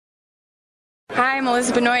Hi, I'm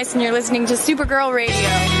Elizabeth Noyce, and you're listening to Supergirl Radio.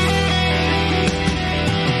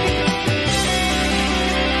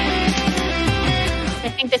 I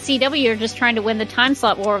think the CW are just trying to win the time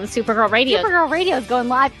slot war with Supergirl Radio. Supergirl Radio is going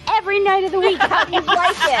live every night of the week. How do you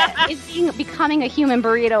like it? Is becoming a human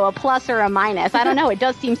burrito a plus or a minus? I don't know. It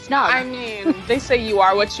does seem snug. I mean, they say you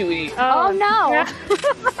are what you eat. Oh no. Yeah.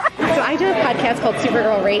 So I do a podcast called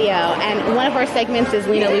Supergirl Radio, and one of our segments is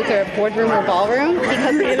Lena Luthor, Boardroom or Ballroom,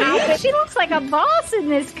 because she looks like a boss in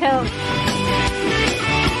this coat.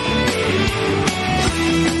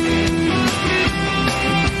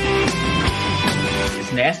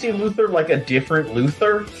 Is Nasty Luthor like a different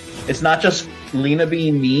Luthor? It's not just Lena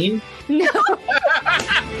being mean? No.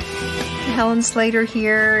 Helen Slater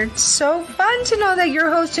here. It's so fun to know that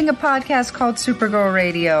you're hosting a podcast called Supergirl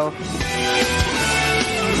Radio.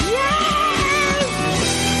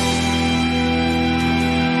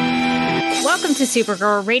 Welcome to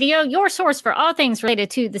Supergirl Radio, your source for all things related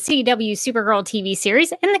to the CW Supergirl TV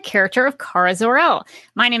series and the character of Kara Zor-El.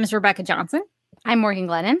 My name is Rebecca Johnson. I'm Morgan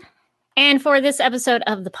Glennon. And for this episode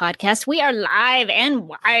of the podcast, we are live and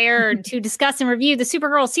wired to discuss and review the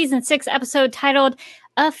Supergirl Season 6 episode titled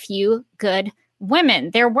A Few Good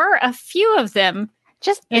Women. There were a few of them.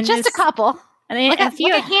 Just a couple. Like a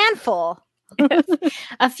handful.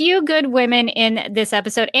 A few good women in this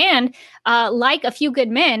episode. And like A Few Good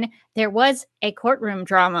Men, there was a courtroom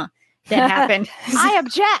drama that happened. I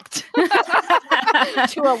object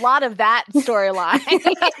to a lot of that storyline.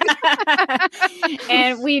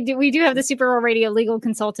 And we do have the Supergirl Radio legal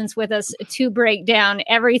consultants with us to break down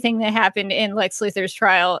everything that happened in Lex Luthor's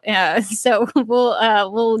trial. So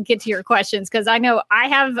we'll get to your questions, because I know I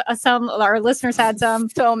have some. Our listeners had some.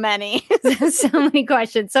 So many, so many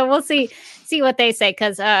questions. So we'll see what they say,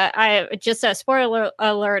 because I just a spoiler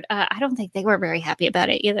alert. I don't think they were very happy about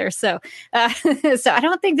it either. So so I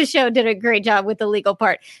don't think the show did a great job with the legal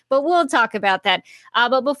part, but we'll talk about that.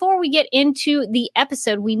 But before we get into the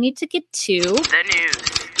episode, we need to get to the news.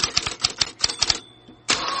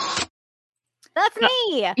 That's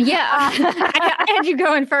me. Yeah, I had you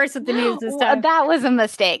going first with the news this time. That was a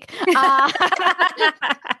mistake.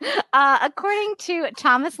 According to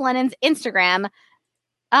Thomas Lennon's Instagram,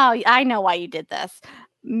 oh, I know why you did this.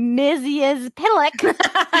 Mrs. Pitlick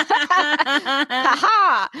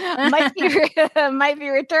might be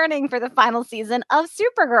returning for the final season of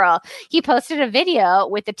Supergirl. He posted a video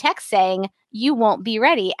with the text saying, "You won't be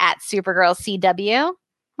ready at Supergirl CW."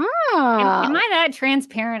 Am I that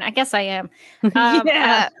transparent? I guess I am.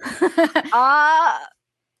 Yeah.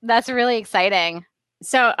 That's really exciting.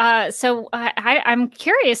 So I'm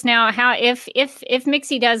curious now how if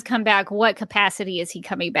Mixie does come back, what capacity is he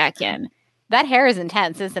coming back in? That hair is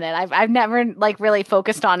intense, isn't it? I've never really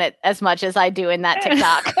focused on it as much as I do in that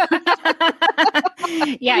TikTok.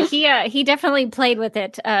 Yeah, he definitely played with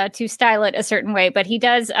it to style it a certain way. But he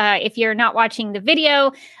does. If you're not watching the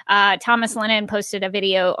video, Thomas Lennon posted a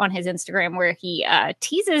video on his Instagram where he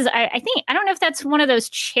teases. I don't know if that's one of those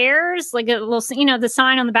chairs, like a little, the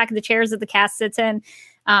sign on the back of the chairs that the cast sits in.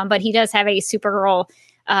 But he does have a Supergirl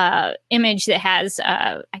image that has,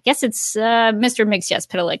 I guess it's Mr. Mix-Yes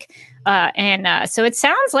Pitlick. So it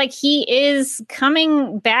sounds like he is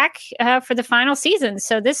coming back for the final season.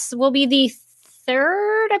 So this will be the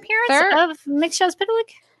third appearance of Mix-Yes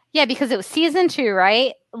Pitlick? Yeah, because it was season 2,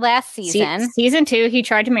 right? Last season. Season 2, he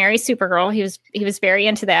tried to marry Supergirl. He was very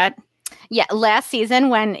into that. Yeah, last season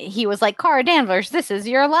when he was like, "Cara Danvers, this is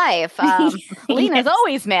your life." Lena's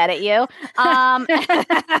always mad at you.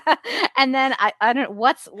 And then I don't know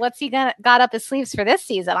what's he got up his sleeves for this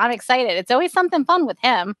season. I'm excited. It's always something fun with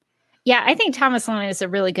him. Yeah, I think Thomas Lennon is a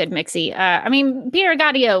really good Mixie. Peter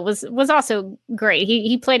Gaudio was also great.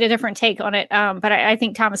 He played a different take on it, but I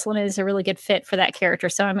think Thomas Lennon is a really good fit for that character.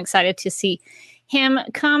 So I'm excited to see him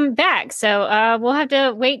come back. So we'll have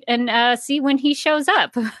to wait and see when he shows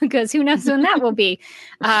up, because who knows when that will be.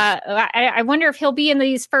 I wonder if he'll be in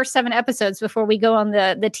these first 7 episodes before we go on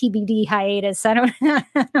the TBD hiatus. I don't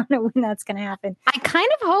know when that's going to happen. I kind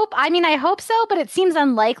of hope. I hope so, but it seems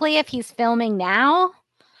unlikely if he's filming now.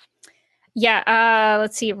 Yeah,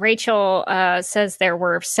 let's see. Rachel says there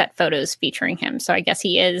were set photos featuring him, so I guess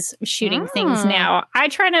he is shooting things now. I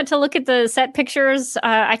try not to look at the set pictures.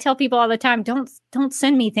 I tell people all the time, don't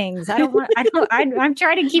send me things. I don't want. I'm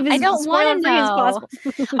trying to keep as spoiler free as possible.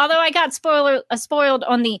 Although I got spoiled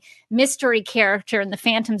on the mystery character in the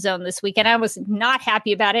Phantom Zone this week, and I was not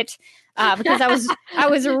happy about it. because I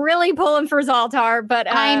was really pulling for Zoltar, but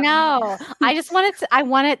I know. I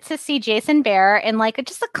wanted to see Jason Bear in like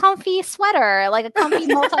just a comfy sweater, like a comfy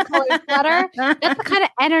multicolored sweater. That's the kind of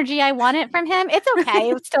energy I wanted from him. It's okay.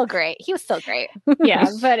 It was still great. He was still great. Yeah,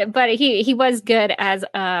 but he was good as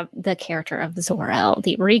the character of Zor-El,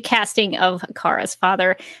 the recasting of Kara's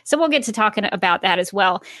father. So we'll get to talking about that as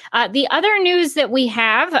well. The other news that we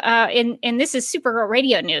have, and this is Supergirl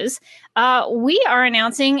Radio news, we are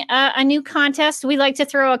announcing a new contest. We like to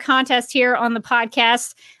throw a contest here on the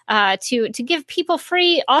podcast to give people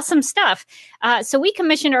free, awesome stuff. So we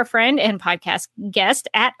commissioned our friend and podcast guest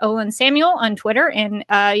at Olin Samuel on Twitter, and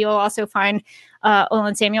you'll also find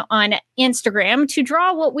Olin Samuel on Instagram to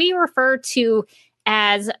draw what we refer to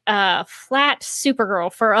as a flat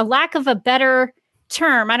Supergirl, for a lack of a better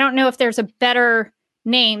term. I don't know if there's a better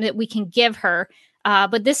name that we can give her.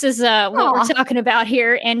 But this is what we're talking about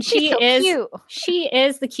here. And she is cute. She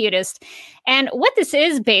is the cutest. And what this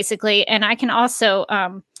is basically, and I can also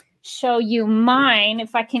show you mine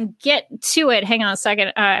if I can get to it. Hang on a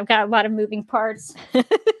second. I've got a lot of moving parts.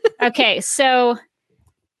 Okay, so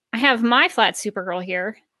I have my flat Supergirl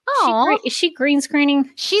here. Is she green screening?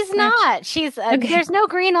 She's not. She's there's no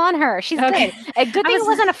green on her. She's good. A good thing it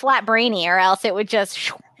wasn't a flat brainy, or else it would just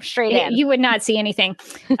straight in. You would not see anything.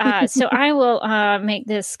 So I will make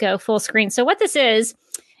this go full screen. So what this is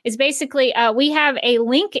basically we have a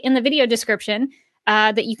link in the video description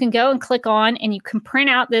that you can go and click on, and you can print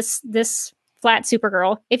out this flat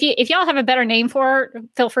Supergirl. If y'all have a better name for her,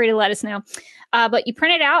 feel free to let us know. But you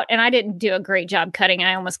print it out, and I didn't do a great job cutting.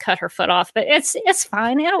 I almost cut her foot off, but it's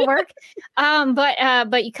fine. It'll work.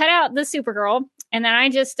 But you cut out the Supergirl, and then I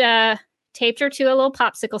just taped her to a little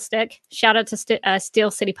popsicle stick. Shout out to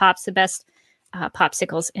Steel City Pops, the best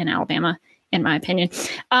popsicles in Alabama, in my opinion.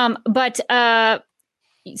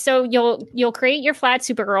 So you'll create your flat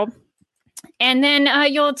Supergirl, and then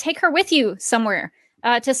you'll take her with you somewhere.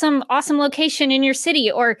 To some awesome location in your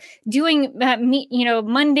city, or doing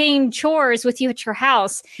mundane chores with you at your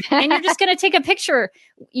house, and you're just going to take a picture.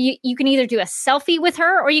 You can either do a selfie with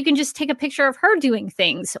her, or you can just take a picture of her doing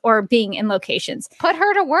things or being in locations. Put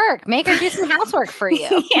her to work. Make her do some housework for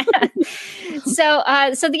you. Yeah. So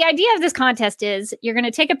the idea of this contest is you're going to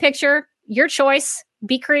take a picture, your choice,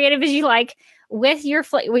 be creative as you like, with your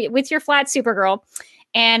flat Supergirl.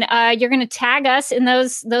 And you're going to tag us in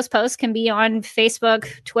those posts. Can be on Facebook,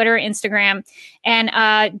 Twitter, Instagram,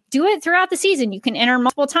 and do it throughout the season. You can enter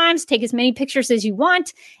multiple times, take as many pictures as you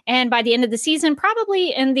want, and by the end of the season,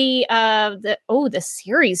 probably in the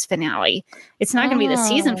series finale. It's not going to be the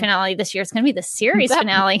season finale this year. It's going to be the series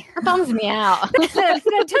finale. That bums me out.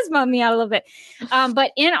 That does bum me out a little bit.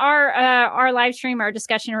 But in our live stream, our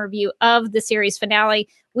discussion and review of the series finale,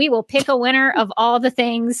 we will pick a winner of all the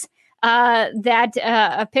things. Pick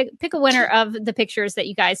a winner of the pictures that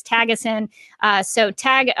you guys tag us in. So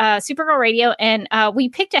tag Supergirl Radio, and we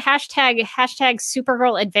picked a hashtag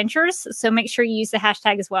Supergirl Adventures. So make sure you use the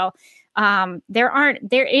hashtag as well. That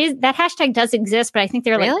hashtag does exist, but I think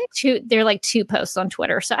they're like two posts on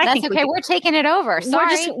Twitter. So I think we're taking it over.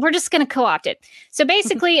 Sorry. We're just going to co-opt it. So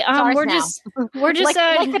basically, we're just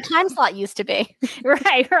like the time slot used to be.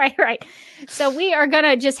 Right. So we are going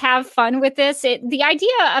to just have fun with this. The idea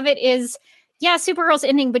of it is, Supergirl's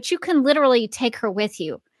ending, but you can literally take her with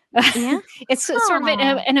you. Yeah. It's sort of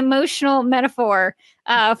an emotional metaphor.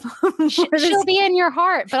 She'll be in your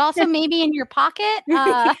heart, but also maybe in your pocket.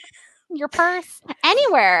 Your purse,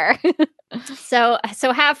 anywhere. So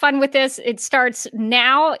have fun with this. It starts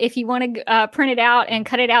now. If you want to print it out and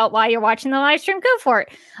cut it out while you're watching the live stream, go for it.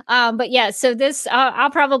 So this I'll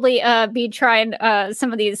probably be trying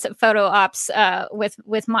some of these photo ops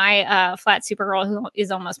with my flat Supergirl, who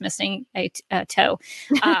is almost missing a toe.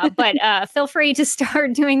 But feel free to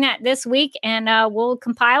start doing that this week, and we'll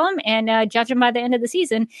compile them and judge them by the end of the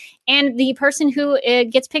season. And the person who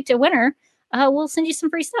gets picked a winner, we'll send you some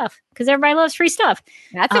free stuff, because everybody loves free stuff.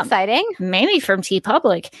 That's exciting. Maybe from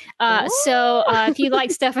TeePublic. So if you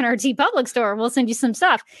like stuff in our TeePublic store, we'll send you some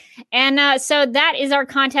stuff. And so that is our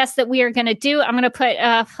contest that we are going to do. I'm going to put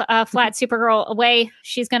Flat Supergirl away.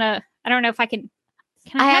 She's going to, I don't know if I can.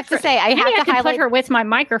 I have to highlight her with my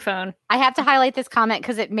microphone. I have to highlight this comment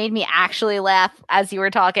because it made me actually laugh as you were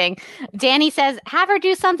talking. Danny says, have her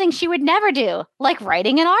do something she would never do, like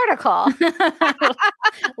writing an article.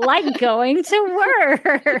 Like going to work.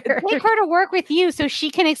 Take her to work with you so she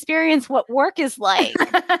can experience what work is like.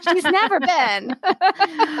 She's never been.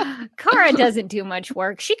 Kara doesn't do much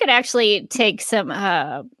work. She could actually take some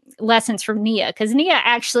lessons from Nia, because Nia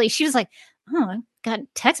actually, she was like, I got a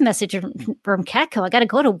text message from Catco. I got to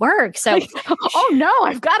go to work. So, oh no,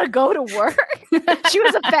 I've got to go to work. She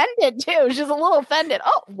was offended too. She was a little offended.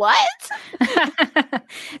 Oh, what?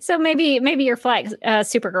 So maybe your flag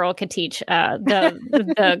Supergirl could teach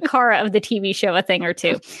the Kara of the TV show a thing or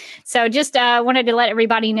two. So just wanted to let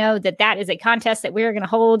everybody know that is a contest that we're going to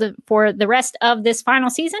hold for the rest of this final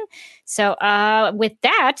season. So with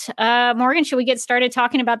that, Morgan, should we get started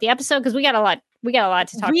talking about the episode? Because we got a lot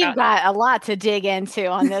to talk about. We've got a lot to dig into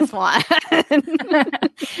on this one.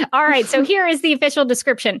 All right. So here is the official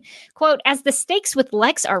description. Quote, as the stakes with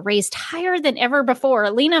Lex are raised higher than ever before,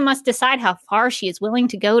 Lena must decide how far she is willing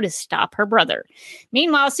to go to stop her brother.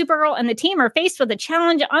 Meanwhile, Supergirl and the team are faced with a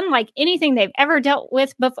challenge unlike anything they've ever dealt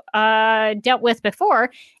with before,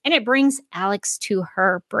 and it brings Alex to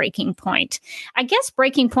her breaking point. I guess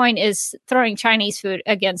breaking point is throwing Chinese food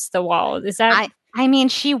against the wall. Is that... I mean,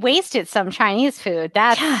 she wasted some Chinese food.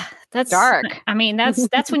 That's dark. I mean,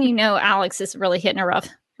 that's when you know Alex is really hitting a rough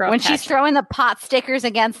when patch. She's throwing the pot stickers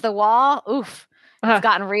against the wall. Oof, it's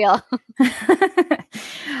gotten real. All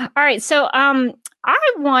right, so I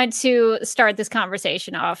want to start this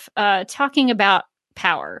conversation off talking about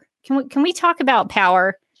power. Can we talk about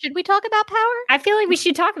power? Should we talk about power? I feel like we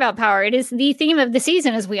should talk about power. It is the theme of the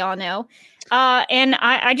season, as we all know. And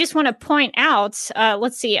I just want to point out,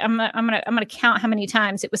 let's see, I'm gonna count how many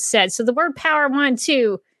times it was said. So the word power, 1,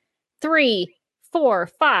 2, 3, 4,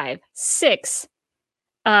 5, 6,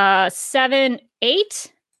 7,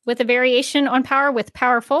 8, with a variation on power with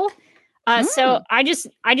powerful. So I just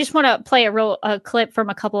want to play a clip from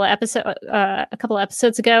a couple of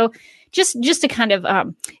episodes ago, just to kind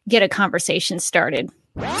of get a conversation started.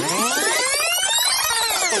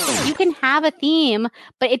 You can have a theme,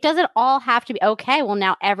 but it doesn't all have to be okay. Well,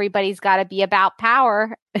 now everybody's got to be about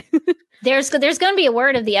power. There's going to be a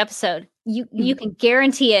word of the episode. You can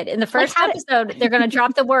guarantee it. In the first episode, they're going to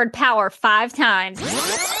drop the word power 5 times.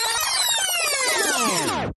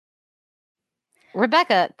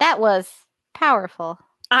 Rebecca, that was powerful.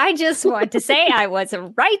 I just want to say I was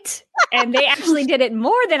right, and they actually did it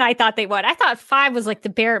more than I thought they would. I thought 5 was like the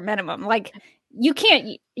bare minimum. Like you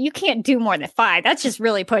can't do more than 5. That's just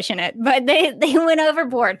really pushing it. But they went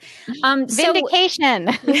overboard. Vindication.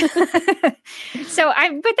 But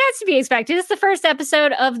that's to be expected. It's the first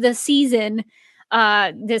episode of the season.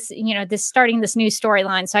 This starting this new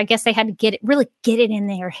storyline. So I guess they had to get it in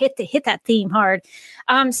there, hit that theme hard.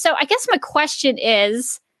 So I guess my question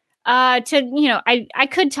is, I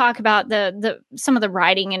could talk about the some of the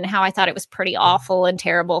writing and how I thought it was pretty awful and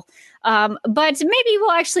terrible. But maybe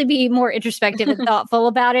we'll actually be more introspective and thoughtful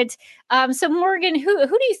about it. So Morgan, who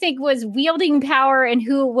do you think was wielding power and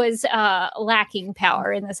who was lacking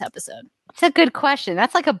power in this episode? It's a good question.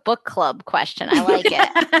 That's like a book club question. I like it.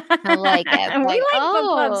 I like it. We like book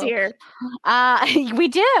clubs here. We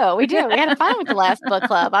do. We had fun with the last book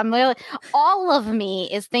club. All of me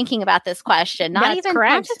is thinking about this question. Not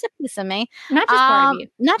just a piece of me. Not just part of you.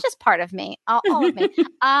 Not just part of me. All of me.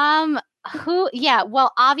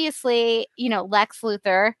 Well, obviously, Lex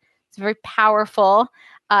Luthor is very powerful.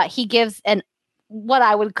 He gives what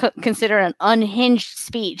I would consider an unhinged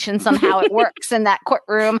speech, and somehow it works in that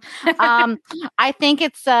courtroom. I think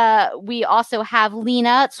it's we also have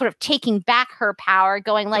Lena sort of taking back her power,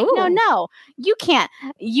 going like, no, you can't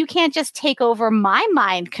just take over my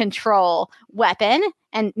mind control weapon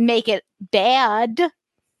and make it bad.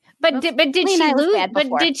 But did she lose? But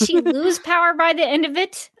did she lose power by the end of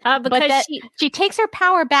it? Because she takes her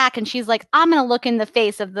power back, and she's like, "I'm going to look in the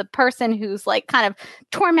face of the person who's like kind of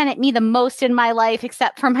tormented me the most in my life,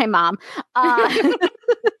 except for my mom, and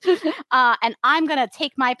I'm going to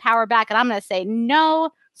take my power back, and I'm going to say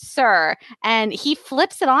no, sir." And he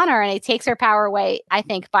flips it on her, and he takes her power away. I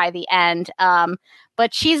think by the end,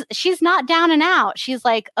 but she's not down and out. She's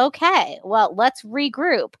like, "Okay, well, let's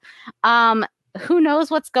regroup." Who knows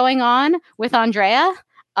what's going on with Andrea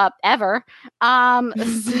ever.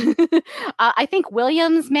 I think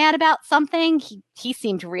William's mad about something. He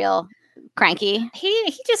seemed real cranky.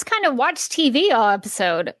 He just kind of watched TV all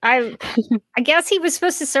episode. I guess he was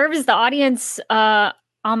supposed to serve as the audience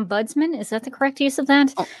ombudsman. Is that the correct use of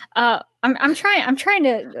that? I'm trying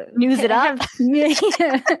to use it up.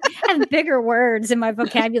 Have bigger words in my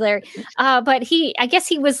vocabulary. But I guess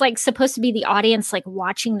he was like supposed to be the audience, like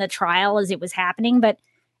watching the trial as it was happening. But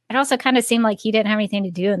it also kind of seemed like he didn't have anything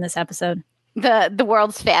to do in this episode. The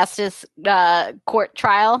world's fastest court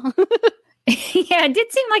trial. Yeah, it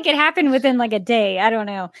did seem like it happened within like a day. I don't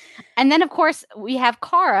know. And then, of course, we have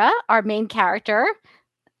Kara, our main character.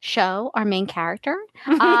 Show, our main character,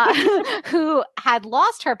 who had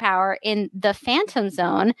lost her power in the Phantom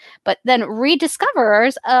Zone, but then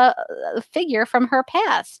rediscovers a figure from her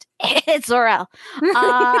past. It's Zor-El.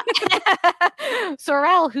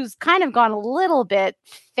 Zor-El, who's kind of gone a little bit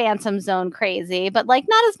Phantom Zone crazy, but like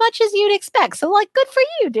not as much as you'd expect. So like, good for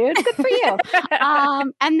you, dude. Good for you.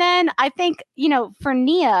 And then I think, for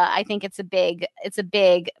Nia, I think it's a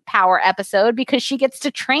big power episode because she gets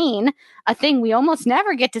to train a thing we almost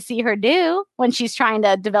never get to see her do when she's trying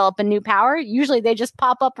to develop a new power. Usually they just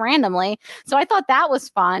pop up randomly. So I thought that was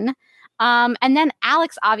fun. And then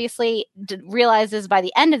Alex obviously realizes by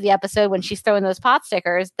the end of the episode when she's throwing those pot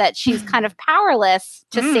stickers that she's kind of powerless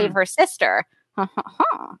to save her sister.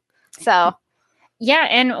 So, yeah.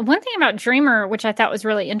 And one thing about Dreamer, which I thought was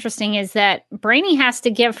really interesting, is that Brainy has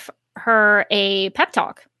to give her a pep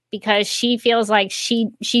talk because she feels like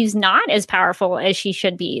she's not as powerful as she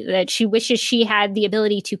should be, that she wishes she had the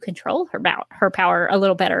ability to control her power a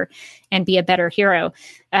little better and be a better hero.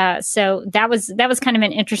 So that was kind of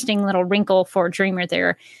an interesting little wrinkle for Dreamer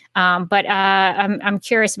there. But I'm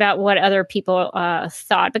curious about what other people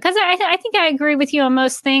thought, because I think I agree with you on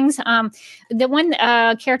most things. The one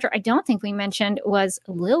character I don't think we mentioned was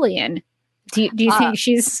Lillian. Do you think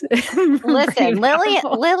she's listen,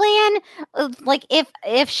 Lillian, like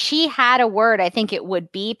if she had a word, I think it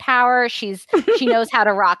would be power. She knows how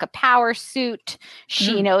to rock a power suit.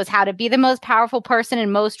 She knows how to be the most powerful person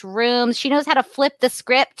in most rooms. She knows how to flip the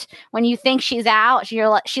script when you think she's out.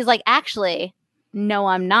 She's like, actually, no,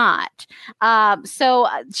 I'm not. So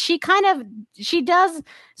she does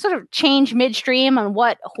sort of change midstream on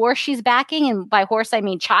what horse she's backing. And by horse, I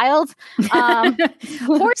mean child.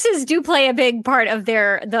 Horses do play a big part of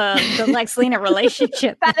the Lex-Lena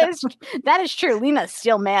relationship. That is true. Lena's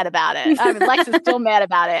still mad about it. I mean, Lex is still mad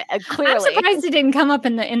about it. Clearly. I'm surprised it didn't come up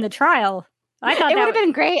in the trial. I thought it would have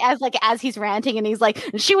been great as he's ranting and he's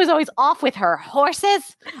like, she was always off with her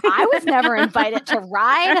horses. I was never invited to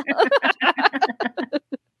ride.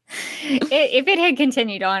 If it had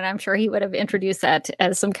continued on, I'm sure he would have introduced that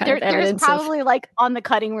as some kind of evidence. There's probably like on the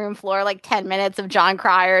cutting room floor, like 10 minutes of John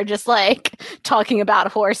Cryer just like talking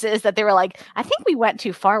about horses that they were like, I think we went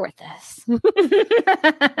too far with this.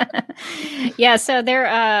 Yeah, so there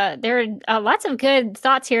are lots of good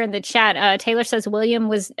thoughts here in the chat. Taylor says William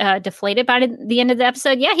was deflated by the end of the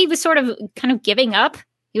episode. Yeah, he was sort of kind of giving up.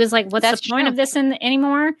 He was like, what's the point of this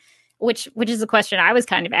anymore? Which is the question I was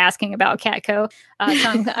kind of asking about Catco.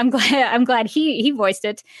 So I'm glad he voiced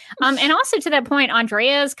it. And also to that point,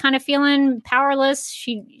 Andrea's kind of feeling powerless.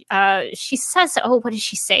 She says, what did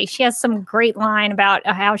she say? She has some great line about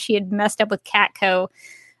how she had messed up with Catco.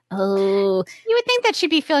 Oh, you would think that she'd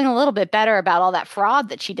be feeling a little bit better about all that fraud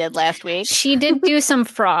that she did last week. She did do some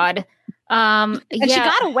fraud. And she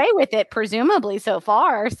got away with it, presumably so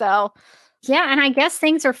far. So. Yeah, and I guess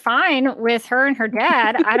things are fine with her and her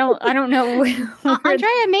dad. I don't know.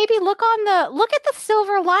 Andrea, maybe look at the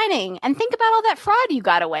silver lining and think about all that fraud you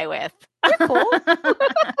got away with. You're cool.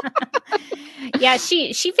 Yeah,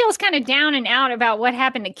 she feels kind of down and out about what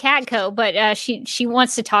happened to Catco, but she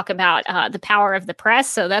wants to talk about the power of the press.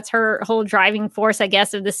 So that's her whole driving force, I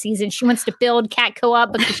guess, of the season. She wants to build Catco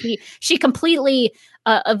up because she completely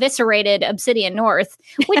eviscerated Obsidian North,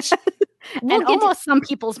 which. And almost some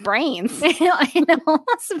people's brains. I know,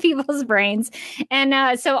 some people's brains.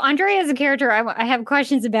 And so Andrea is a character I have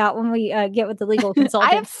questions about when we get with the legal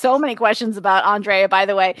consultant. I have so many questions about Andrea, by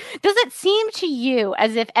the way. Does it seem to you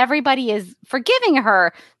as if everybody is forgiving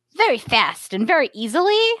her very fast and very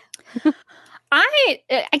easily? I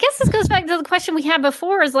guess this goes back to the question we had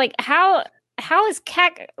before, is like, how is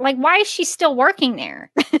Cat, like, why is she still working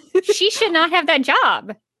there? She should not have that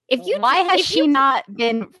job. Why has she not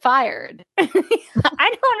been fired? I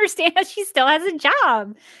don't understand how she still has a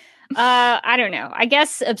job. I don't know. I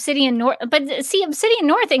guess Obsidian North, but see, Obsidian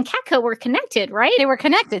North and Catco were connected, right? They were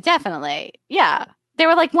connected, definitely. Yeah, they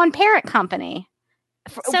were like one parent company.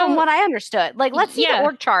 From what I understood, like, let's see the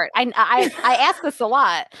org chart. I ask this a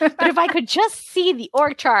lot, but if I could just see the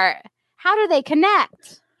org chart, how do they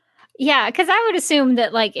connect? Yeah, because I would assume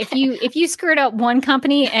that, like, if you screwed up one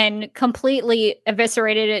company and completely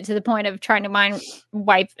eviscerated it to the point of trying to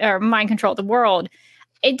mind control the world,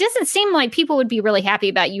 it doesn't seem like people would be really happy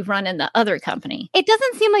about you running the other company. It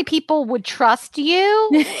doesn't seem like people would trust you,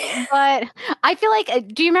 but I feel like,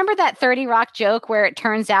 do you remember that 30 Rock joke where it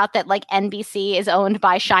turns out that like NBC is owned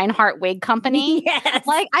by Scheinhardt Wig Company? Yes.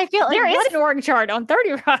 Like, I feel like there is an org chart on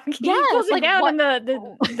 30 Rock. Yeah, pulls it down in the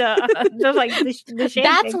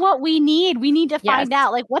that's what we need. We need to find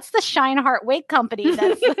out, like, what's the Scheinhardt Wig Company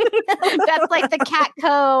that's that's like the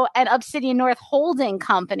Catco and Obsidian North holding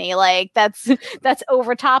company, like that's over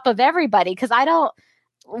over top of everybody because I don't.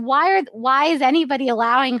 Why is anybody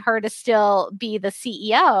allowing her to still be the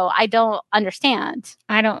CEO? I don't understand.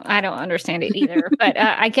 I don't understand it either. But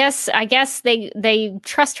I guess they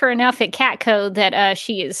trust her enough at Catco that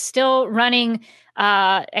she is still running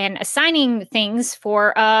and assigning things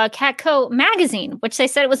for Catco magazine, which they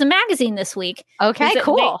said it was a magazine this week. Okay,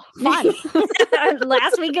 cool, fun.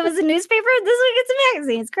 Last week it was a newspaper. This week it's a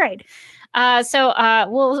magazine. It's great.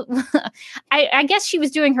 Well, I guess she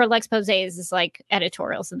was doing her l'exposés as like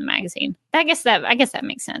editorials in the magazine. I guess that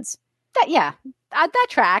makes sense. That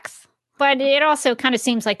tracks. But it also kind of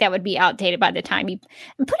seems like that would be outdated by the time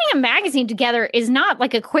putting a magazine together is not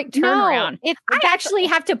like a quick turnaround. No, I actually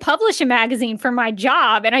have to publish a magazine for my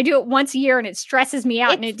job, and I do it once a year, and it stresses me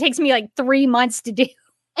out, and it takes me like 3 months to do.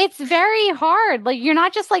 It's very hard. Like you're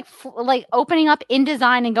not just like opening up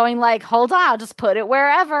InDesign and going like, hold on, I'll just put it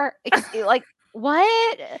wherever. Like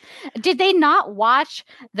what? Did they not watch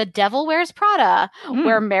The Devil Wears Prada,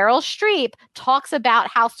 where Meryl Streep talks about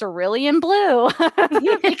how cerulean blue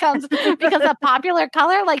becomes a popular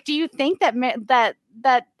color? Like, do you think that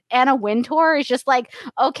Anna Wintour is just like,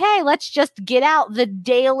 okay, let's just get out the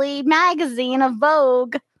daily magazine of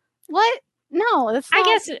Vogue? What? No, that's not.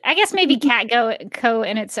 I guess maybe Catco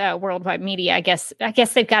and its worldwide media. I guess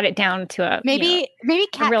they've got it down to a maybe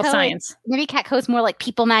Catco, real science. Maybe Catco is more like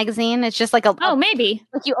People magazine. It's just like maybe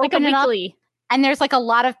like you open it up and there's like a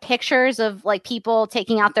lot of pictures of like people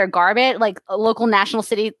taking out their garbage, like local national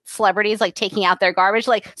city celebrities like taking out their garbage.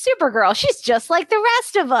 Like Supergirl, she's just like the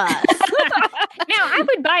rest of us. Now I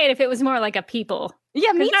would buy it if it was more like a People.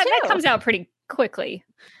 Yeah, me too. That comes out pretty quickly.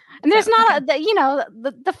 And there's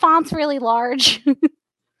the font's really large.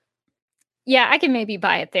 Yeah, I can maybe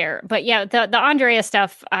buy it there. But yeah, the Andrea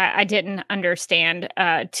stuff, I didn't understand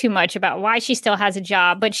too much about why she still has a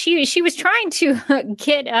job. But she was trying to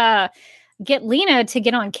get Lena to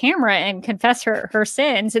get on camera and confess her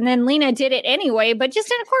sins. And then Lena did it anyway, but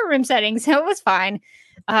just in a courtroom setting. So it was fine.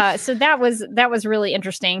 So that was really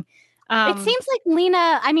interesting. It seems like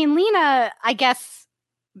Lena, I guess,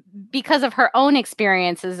 because of her own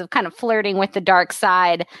experiences of kind of flirting with the dark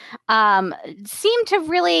side, seemed to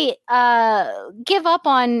really give up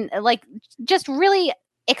on, like, just really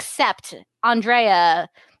accept Andrea,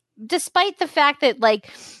 despite the fact that, like,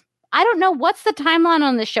 I don't know, what's the timeline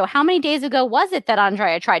on this show? How many days ago was it that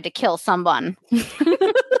Andrea tried to kill someone? Like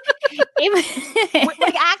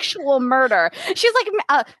actual murder. She's like,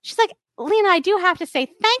 Lena, I do have to say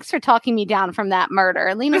thanks for talking me down from that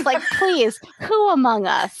murder. Lena's like, please, who among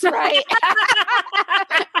us, right?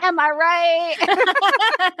 Am I right?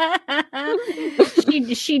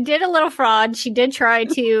 She did a little fraud. She did try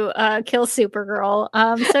to kill Supergirl.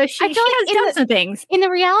 So she has done some things. In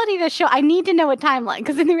the reality of the show, I need to know a timeline,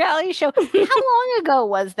 because in the reality show, how long ago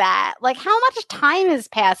was that? Like, how much time is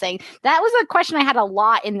passing? That was a question I had a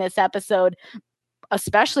lot in this episode,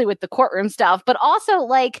 especially with the courtroom stuff, but also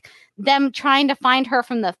like them trying to find her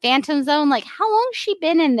from the Phantom Zone. Like, how long's she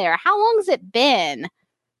been in there? How long's it been?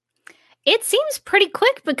 It seems pretty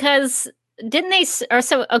quick, because didn't they?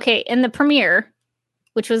 In the premiere,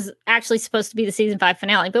 which was actually supposed to be the season 5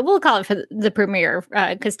 finale, but we'll call it for the premiere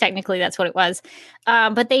because technically that's what it was.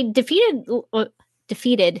 But they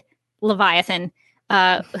defeated Leviathan.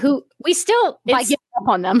 Who we still giving up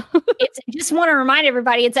on them. It's just want to remind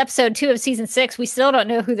everybody, it's episode 2 of season 6. We still don't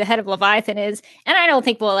know who the head of Leviathan is, and I don't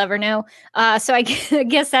think we'll ever know. So I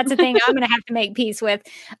guess that's a thing I'm going to have to make peace with.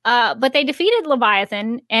 But they defeated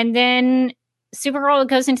Leviathan, and then Supergirl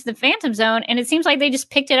goes into the Phantom Zone, and it seems like they just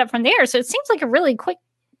picked it up from there. So it seems like a really quick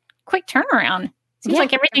turnaround. Seems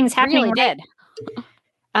like everything's happening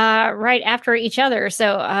right after each other.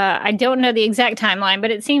 So I don't know the exact timeline, but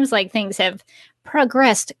it seems like things have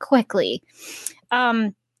progressed quickly.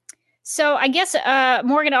 So I guess,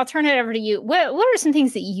 Morgan, I'll turn it over to you. What are some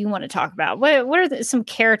things that you want to talk about? What are some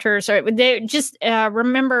characters? Or just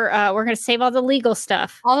remember, we're going to save all the legal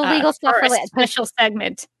stuff. All the legal stuff for a special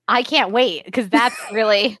segment. I can't wait, because that's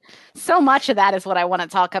really so much of that is what I want to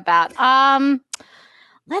talk about.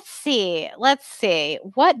 Let's see. What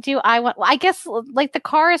do I want? Well, I guess like the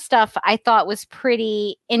car stuff I thought was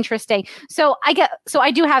pretty interesting. So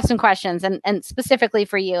I do have some questions, and specifically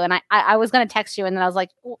for you. And I was going to text you, and then I was like,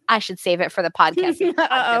 I should save it for the podcast.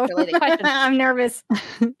 I'm nervous.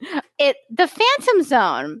 The Phantom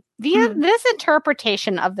Zone, this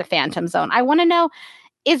interpretation of the Phantom Zone, I want to know,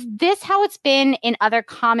 is this how it's been in other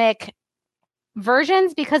comic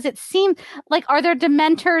versions? Because it seemed like, are there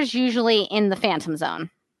Dementors usually in the Phantom Zone?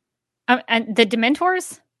 And the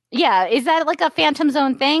Dementors? Yeah, is that like a Phantom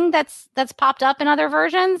Zone thing that's popped up in other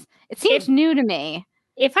versions? It seems new to me.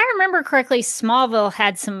 if I remember correctly, Smallville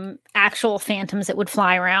had some actual phantoms that would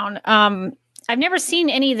fly around. I've never seen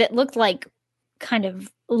any that looked like kind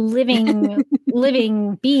of living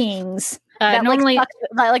beings. That Normally,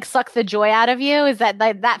 suck the joy out of you. Is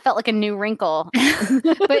that felt like a new wrinkle?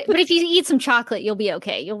 but if you eat some chocolate, you'll be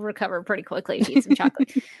okay. You'll recover pretty quickly if you eat some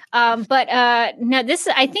chocolate. No,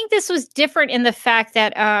 I think this was different in the fact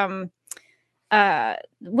that,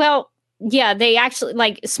 yeah, they actually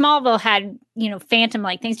like Smallville had, phantom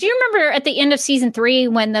like things. Do you remember at the end of season 3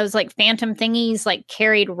 when those like phantom thingies like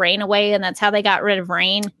carried rain away and that's how they got rid of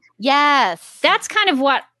rain? Yes. That's kind of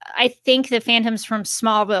what I think the phantoms from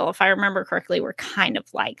Smallville, if I remember correctly, were kind of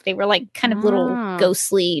like. They were like kind of little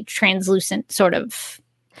ghostly, translucent sort of,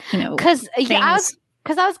 Because I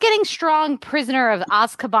was getting strong Prisoner of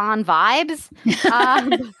Azkaban vibes. But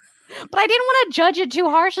I didn't want to judge it too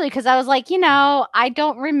harshly because I was like, I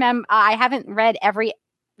don't remember. I haven't read every,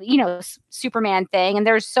 Superman thing. And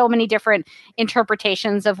there's so many different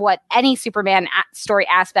interpretations of what any Superman story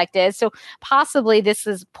aspect is. So possibly this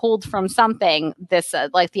is pulled from something, this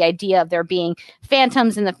like the idea of there being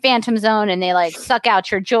phantoms in the Phantom Zone and they like suck out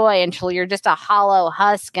your joy until you're just a hollow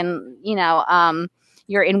husk and,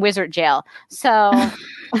 you're in wizard jail. So,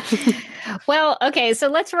 well, okay. So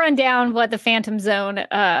let's run down what the Phantom Zone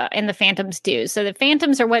and the Phantoms do. So the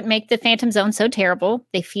Phantoms are what make the Phantom Zone so terrible.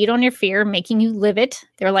 They feed on your fear, making you live it.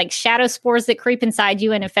 They're like shadow spores that creep inside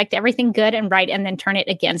you and affect everything good and right, and then turn it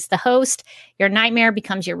against the host. Your nightmare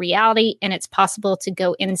becomes your reality, and it's possible to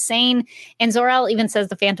go insane. And Zor-El even says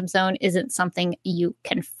the Phantom Zone isn't something you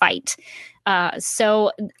can fight.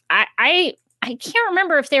 So I can't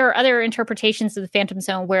remember if there are other interpretations of the Phantom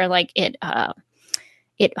Zone where like it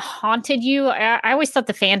haunted you. I always thought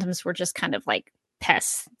the phantoms were just kind of like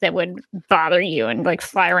pests that would bother you and like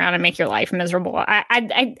fly around and make your life miserable.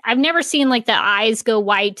 I've never seen like the eyes go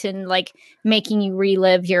white and like making you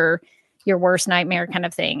relive your worst nightmare kind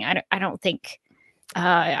of thing. I don't think.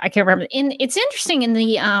 I can't remember. It's interesting in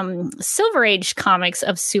the Silver Age comics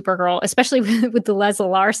of Supergirl, especially with the Les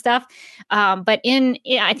Lar stuff. But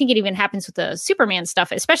I think it even happens with the Superman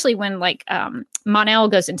stuff, especially when like Mon-El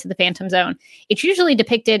goes into the Phantom Zone. It's usually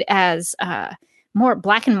depicted as more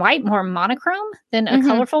black and white, more monochrome than a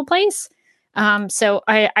colorful place. So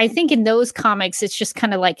I think in those comics, it's just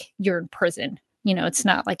kind of like you're in prison. It's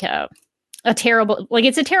not like a terrible, like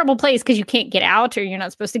it's a terrible place because you can't get out or you're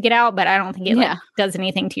not supposed to get out, but I don't think it like does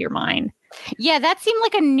anything to your mind. Yeah, that seemed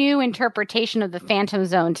like a new interpretation of the Phantom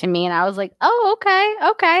Zone to me. And I was like, oh,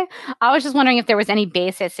 okay. I was just wondering if there was any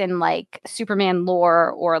basis in like Superman lore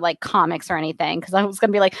or like comics or anything. Because I was going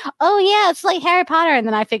to be like, oh yeah, it's like Harry Potter. And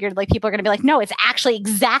then I figured like people are going to be like, no, it's actually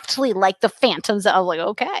exactly like the Phantom Zone. I was like,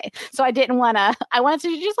 okay. So I wanted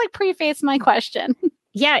to just like preface my question.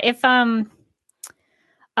 Yeah, if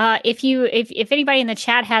anybody in the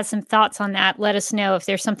chat has some thoughts on that, let us know if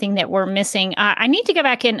there's something that we're missing. I need to go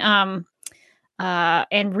back and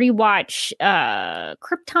rewatch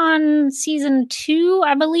Krypton season 2.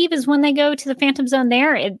 I believe is when they go to the Phantom Zone.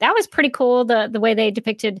 That was pretty cool. The way they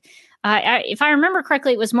depicted. If I remember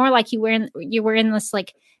correctly, it was more like you were in this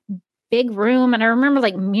like big room, and I remember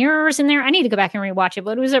like mirrors in there. I need to go back and rewatch it,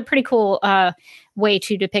 but it was a pretty cool way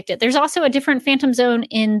to depict it. There's also a different Phantom Zone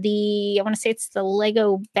in I want to say it's the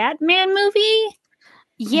Lego Batman movie.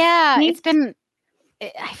 Yeah, I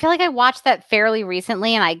feel like I watched that fairly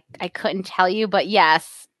recently and I couldn't tell you, but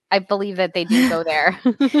yes, I believe that they do go there.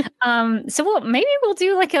 So maybe we'll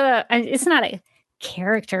do like it's not a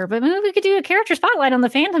character, but maybe we could do a character spotlight on the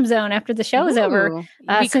Phantom Zone after the show is over.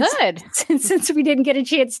 We could. Since we didn't get a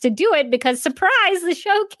chance to do it because surprise, the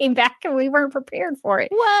show came back and we weren't prepared for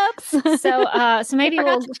it. Whoops. So maybe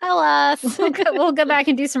we'll tell us. we'll go back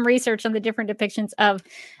and do some research on the different depictions of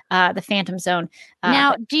the Phantom Zone.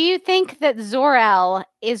 Now, do you think that Zor-El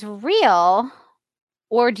is real?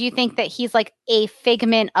 Or do you think that he's like a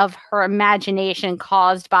figment of her imagination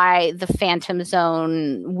caused by the Phantom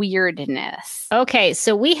Zone weirdness? Okay,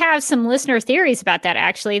 so we have some listener theories about that,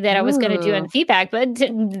 actually, that I was going to do in the feedback, but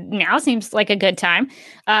now seems like a good time.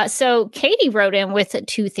 So Katie wrote in with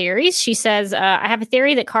 2 theories. She says, I have a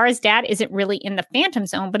theory that Kara's dad isn't really in the Phantom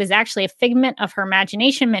Zone, but is actually a figment of her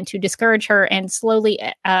imagination meant to discourage her and slowly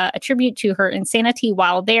attribute to her insanity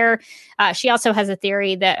while there. She also has a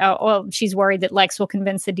theory that, she's worried that Lex will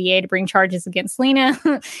convince the DA to bring charges against Lena.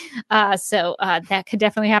 So that could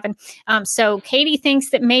definitely happen. So Katie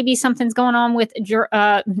thinks that maybe something's going on with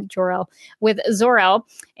Zor-El.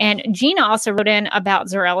 And Gina also wrote in about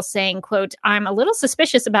Zor-El saying, quote, I'm a little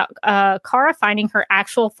suspicious about Kara finding her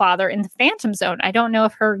actual father in the Phantom Zone. I don't know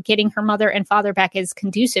if her getting her mother and father back is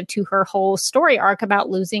conducive to her whole story arc about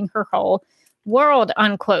losing her whole world,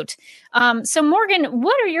 unquote. So Morgan,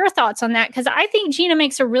 what are your thoughts on that? Because I think Gina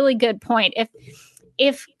makes a really good point.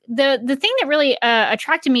 If the thing that really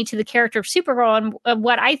attracted me to the character of Supergirl and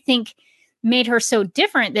what I think made her so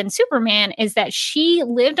different than Superman is that she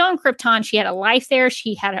lived on Krypton. She had a life there.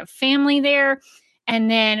 She had a family there. And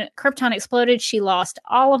then Krypton exploded. She lost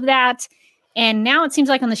all of that. And now it seems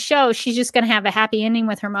like on the show, she's just going to have a happy ending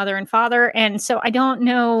with her mother and father. And so I don't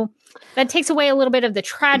know. That takes away a little bit of the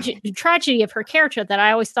tragedy of her character that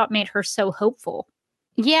I always thought made her so hopeful.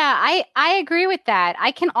 Yeah, I agree with that.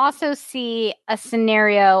 I can also see a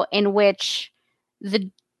scenario in which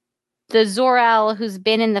the Zor-El, who's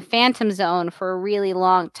been in the Phantom Zone for a really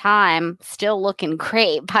long time, still looking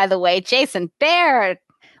great, by the way. Jason Baird.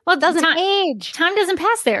 Well, it doesn't age. Time doesn't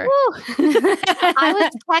pass there. I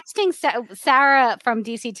was texting Sarah from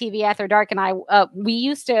DCTV After Dark, and we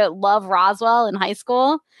used to love Roswell in high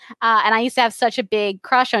school, and I used to have such a big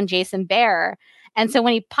crush on Jason Baird. And so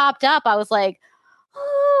when he popped up, I was like,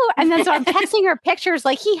 oh, and then so I'm texting her pictures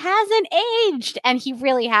like he hasn't aged, and he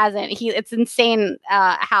really hasn't. It's insane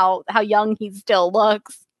how young he still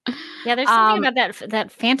looks. Yeah, there's something about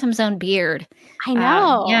that Phantom Zone beard. I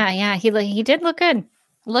know. Yeah, he did look good.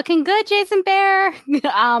 Looking good, Jason Baird.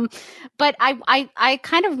 But I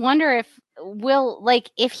kind of wonder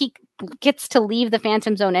if he gets to leave the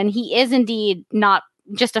Phantom Zone and he is indeed not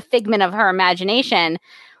just a figment of her imagination.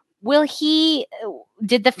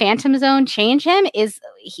 Did the Phantom Zone change him? Is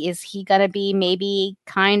he going to be maybe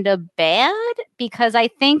kind of bad? Because I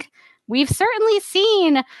think we've certainly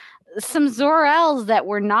seen some Zor-Els that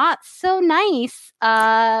were not so nice.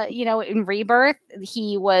 In Rebirth,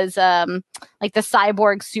 he was like the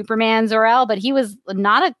cyborg Superman Zor-El, but he was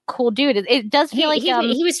not a cool dude. It does feel like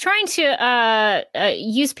he was trying to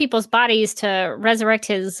use people's bodies to resurrect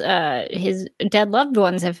his dead loved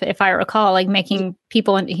ones, if I recall, like making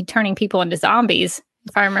turning people into zombies,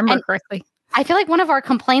 if I remember correctly. I feel like one of our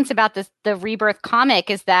complaints about the Rebirth comic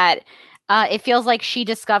is that it feels like she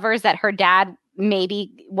discovers that her dad maybe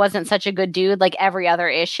wasn't such a good dude like every other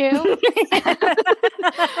issue.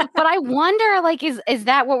 But I wonder, like, is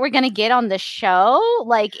that what we're gonna get on the show?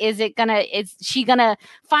 Like, is she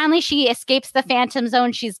escapes the Phantom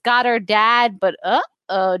Zone, she's got her dad, but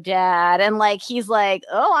dad, and like he's like,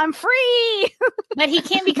 oh, I'm free. But he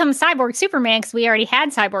can't become cyborg Superman because we already had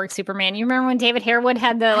cyborg Superman. You remember when David Harewood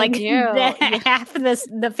had half of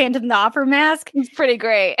the Phantom the Opera mask? It's pretty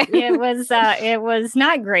great. It was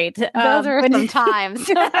not great. Those are some times.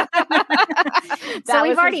 So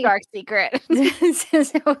we've already dark secret.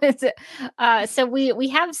 So we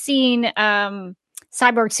have seen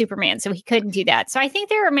cyborg Superman, so he couldn't do that. So I think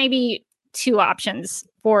there are maybe two options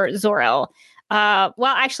for Zor-El. Well,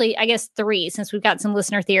 actually, I guess three, since we've got some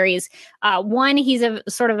listener theories. One, he's a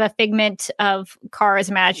sort of a figment of Kara's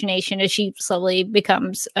imagination as she slowly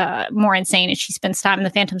becomes more insane as she spends time in the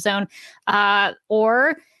Phantom Zone.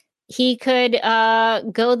 Or he could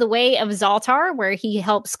go the way of Zoltar, where he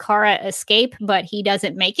helps Kara escape, but he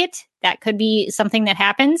doesn't make it. That could be something that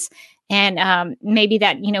happens. And maybe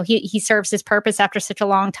that, he serves his purpose after such a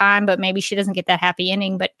long time, but maybe she doesn't get that happy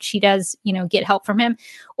ending, but she does, get help from him.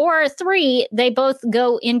 Or three, they both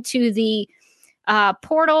go into the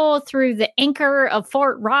portal through the anchor of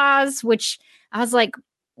Fort Roz, which I was like,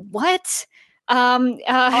 what?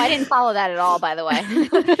 I didn't follow that at all, by the way.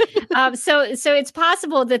 So it's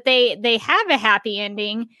possible that they have a happy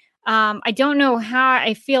ending. I don't know how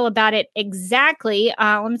I feel about it exactly.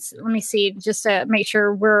 Let me see, just to make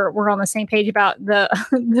sure we're on the same page about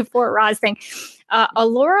the Fort Roz thing.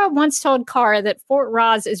 Allura once told Kara that Fort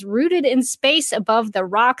Roz is rooted in space above the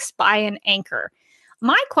rocks by an anchor.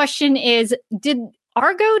 My question is, did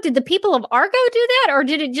the people of Argo do that? Or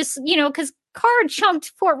did it just, because Kara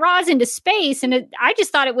chunked Fort Roz into space, and I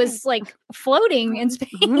just thought it was like floating in space.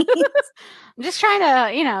 I'm just trying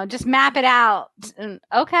to, just map it out.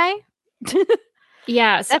 Okay.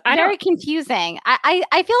 Yeah. So that's very confusing.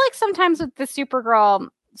 I feel like sometimes with the Supergirl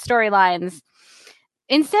storylines,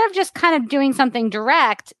 instead of just kind of doing something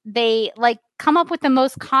direct, they like come up with the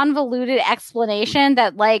most convoluted explanation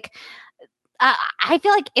that like, I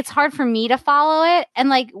feel like it's hard for me to follow it. And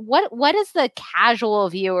like, what is the casual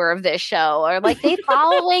viewer of this show? Or like they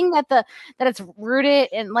following that it's rooted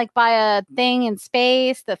in like by a thing in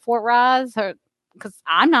space, the Fort Roz, or because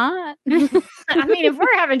I'm not. I mean, if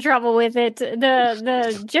we're having trouble with it,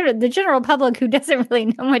 the general public who doesn't really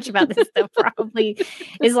know much about this stuff probably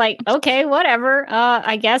is like, okay, whatever.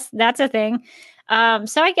 I guess that's a thing.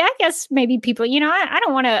 So I guess maybe people, I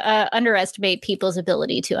don't want to underestimate people's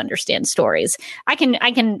ability to understand stories. I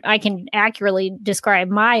can accurately describe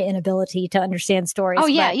my inability to understand stories. Oh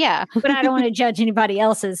yeah. But I don't want to judge anybody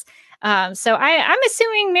else's. So I'm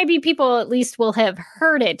assuming maybe people at least will have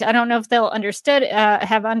heard it. I don't know if they'll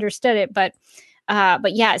have understood it, but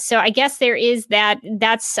yeah. So I guess there is that.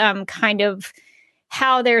 That's kind of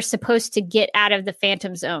how they're supposed to get out of the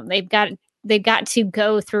Phantom Zone. They've got to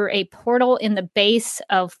go through a portal in the base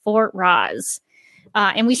of Fort Roz.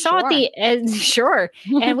 And we saw at the end,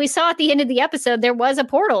 and we saw at the end of the episode there was a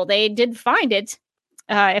portal. They did find it,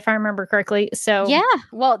 if I remember correctly. So yeah,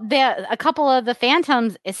 well, a couple of the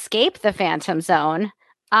Phantoms escaped the Phantom Zone.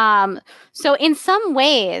 So in some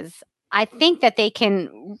ways, I think that they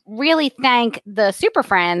can really thank the Super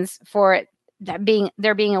Friends for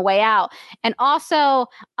there being a way out, and also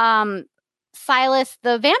Silas,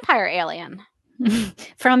 the vampire alien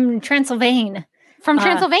from Transylvania.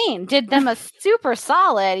 Did them a super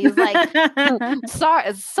solid. He's like,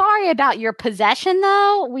 sorry about your possession,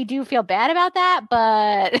 though. We do feel bad about that,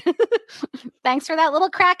 but thanks for that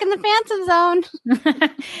little crack in the Phantom Zone.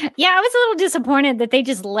 Yeah, I was a little disappointed that they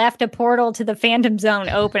just left a portal to the Phantom Zone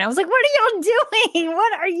open. I was like, what are y'all doing?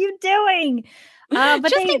 What are you doing? But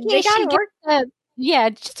just they got it worked. Yeah,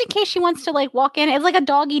 just in case she wants to walk in. It's like a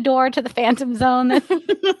doggy door to the Phantom Zone.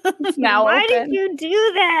 Now why open. did you do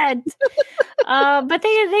that? But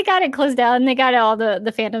they got it closed down and they got all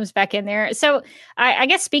the Phantoms back in there. So I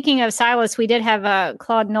guess speaking of Silas, we did have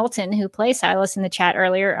Claude Knowlton who plays Silas in the chat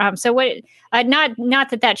earlier. So what?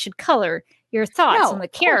 Not that should color your thoughts on the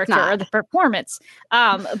character or the performance.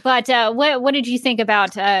 But what did you think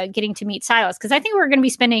about getting to meet Silas? Because I think we're going to be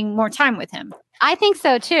spending more time with him. I think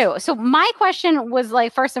so too. So my question was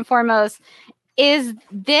first and foremost, is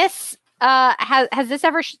this has this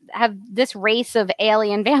ever have this race of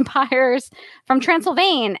alien vampires from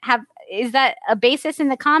Transylvania is that a basis in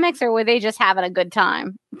the comics, or were they just having a good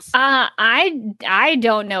time? I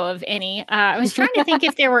don't know of any. I was trying to think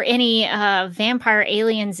if there were any vampire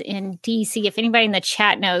aliens in DC. If anybody in the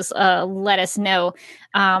chat knows, let us know.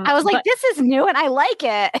 I was like, this is new and I like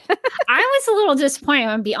it. I was a little disappointed, I'm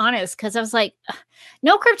gonna be honest, because I was like,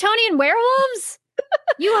 no Kryptonian werewolves?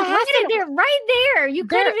 You had it right there. You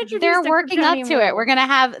could have introduced. They're working up to it. We're gonna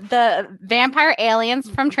have the vampire aliens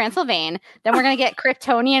from Transylvania. Then we're gonna get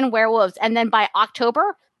Kryptonian werewolves, and then by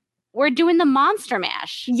October, we're doing the Monster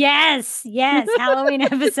Mash. Yes, Halloween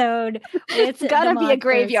episode. It's gonna be a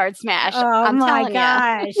graveyard smash. Oh my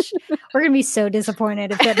gosh, we're gonna be so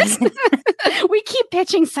disappointed if that doesn't. We keep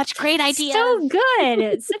pitching such great ideas. So good,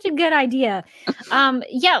 it's such a good idea.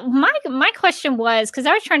 Yeah, my question was, because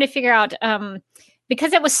I was trying to figure out.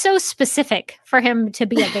 Because it was so specific for him to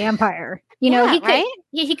be a vampire. He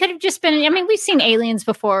could have just been, I mean, we've seen aliens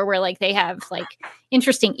before where they have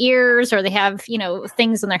interesting ears, or they have,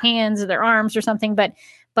 things on their hands or their arms or something. But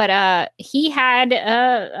he had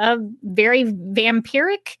a very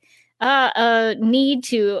vampiric need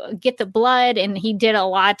to get the blood, and he did a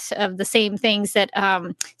lot of the same things that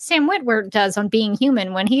Sam Witwer does on Being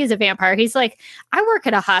Human when he is a vampire. He's like, I work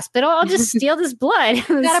at a hospital, I'll just steal this blood.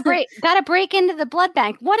 gotta break into the blood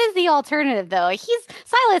bank. What is the alternative, though?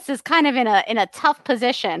 Silas is kind of in a tough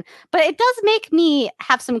position, but it does make me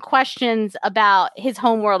have some questions about his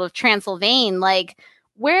homeworld of Transylvania.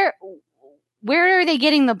 Where are they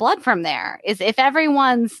getting the blood from there? If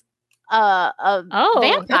everyone's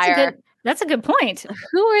vampire. That's a good point.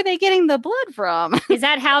 Who are they getting the blood from? Is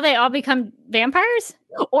that how they all become vampires?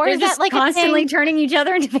 Or they're is that constantly turning each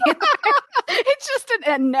other into vampires? It's just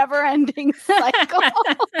a never-ending cycle.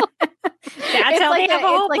 That's how they have a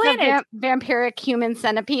whole planet. A vampiric human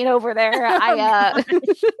centipede over there.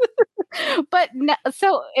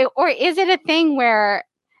 Or is it a thing where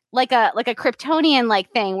like a Kryptonian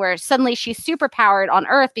thing where suddenly she's super powered on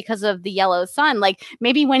Earth because of the yellow sun?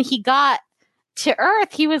 Maybe when he got to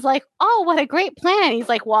Earth, he was like, oh, what a great planet. He's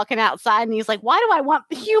walking outside and he's like, why do I want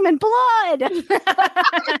human blood?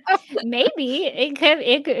 Maybe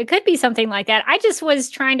it could be something like that. I just was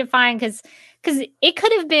trying to find, because it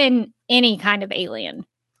could have been any kind of alien.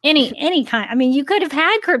 Any kind. I mean, you could have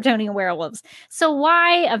had Kryptonian werewolves. So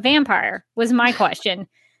why a vampire was my question.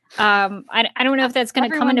 I don't know if that's going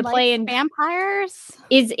to come into play in vampires.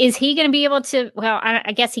 Is he going to be able to? Well,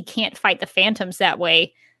 I guess he can't fight the Phantoms that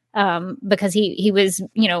way, because he was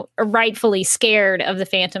rightfully scared of the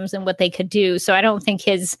Phantoms and what they could do. So I don't think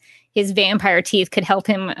his vampire teeth could help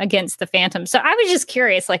him against the Phantoms. So I was just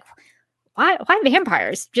curious, why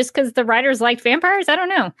vampires? Just because the writers liked vampires? I don't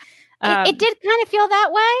know. It did kind of feel that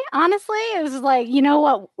way, honestly. It was you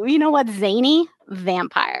know what, zany?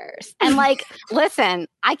 vampires. And like, listen,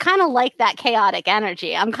 I kind of like that chaotic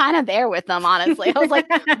energy. I'm kind of there with them, honestly. I was like,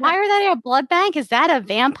 why are they at a blood bank? Is that a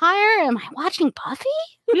vampire? Am I watching Buffy?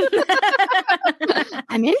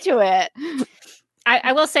 I'm into it.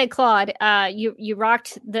 I will say, Claude, you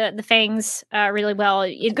rocked the fangs really well.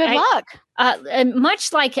 Good luck.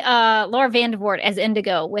 Much like Laura Vandervoort as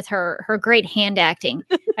Indigo with her great hand acting,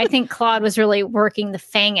 I think Claude was really working the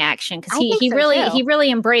fang action because he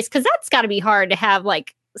really embraced, because that's got to be hard to have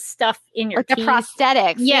like stuff in your teeth. The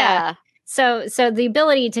prosthetics. Yeah. So the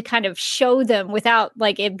ability to kind of show them without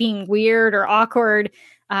like it being weird or awkward.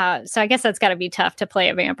 So I guess that's got to be tough to play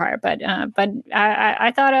a vampire, but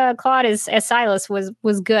I thought Claude as Silas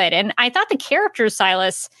was good, and I thought the character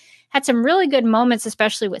Silas had some really good moments,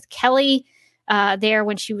 especially with Kelly there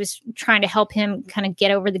when she was trying to help him kind of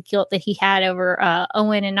get over the guilt that he had over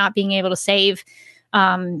Owen and not being able to save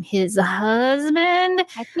his husband.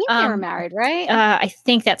 I think they were married, right? I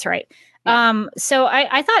think that's right. Yeah. So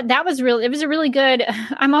I thought that was it was a really good.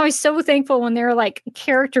 I'm always so thankful when there are like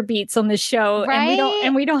character beats on the show, right?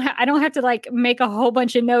 I don't have to like make a whole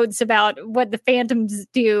bunch of notes about what the Phantoms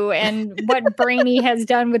do and what Brainy has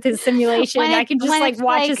done with his simulation. I can just like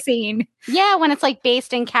watch a scene. Yeah, when it's like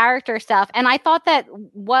based in character stuff. And I thought that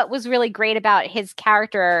what was really great about his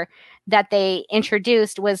character that they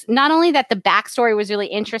introduced was not only that the backstory was really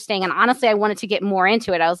interesting, and honestly, I wanted to get more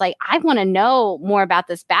into it. I was like, I want to know more about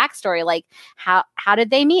this backstory. Like, how did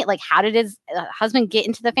they meet? Like, how did his husband get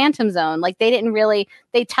into the Phantom Zone? Like,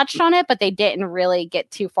 they touched on it, but they didn't really get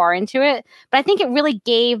too far into it. But I think it really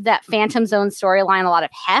gave that Phantom Zone storyline a lot of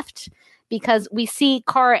heft, because we see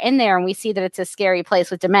Kara in there and we see that it's a scary place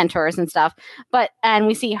with Dementors and stuff. And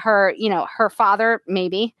we see her, her father,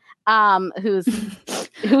 maybe,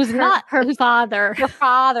 who's not her father. Her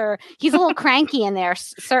father. He's a little cranky in there,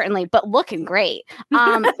 certainly, but looking great.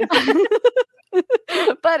 But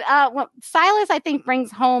Silas, I think,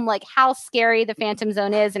 brings home like how scary the Phantom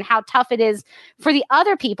Zone is and how tough it is for the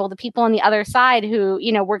other people, the people on the other side who,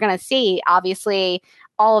 we're going to see, obviously,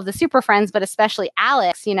 all of the super friends, but especially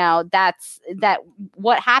Alex, that's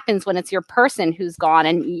what happens when it's your person who's gone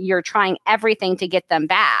and you're trying everything to get them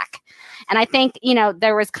back. And I think,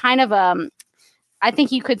 there was kind of I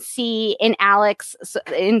think you could see in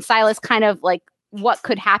Silas kind of like what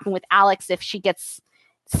could happen with Alex if she gets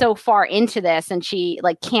so far into this and she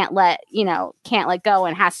like can't let go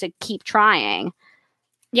and has to keep trying.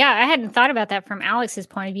 Yeah, I hadn't thought about that from Alex's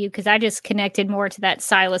point of view because I just connected more to that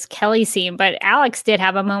Silas Kelly scene. But Alex did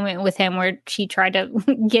have a moment with him where she tried to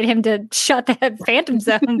get him to shut that Phantom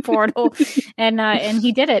Zone portal, and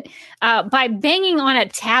he did it by banging on a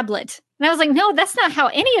tablet. And I was like, no, that's not how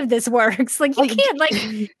any of this works. Like, you can't like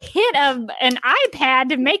hit an iPad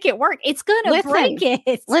to make it work. It's going to break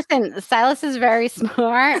it. Listen, Silas is very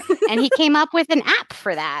smart, and he came up with an app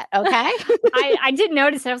for that, okay? I did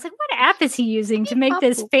notice it. I was like, what app is he using to make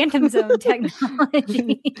this Phantom Zone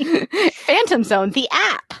technology? Phantom Zone, the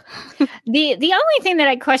app. The only thing that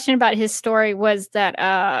I questioned about his story was that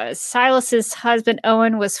Silas's husband,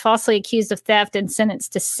 Owen, was falsely accused of theft and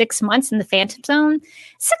sentenced to 6 months in the Phantom Zone.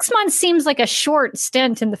 6 months seems like a short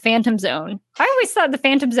stint in the Phantom Zone. I always thought the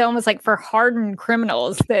Phantom Zone was like for hardened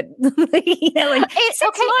criminals that, like 6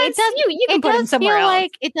 months, you can put him somewhere else.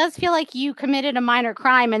 It does feel like you committed a minor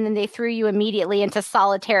crime and then they threw you immediately into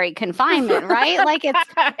solitary confinement, right? Like it's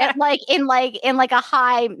in a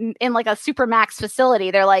supermax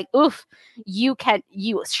facility. They're like, oof, you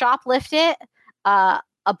shoplift it,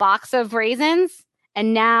 a box of raisins,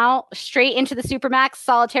 and now straight into the supermax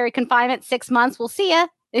solitary confinement. 6 months. We'll see ya.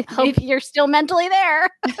 If you're still mentally there.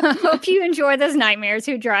 Hope you enjoy those nightmares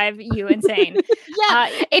who drive you insane. Yeah,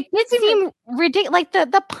 it did seem ridiculous. Like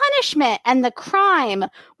the punishment and the crime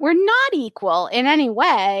were not equal in any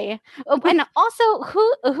way. And also,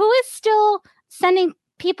 who is still sending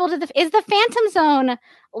people to is the Phantom Zone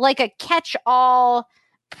like a catch-all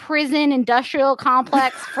prison industrial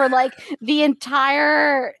complex for like the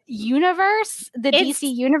entire universe, the DC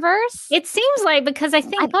universe? It seems like, because I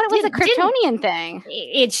thought it was a Kryptonian thing.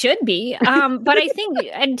 It should be, but I think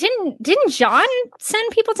didn't John send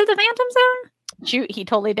people to the Phantom Zone? He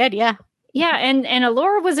totally did. Yeah, and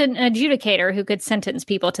Allura was an adjudicator who could sentence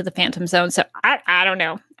people to the Phantom Zone. So I don't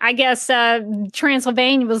know. I guess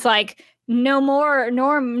Transylvania was like, no more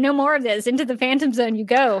of this. Into the Phantom Zone you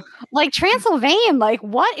go. Like Transylvania, like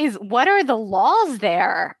what are the laws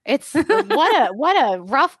there? It's what a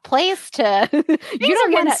rough place to. Things are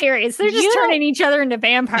getting serious. They're just turning each other into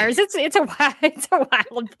vampires. It's a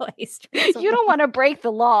wild place. You don't want to break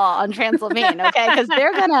the law on Transylvania, okay? Because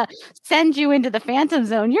they're gonna send you into the Phantom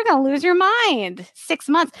Zone. You're gonna lose your mind. 6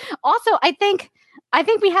 months. Also, I think I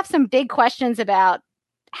think we have some big questions about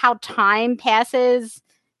how time passes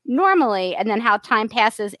normally and then how time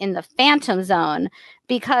passes in the Phantom Zone,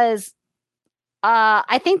 because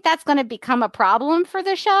I think that's going to become a problem for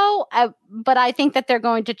the show, but I think that they're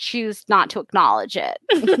going to choose not to acknowledge it.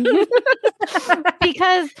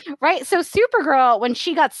 Because, right, so Supergirl, when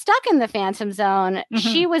she got stuck in the Phantom Zone,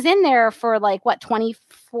 she was in there for like, what,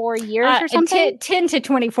 24 years or something? 10 to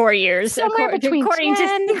 24 years. Somewhere between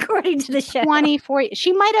according to the show. 24.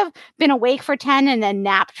 She might have been awake for 10 and then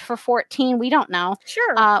napped for 14. We don't know.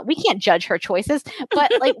 Sure. We can't judge her choices.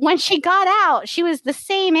 But like when she got out, she was the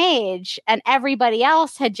same age and everybody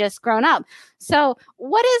else had just grown up. So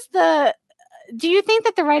do you think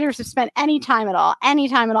that the writers have spent any time at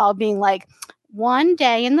all being like, one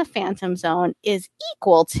day in the Phantom Zone is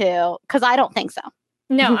equal to, because I don't think so.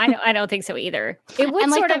 No, I don't think so either. It would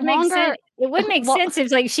sort of make sense. It would make sense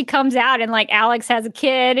if like she comes out and like Alex has a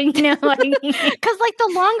kid, and like because like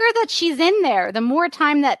the longer that she's in there, the more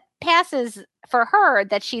time that passes for her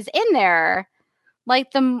that she's in there,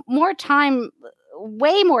 like the more time,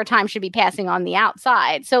 way more time should be passing on the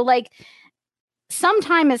outside. So like some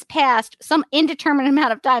time has passed, some indeterminate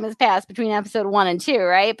amount of time has passed between episode 1 and 2,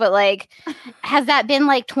 right? But like, has that been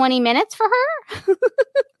like 20 minutes for her?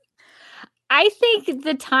 I think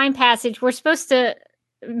the time passage, we're supposed to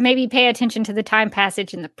maybe pay attention to the time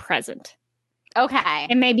passage in the present. Okay.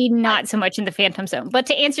 And maybe not so much in the Phantom Zone. But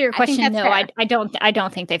to answer your question, no, I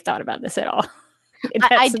don't think they've thought about this at all.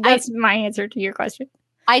 That's my answer to your question.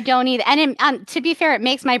 I don't either. And to be fair, it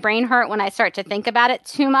makes my brain hurt when I start to think about it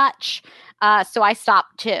too much. So I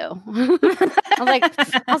stopped too. I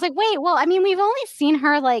was like, wait, well, I mean, we've only seen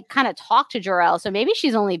her like kind of talk to Jor-El, so maybe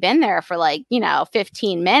she's only been there for like,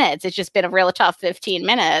 15 minutes. It's just been a real tough 15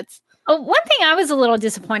 minutes. Oh, one thing I was a little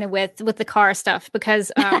disappointed with the car stuff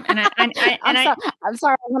because, I'm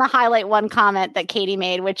sorry. I'm going to highlight one comment that Katie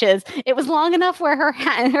made, which is, it was long enough where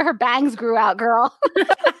her bangs grew out, girl.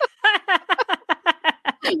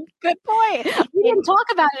 Good point. We didn't talk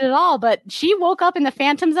about it at all, but she woke up in the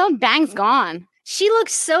Phantom Zone, bangs gone. She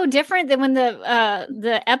looks so different than when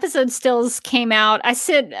the episode stills came out. I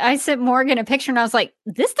sent Morgan a picture and I was like,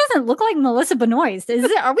 this doesn't look like Melissa Benoist.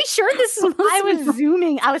 Are we sure this is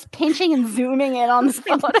Melissa? I was pinching and zooming in on the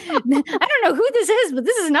phone. I don't know who this is, but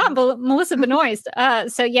this is not Melissa Benoist.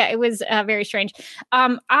 So yeah, it was very strange.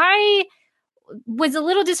 I was a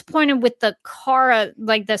little disappointed with the Kara,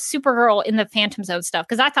 like the Supergirl in the Phantom Zone stuff,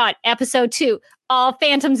 because I thought episode 2, all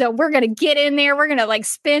Phantom Zone, we're going to get in there, we're going to like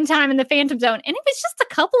spend time in the Phantom Zone. And it was just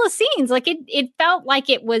a couple of scenes. Like it felt like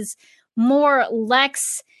it was more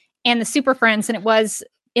Lex and the Super Friends than it was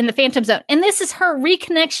in the Phantom Zone. And this is her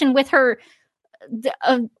reconnection with her,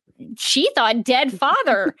 she thought, dead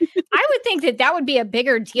father. I would think that would be a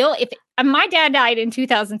bigger deal if my dad died in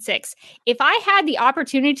 2006. If I had the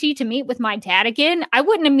opportunity to meet with my dad again, I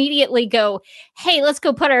wouldn't immediately go, hey, let's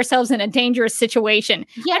go put ourselves in a dangerous situation.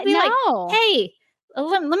 Yeah, I'd be like, hey,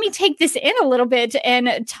 let me take this in a little bit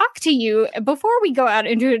and talk to you before we go out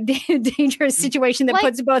into a dangerous situation that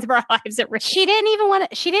puts both of our lives at risk. She didn't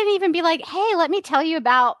even be like, hey, let me tell you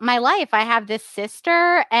about my life. I have this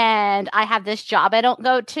sister and I have this job I don't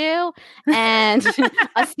go to and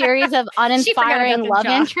a series of uninspiring love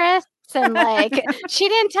interests. And like, she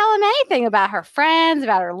didn't tell him anything about her friends,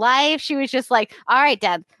 about her life. She was just like, all right,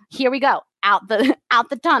 Dad, here we go. Out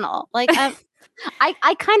the tunnel. Like,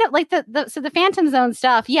 I kind of like the Phantom Zone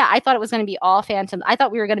stuff. Yeah, I thought it was going to be all Phantom. I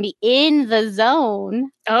thought we were going to be in the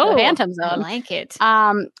zone. Oh, the Phantom Zone. I like it.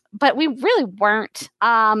 But we really weren't.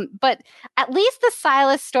 But at least the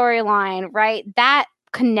Silas storyline, right? That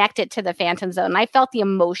connected to the Phantom Zone. I felt the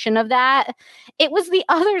emotion of that. It was the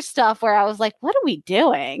other stuff where I was like, what are we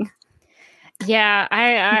doing? Yeah,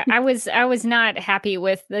 I was not happy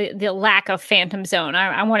with the lack of Phantom Zone.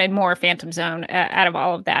 I wanted more Phantom Zone out of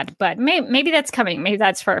all of that, but maybe that's coming. Maybe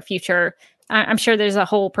that's for a future. I'm sure there's a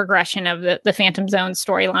whole progression of the Phantom Zone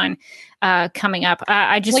storyline coming up.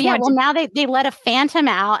 Now they let a Phantom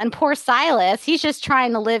out, and poor Silas, he's just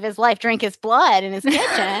trying to live his life, drink his blood in his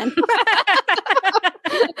kitchen.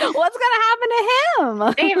 What's going to happen to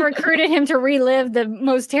him? They have recruited him to relive the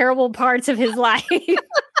most terrible parts of his life.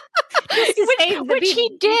 which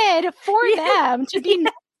he did for them to be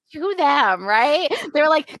next to them, right? They were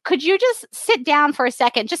like, could you just sit down for a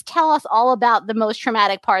second? Just tell us all about the most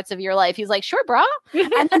traumatic parts of your life. He's like, sure, bro.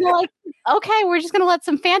 And then they're like, okay, we're just going to let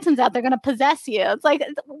some phantoms out. They're going to possess you. It's like,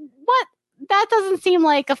 what? That doesn't seem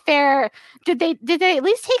like a fair. Did they at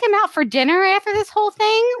least take him out for dinner after this whole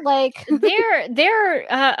thing? Like their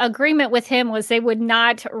agreement with him was they would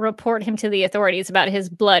not report him to the authorities about his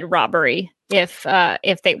blood robbery if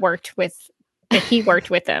they worked with that he worked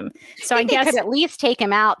with them. So I guess they could at least take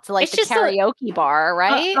him out to like it's the just karaoke bar,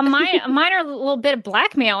 right? a minor little bit of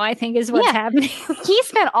blackmail, I think, is what's happening. He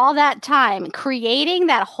spent all that time creating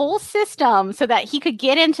that whole system so that he could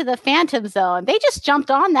get into the Phantom Zone. They just jumped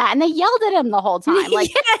on that and they yelled at him the whole time. Like,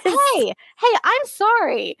 hey, I'm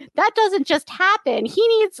sorry. That doesn't just happen. He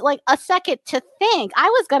needs like a second to think. I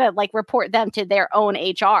was going to like report them to their own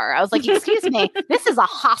HR. I was like, excuse me, this is a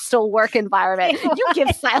hostile work environment. You give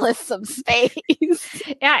Silas some space.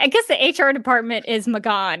 Yeah, I guess the HR department is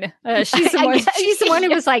Magan. She's the one who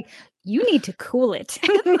was like, you need to cool it.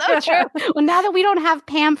 So true. Well, now that we don't have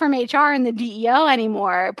Pam from HR and the DEO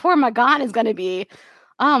anymore, poor Magan is going to be,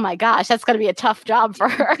 oh my gosh, that's going to be a tough job for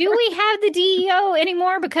her. Do we have the DEO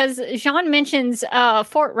anymore? Because Jean mentions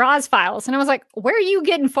Fort Ross files. And I was like, where are you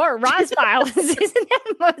getting Fort Ross files? Isn't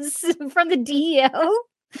that from the DEO?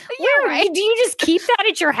 You're right. Do you just keep that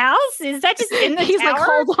at your house? Is that just in the He's tower? like,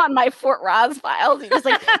 hold on my Fort Ross files. He just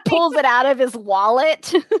like pulls it out of his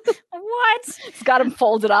wallet. What? He's got him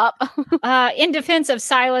folded up. In defense of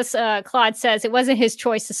Silas, Claude says it wasn't his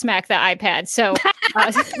choice to smack the iPad. So,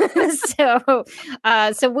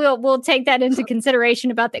 so we'll take that into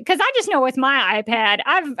consideration about that. Because I just know with my iPad,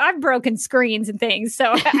 I've broken screens and things.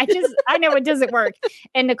 So I know it doesn't work.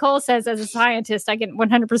 And Nicole says, as a scientist, I can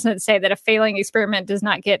 100% say that a failing experiment does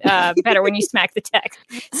not get better when you smack the tech.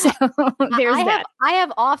 So there's that. I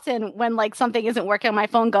have often when like something isn't working on my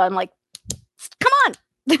phone going like, come on.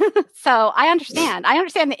 So I understand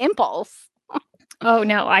the impulse. Oh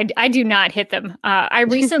no, I do not hit them. I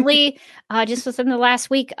recently, just within the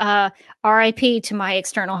last week, RIP to my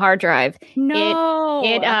external hard drive. No,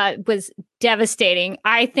 it was devastating.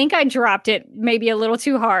 I think I dropped it maybe a little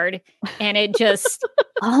too hard, and it just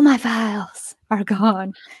all my files are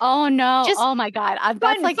gone. Oh no! Oh my god!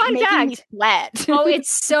 That's like making me sweat. Oh,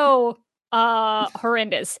 it's so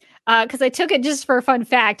horrendous. Because I took it just for a fun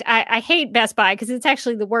fact. I hate Best Buy because it's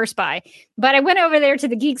actually the worst buy. But I went over there to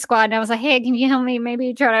the Geek Squad and I was like, hey, can you help me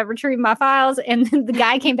maybe try to retrieve my files? And then the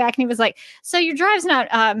guy came back and he was like, so your drive's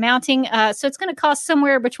not mounting. So it's going to cost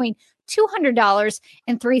somewhere between $200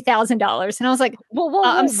 and $3,000. And I was like, whoa,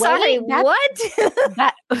 I'm sorry, what? What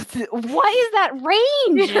is that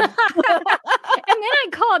range? And then I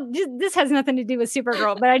called, this has nothing to do with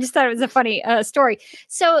Supergirl, but I just thought it was a funny story.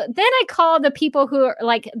 So then I called the people who are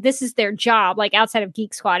like, this is their job, like outside of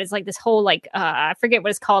Geek Squad is like this whole, like, I forget what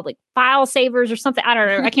it's called, like file savers or something. I don't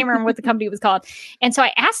know. I can't remember what the company was called. And so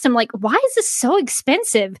I asked him like, why is this so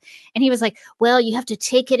expensive? And he was like, well, you have to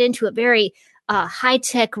take it into a very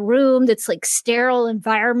high-tech room that's like sterile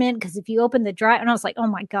environment because if you open the drive, and I was like, oh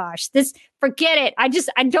my gosh, forget it. I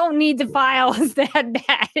don't need the files that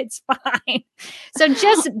bad. It's fine. So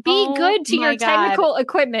just be good to your technical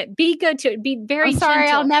equipment. Be good to it. Be very sorry,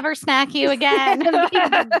 gentle. I'll never smack you again.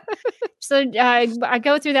 So I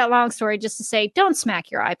go through that long story just to say, don't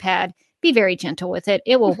smack your iPad. Be very gentle with it.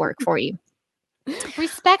 It will work for you.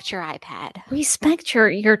 Respect your iPad. Respect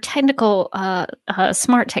your technical,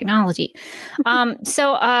 smart technology.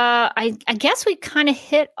 So I guess we kind of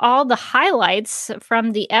hit all the highlights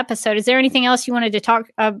from the episode. Is there anything else you wanted to talk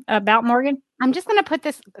about, Morgan? I'm just going to put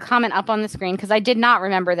this comment up on the screen because I did not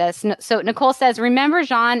remember this. So Nicole says, remember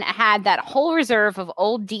Jean had that whole reserve of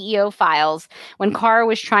old DEO files when Kara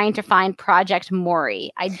was trying to find Project Maury.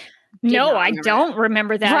 I don't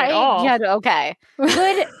remember that right? at all. Yeah, okay.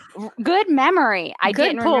 Good memory. I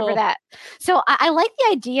didn't remember that. So I like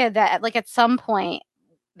the idea that like at some point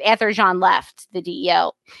after Jean left the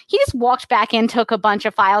DEO, he just walked back in, took a bunch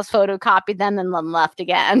of files, photocopied them, and then left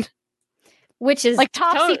again. Which is like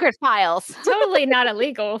top secret files. Totally not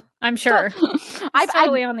illegal, I'm sure.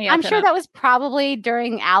 I'm sure that was probably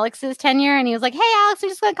during Alex's tenure, and he was like, "Hey, Alex, I'm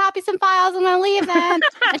just going to copy some files. I'm going to leave then."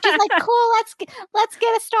 And she's like, "Cool, let's get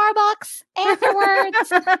a Starbucks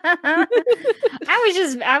afterwards."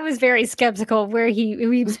 I was very skeptical of where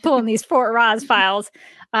he was pulling these Fort Ross files,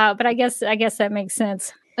 but I guess that makes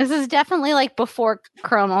sense. This is definitely like before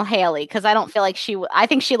Colonel Haley, because I don't feel like I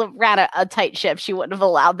think she ran a tight ship. She wouldn't have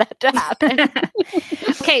allowed that to happen.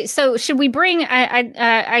 Okay, so should we bring,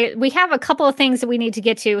 we have a couple of things that we need to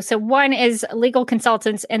get to. So one is legal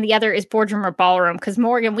consultants and the other is boardroom or ballroom. Because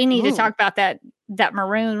Morgan, we need to talk about that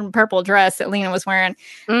maroon purple dress that Lena was wearing.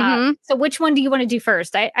 Mm-hmm. So which one do you want to do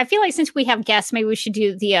first? I feel like since we have guests, maybe we should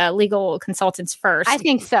do the legal consultants first. I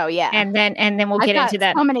think so, yeah. And then we'll get into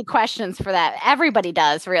that. So many questions for that. Everybody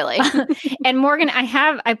does, really. And Morgan,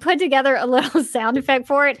 I put together a little sound effect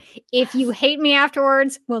for it. If you hate me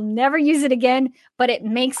afterwards, we'll never use it again, but it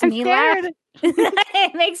makes me laugh.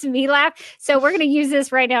 It makes me laugh. So we're going to use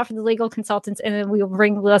this right now for the legal consultants, and then we'll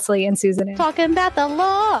bring Leslie and Susan in. Talking about the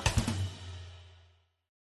law.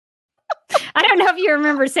 I don't know if you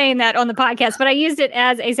remember saying that on the podcast, but I used it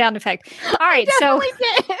as a sound effect. All right,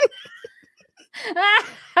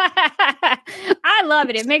 I love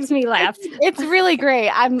it. It makes me laugh. It's really great.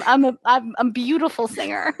 I'm a beautiful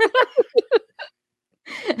singer.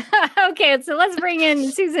 Okay, so let's bring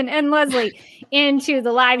in Susan and Leslie into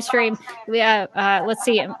the live stream. Let's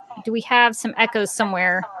see. Do we have some echoes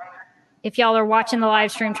somewhere? If y'all are watching the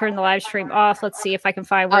live stream, turn the live stream off. Let's see if I can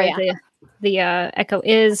find where the echo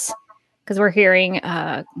is, because we're hearing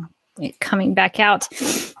it coming back out.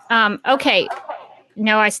 Okay.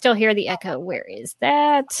 No, I still hear the echo. Where is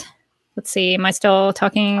that? Let's see. Am I still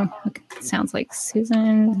talking? Okay. Sounds like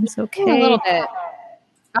Susan is okay. A little bit.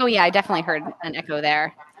 Oh, yeah. I definitely heard an echo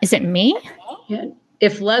there. Is it me? Yeah.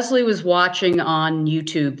 If Leslie was watching on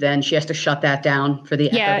YouTube, then she has to shut that down for the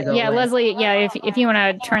echo to go away. Leslie. Yeah, if you want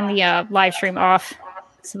to turn the live stream off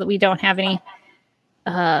so that we don't have any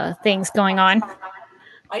things going on.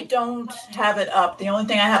 I don't have it up. The only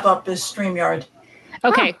thing I have up is StreamYard.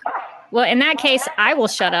 Okay. Well, in that case, I will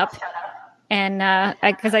shut up, and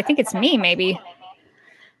because I think it's me, maybe.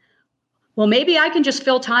 Well, maybe I can just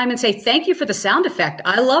fill time and say thank you for the sound effect.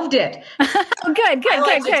 I loved it. Good.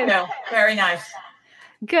 Very nice.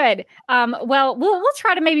 Good. Well, we'll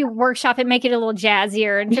try to maybe workshop it, make it a little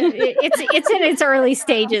jazzier. And it's in its early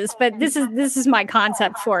stages, but this is my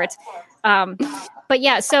concept for it. But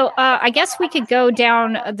yeah, so I guess we could go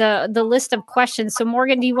down the list of questions. So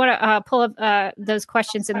Morgan, do you want to pull up those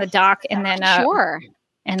questions in the doc, and then sure,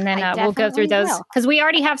 and then we'll go through those, because we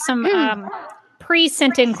already have some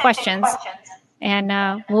pre-sent in questions,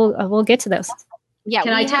 and we'll get to those. Yeah,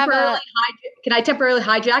 can I temporarily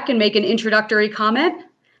hijack and make an introductory comment?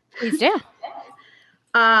 Please do.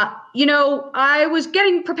 I was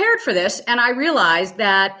getting prepared for this, and I realized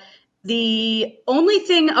that the only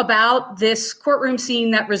thing about this courtroom scene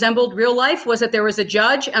that resembled real life was that there was a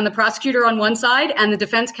judge and the prosecutor on one side and the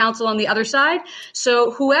defense counsel on the other side. So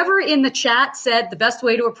whoever in the chat said the best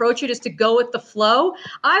way to approach it is to go with the flow,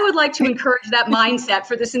 I would like to encourage that mindset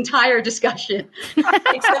for this entire discussion.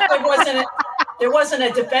 Except there wasn't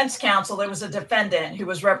a defense counsel. There was a defendant who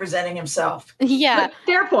was representing himself. Yeah. But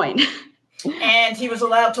fair point. And he was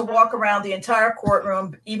allowed to walk around the entire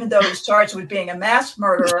courtroom, even though he's charged with being a mass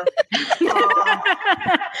murderer,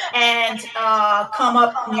 and come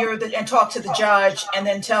up near and talk to the judge, and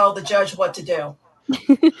then tell the judge what to do.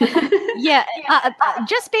 Yeah,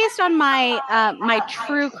 just based on my my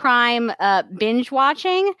true crime binge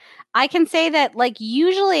watching, I can say that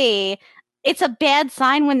usually it's a bad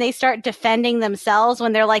sign when they start defending themselves,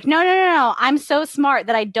 when they're like, no, I'm so smart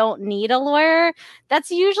that I don't need a lawyer. That's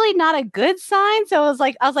usually not a good sign. So I was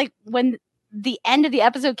like, when the end of the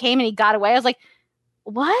episode came and he got away, I was like,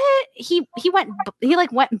 what? He went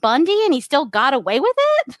Bundy and he still got away with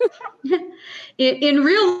it? In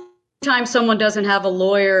real time, someone doesn't have a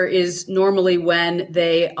lawyer is normally when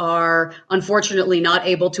they are unfortunately not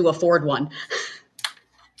able to afford one.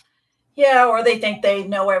 Yeah, or they think they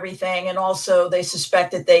know everything, and also they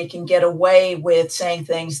suspect that they can get away with saying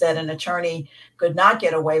things that an attorney could not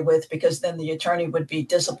get away with, because then the attorney would be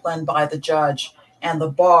disciplined by the judge and the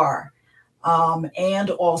bar. And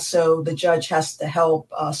also the judge has to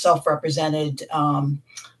help self-represented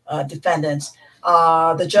defendants.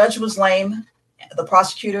 The judge was lame. The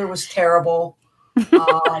prosecutor was terrible.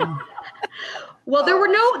 Well, there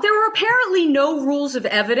were apparently no rules of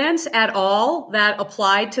evidence at all that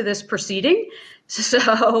applied to this proceeding,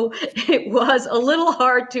 so it was a little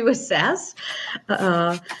hard to assess.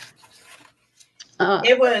 It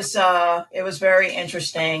was very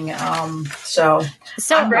interesting. So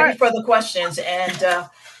I'm ready for the questions. And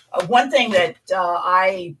one thing that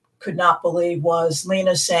I could not believe was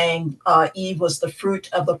Lena saying Eve was the fruit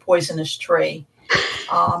of the poisonous tree.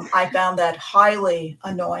 I found that highly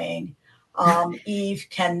annoying. Eve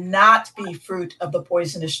cannot be fruit of the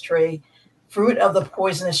poisonous tree. Fruit of the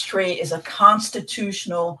poisonous tree is a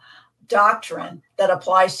constitutional doctrine that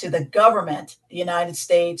applies to the government, the United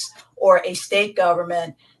States, or a state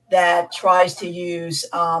government that tries to use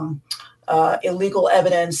illegal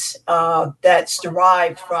evidence that's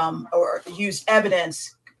derived from, or use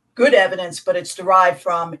evidence, good evidence, but it's derived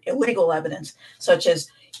from illegal evidence, such as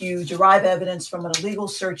you derive evidence from an illegal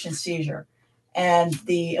search and seizure. And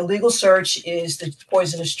the illegal search is the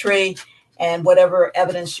poisonous tree, and whatever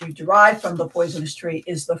evidence you derive from the poisonous tree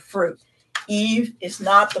is the fruit. Eve is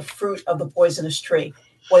not the fruit of the poisonous tree.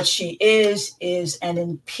 What she is an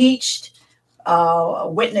impeached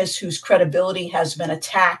witness whose credibility has been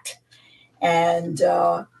attacked. And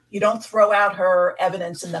you don't throw out her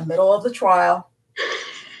evidence in the middle of the trial.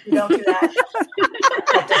 You don't do that.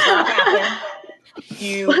 That does not happen.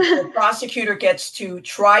 the prosecutor gets to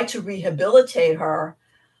try to rehabilitate her,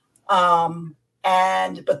 but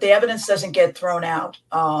the evidence doesn't get thrown out.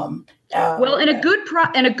 And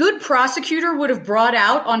a good prosecutor would have brought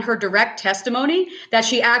out on her direct testimony that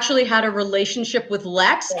she actually had a relationship with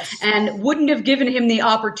Lex, and wouldn't have given him the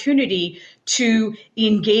opportunity to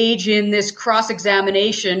engage in this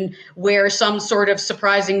cross-examination where some sort of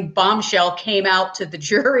surprising bombshell came out to the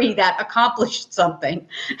jury that accomplished something.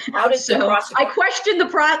 How did the prosecutor?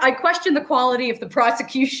 I question the quality of the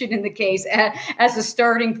prosecution in the case as a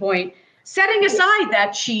starting point, setting aside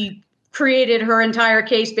that she created her entire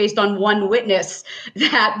case based on one witness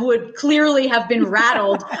that would clearly have been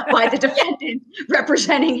rattled by the defendant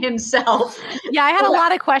representing himself. Yeah, I had a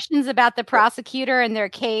lot of questions about the prosecutor and their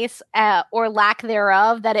case, or lack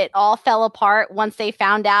thereof, that it all fell apart once they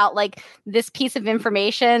found out like this piece of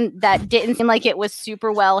information that didn't seem like it was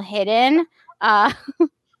super well hidden. No,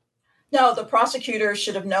 the prosecutor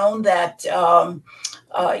should have known that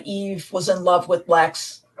Eve was in love with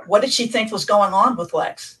Lex. What did she think was going on with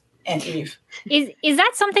Lex and Eve? Is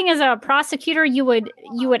that something as a prosecutor you would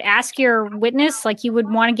ask your witness? Like you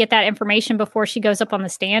would want to get that information before she goes up on the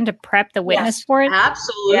stand to prep the witness for it?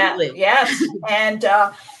 Absolutely. Yeah, yes. And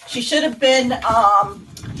she should have been,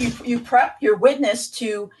 you prep your witness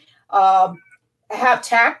to have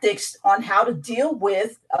tactics on how to deal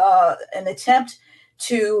with an attempt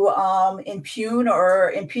to impugn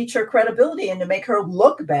or impeach her credibility and to make her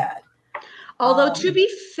look bad. Although, to be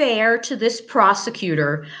fair to this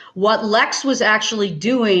prosecutor, what Lex was actually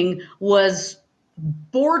doing was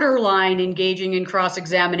borderline engaging in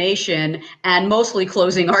cross-examination and mostly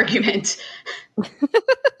closing argument.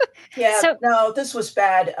 No, this was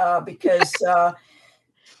bad because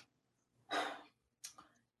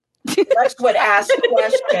Lex would ask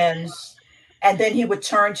questions and then he would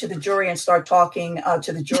turn to the jury and start talking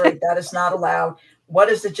to the jury. That is not allowed. What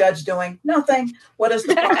is the judge doing? Nothing. What is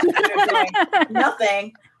the prosecutor doing?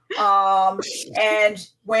 Nothing. And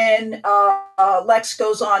when Lex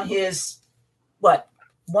goes on his, 1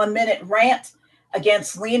 minute rant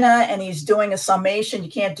against Lena and he's doing a summation, you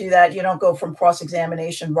can't do that. You don't go from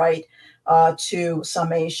cross-examination right to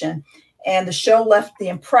summation. And the show left the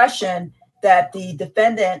impression that the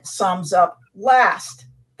defendant sums up last.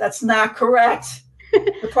 That's not correct.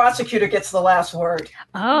 The prosecutor gets the last word.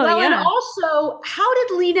 Oh, well, yeah. And also, how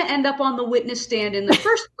did Lena end up on the witness stand in the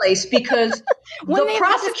first place? Because the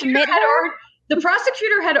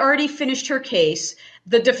prosecutor had already finished her case.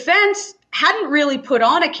 The defense hadn't really put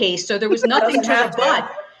on a case, so there was nothing to rebut.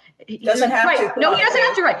 He doesn't have to. No, he doesn't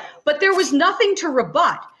have to, right. But there was nothing to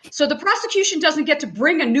rebut. So the prosecution doesn't get to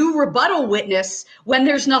bring a new rebuttal witness when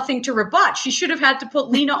there's nothing to rebut. She should have had to put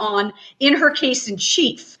Lena on in her case in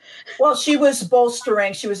chief. Well, she was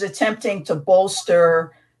attempting to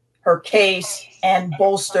bolster her case and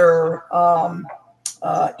bolster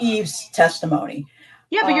Eve's testimony.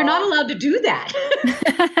 Yeah, but you're not allowed to do that.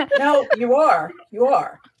 No, you are. You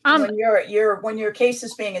are. When your case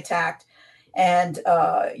is being attacked, and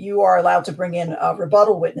you are allowed to bring in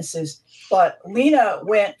rebuttal witnesses. But Lena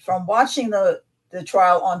went from watching the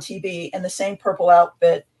trial on TV in the same purple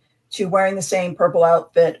outfit to wearing the same purple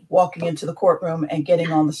outfit, walking into the courtroom and getting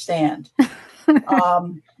on the stand.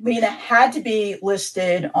 Lena had to be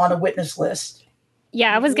listed on a witness list.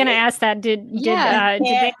 Yeah, I was going to ask that. You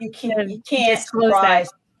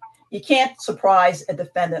can't surprise a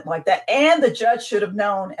defendant like that. And the judge should have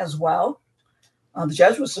known as well. The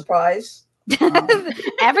judge was surprised.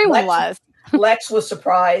 Everyone was. Lex was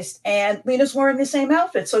surprised, and Lena's wearing the same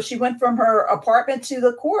outfit. So she went from her apartment to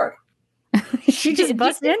the court. She just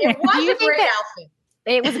busted in there. It was a great outfit.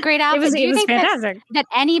 It was a great outfit. It was fantastic. That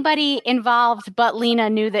anybody involved but Lena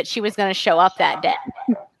knew that she was going to show up that day?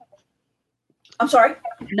 I'm sorry?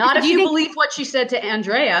 Not if you believe what she said to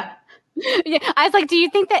Andrea. Yeah, I was like, do you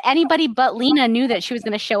think that anybody but Lena knew that she was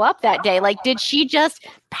going to show up that day? Like, did she just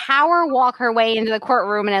power walk her way into the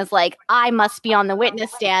courtroom and is like, I must be on the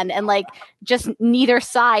witness stand, and like just neither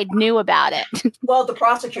side knew about it? Well, the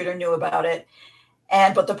prosecutor knew about it,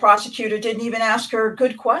 but the prosecutor didn't even ask her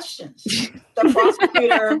good questions. The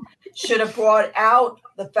prosecutor should have brought out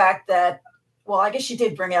the fact that, well, I guess she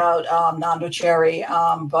did bring out Nando Cherry,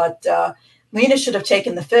 but Lena should have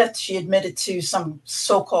taken the fifth. She admitted to some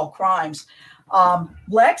so-called crimes.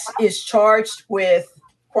 Lex is charged with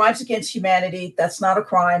crimes against humanity. That's not a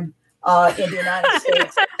crime in the United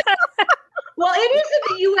States. Well, it is in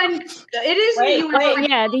the UN. It is in the UN.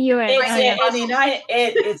 Yeah, the UN.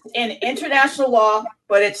 It's in international law,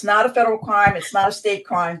 but it's not a federal crime. It's not a state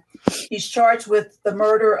crime. He's charged with the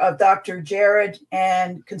murder of Dr. Jared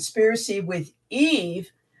and conspiracy with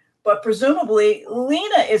Eve, but presumably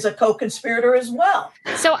Lena is a co-conspirator as well.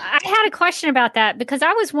 So I had a question about that because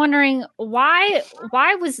I was wondering why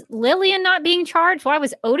was Lillian not being charged? Why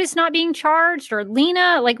was Otis not being charged, or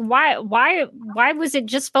Lena? Like why was it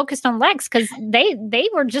just focused on Lex? Because they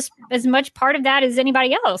were just as much part of that as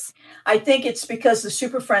anybody else. I think it's because the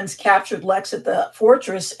Super Friends captured Lex at the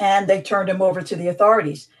fortress and they turned him over to the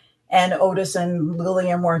authorities, and Otis and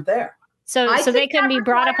Lillian weren't there. So they couldn't be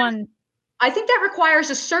brought up on. I think that requires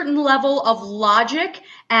a certain level of logic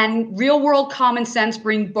and real world common sense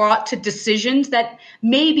being brought to decisions that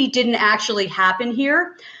maybe didn't actually happen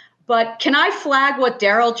here. But can I flag what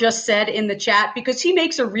Daryl just said in the chat? Because he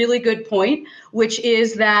makes a really good point, which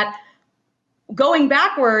is that going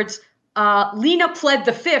backwards, Lena pled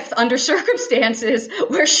the fifth under circumstances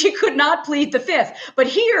where she could not plead the fifth. But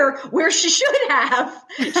here, where she should have,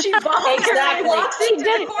 she voluntarily walks into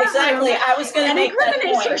the courtroom. Exactly. I was going to make that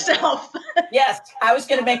point. Herself. Yes, I was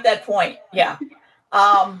going to make that point. Yeah.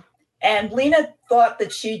 And Lena thought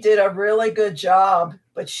that she did a really good job,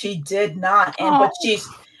 but she did not. But she's,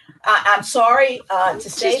 I'm sorry to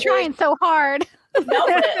say, she's trying so hard. No,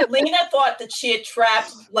 but Lena thought that she had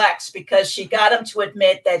trapped Lex because she got him to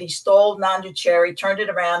admit that he stole Nanda Cherry, turned it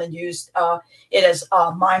around, and used it as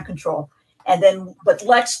mind control. But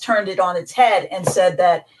Lex turned it on its head and said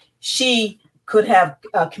that she could have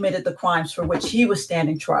committed the crimes for which he was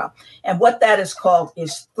standing trial. And what that is called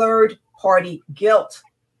is third-party guilt,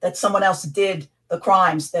 that someone else did the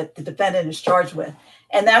crimes that the defendant is charged with.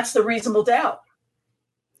 And that's the reasonable doubt.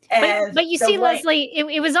 But you see, Leslie,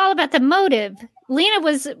 it was all about the motive. Lena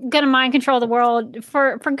was going to mind control the world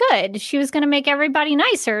for good. She was going to make everybody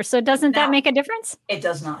nicer. So doesn't that make a difference? It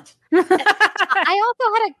does not. I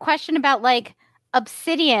also had a question about like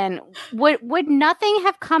Obsidian. Would nothing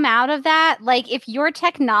have come out of that? Like if your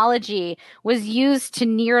technology was used to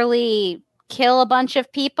nearly kill a bunch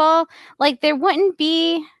of people, like there wouldn't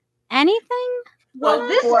be anything?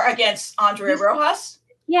 Well, against Andrea Rojas?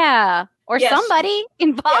 Yeah. Or somebody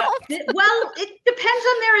involved. Yeah. Well, it depends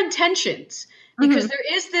on their intentions. Because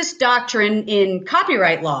there is this doctrine in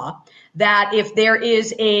copyright law that if there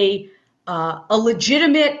is a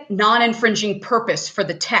legitimate non-infringing purpose for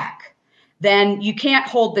the tech, then you can't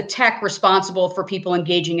hold the tech responsible for people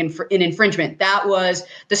engaging in infringement. That was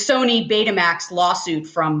the Sony Betamax lawsuit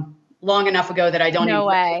from long enough ago that I don't No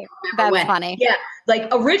way. That's when. Funny. Yeah. Like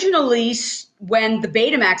originally when the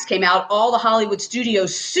Betamax came out, all the Hollywood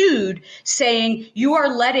studios sued saying you are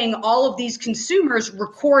letting all of these consumers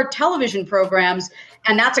record television programs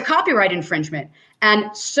and that's a copyright infringement. And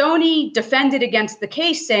Sony defended against the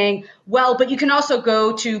case saying, well, but you can also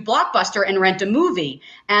go to Blockbuster and rent a movie.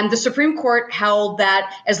 And the Supreme Court held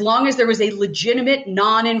that as long as there was a legitimate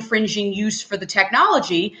non-infringing use for the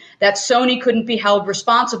technology, that Sony couldn't be held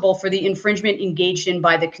responsible for the infringement engaged in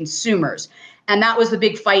by the consumers. And that was the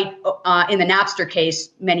big fight in the Napster case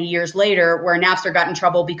many years later, where Napster got in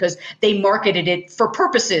trouble because they marketed it for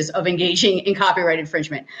purposes of engaging in copyright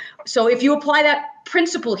infringement. So if you apply that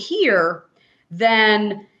principle here,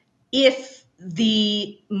 then if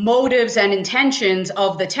the motives and intentions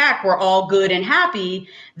of the tech were all good and happy,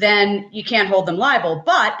 then you can't hold them liable.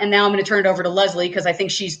 But, and now I'm going to turn it over to Leslie because I think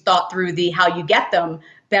she's thought through the how you get them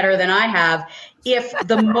better than I have. If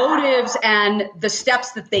the motives and the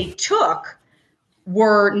steps that they took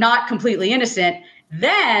were not completely innocent,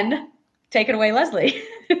 then take it away, Leslie.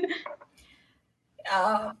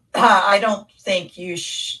 I don't think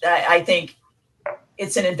I think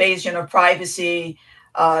it's an invasion of privacy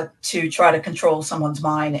to try to control someone's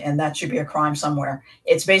mind, and that should be a crime somewhere.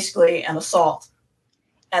 It's basically an assault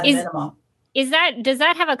at minimum. Does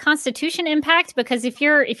that have a constitution impact? Because if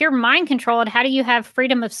you're mind controlled, how do you have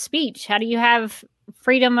freedom of speech? How do you have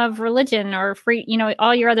freedom of religion or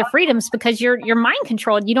all your other freedoms? Because you're mind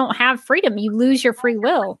controlled. You don't have freedom. You lose your free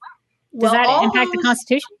will. Does that impact the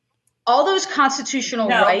Constitution? All those constitutional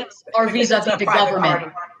rights are vis-a-vis the government.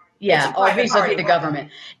 Party. Yeah, or vis-a-vis the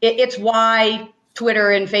government. It's why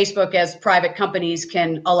Twitter and Facebook as private companies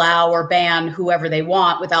can allow or ban whoever they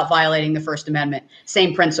want without violating the First Amendment.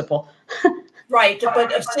 Same principle. Right,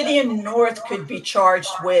 but Obsidian North could be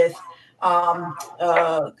charged with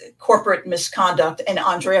corporate misconduct, and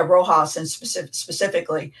Andrea Rojas and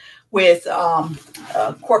specifically with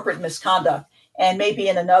corporate misconduct. And maybe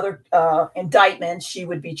in another indictment, she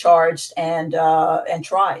would be charged and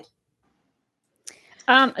tried.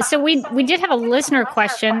 So we did have a listener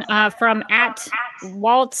question from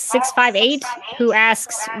 @Walt658 who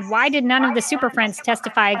asks, why did none of the Super Friends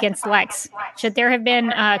testify against Lex? Should there have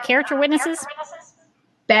been character witnesses?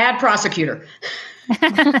 Bad prosecutor.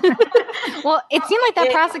 Well, it seemed like that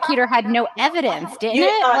prosecutor had no evidence, didn't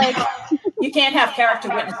it? you can't have character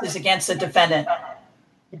witnesses against a defendant.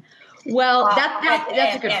 Well,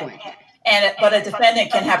 that's a good point. But a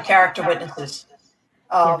defendant can have character witnesses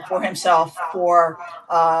for himself for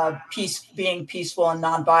being peaceful and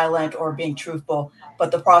nonviolent or being truthful.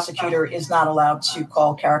 But the prosecutor is not allowed to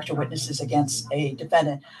call character witnesses against a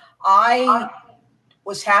defendant. I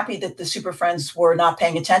was happy that the Super Friends were not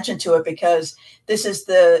paying attention to it, because this is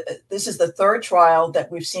the third trial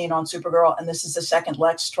that we've seen on Supergirl, and this is the second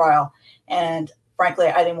Lex trial. And frankly,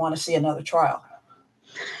 I didn't want to see another trial.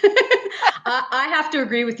 I have to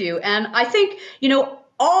agree with you, and I think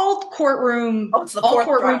all courtroom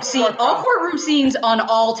scenes on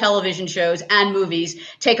all television shows and movies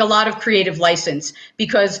take a lot of creative license,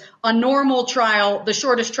 because a normal trial, the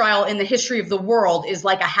shortest trial in the history of the world, is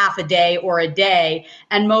like a half a day or a day,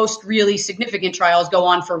 and most really significant trials go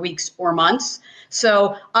on for weeks or months.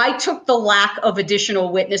 So I took the lack of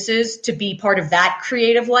additional witnesses to be part of that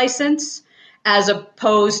creative license, as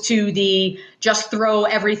opposed to the just throw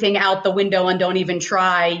everything out the window and don't even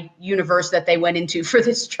try universe that they went into for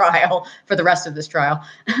this trial, for the rest of this trial.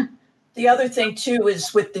 The other thing, too,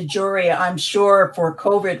 is with the jury, I'm sure for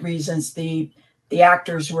COVID reasons, the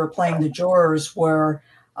actors who were playing the jurors were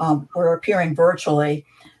appearing virtually.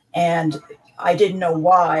 And I didn't know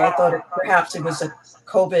why. I thought perhaps it was a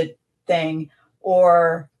COVID thing,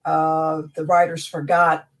 or the writers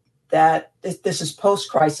forgot that this is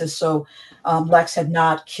post-crisis, so Lex had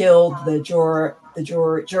not killed the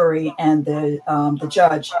jury and the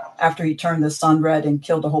judge after he turned the sun red and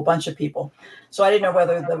killed a whole bunch of people. So I didn't know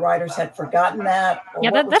whether the writers had forgotten that.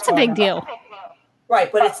 That's a big deal. Right,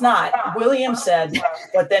 but it's not. William said,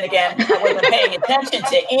 but then again, I wasn't paying attention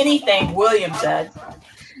to anything William said.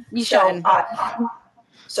 You shouldn't.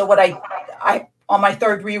 So what I on my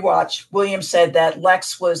third rewatch, William said that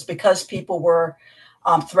Lex was, because people were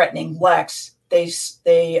threatening Lex, they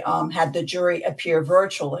had the jury appear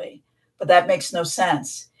virtually, but that makes no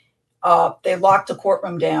sense. They locked the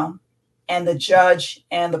courtroom down, and the judge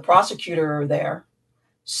and the prosecutor are there.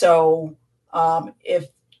 So if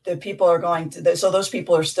the people are so those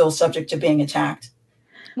people are still subject to being attacked.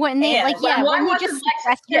 Wouldn't you just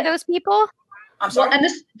rescue those people? I'm sorry. Well,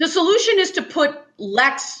 and the solution is to put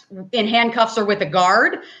Lex in handcuffs or with a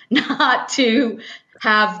guard, not to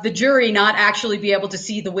have the jury not actually be able to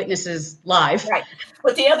see the witnesses live. Right.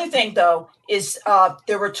 But the other thing, though, is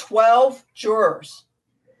there were 12 jurors.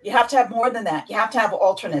 You have to have more than that. You have to have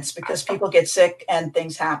alternates, because people get sick and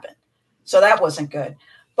things happen. So that wasn't good.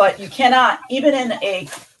 But you cannot, even in a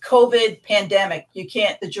COVID pandemic,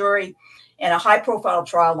 the jury in a high-profile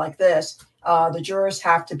trial like this, the jurors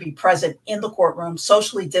have to be present in the courtroom,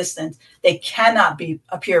 socially distant. They cannot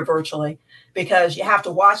appear virtually, because you have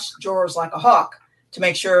to watch jurors like a hawk to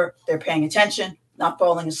make sure they're paying attention, not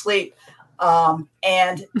falling asleep,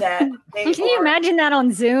 and that they Can you imagine that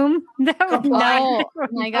on Zoom? That would oh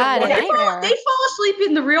my God. They fall asleep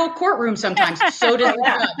in the real courtroom sometimes. So does the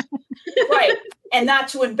judge. Right. And not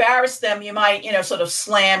to embarrass them, you might, sort of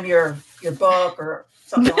slam your book or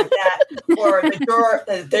something like that. Or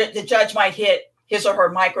the judge might hit his or her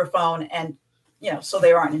microphone, and, so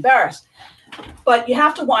they aren't embarrassed. But you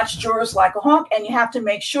have to watch jurors like a hawk, and you have to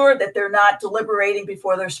make sure that they're not deliberating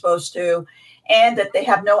before they're supposed to, and that they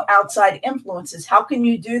have no outside influences. How can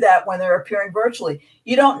you do that when they're appearing virtually?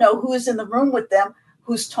 You don't know who is in the room with them,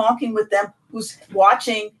 who's talking with them, who's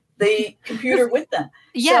watching the computer with them.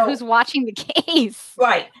 Yeah, who's watching the case.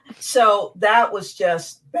 Right. So that was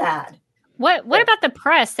just bad. What about the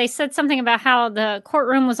press? They said something about how the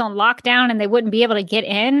courtroom was on lockdown and they wouldn't be able to get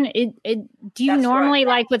in. Do you normally,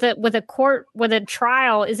 like with a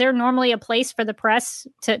trial, is there normally a place for the press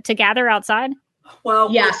to gather outside?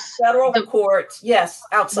 Well, yes, federal court, yes,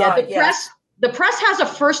 outside. Yeah, the press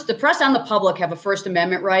and the public have a First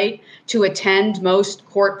Amendment right to attend most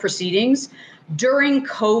court proceedings. During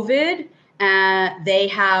COVID, they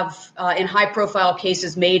have, in high-profile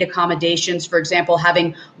cases, made accommodations. For example,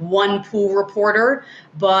 having one pool reporter,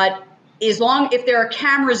 but if there are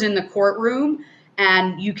cameras in the courtroom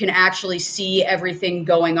and you can actually see everything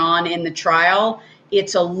going on in the trial,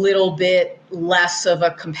 it's a little bit less of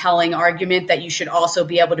a compelling argument that you should also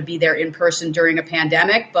be able to be there in person during a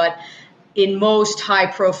pandemic. But in most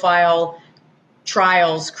high-profile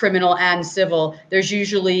trials, criminal and civil, there's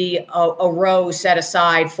usually a row set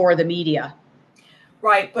aside for the media.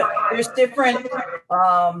 Right, but there's different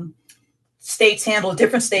states handle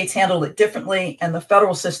it differently, and the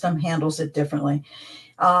federal system handles it differently.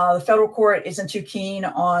 The federal court isn't too keen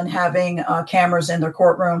on having cameras in their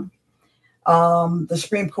courtroom.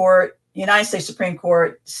 The United States Supreme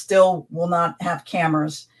Court still will not have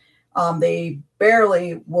cameras. They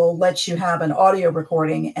barely will let you have an audio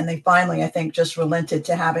recording, and they finally, I think, just relented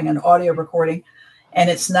to having an audio recording, and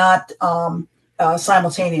it's not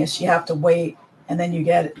simultaneous. You have to wait, and then you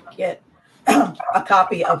get a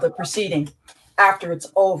copy of the proceeding after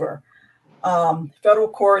it's over. Federal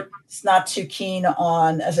court is not too keen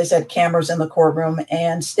on, as I said, cameras in the courtroom,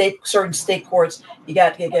 and certain state courts, you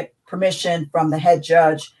got to get permission from the head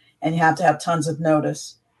judge, and you have to have tons of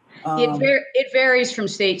notice. It varies from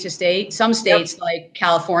state to state. Some states, like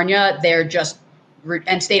California, they're just,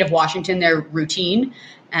 and state of Washington, they're routine.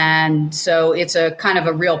 And so it's a kind of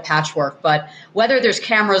a real patchwork. But whether there's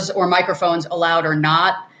cameras or microphones allowed or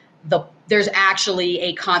not, there's actually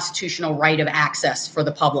a constitutional right of access for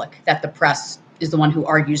the public that the press is the one who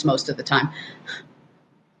argues most of the time.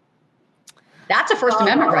 That's a First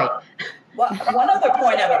Amendment right. Well, one other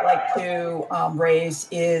point I would like to raise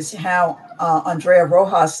is how Andrea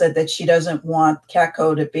Rojas said that she doesn't want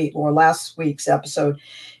Catco to be, or last week's episode,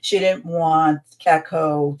 she didn't want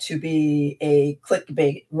Catco to be a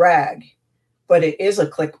clickbait rag, but it is a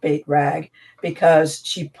clickbait rag because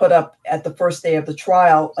she put up at the first day of the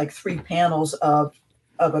trial like 3 panels of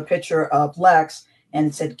a picture of Lex, and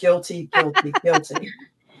it said guilty, guilty, guilty.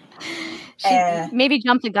 She maybe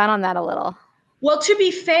jumped the gun on that a little. Well, to be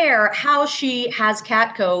fair, how she has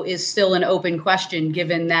Catco is still an open question,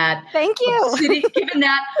 given that. Thank you. Given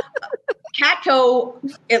that Catco,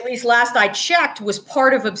 at least last I checked, was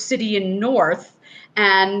part of Obsidian North,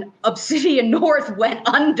 and Obsidian North went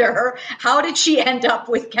under. How did she end up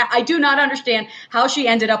with I do not understand how she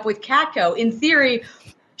ended up with Catco. In theory,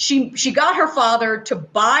 she got her father to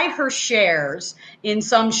buy her shares in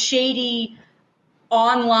some shady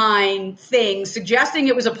online thing suggesting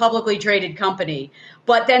it was a publicly traded company,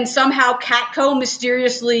 but then somehow Catco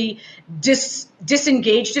mysteriously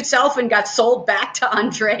disengaged itself and got sold back to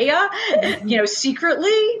Andrea,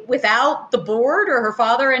 secretly without the board or her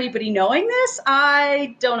father or anybody knowing this.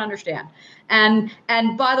 I don't understand. And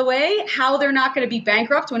by the way, how they're not going to be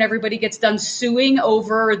bankrupt when everybody gets done suing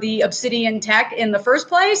over the Obsidian tech in the first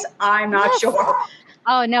place, I'm not sure.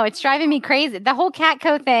 Oh, no, it's driving me crazy. The whole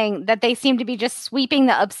Catco thing, that they seem to be just sweeping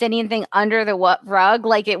the Obsidian thing under the rug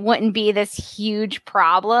like it wouldn't be this huge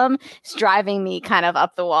problem. It's driving me kind of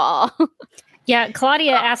up the wall. Yeah,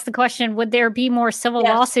 Claudia asked the question, would there be more civil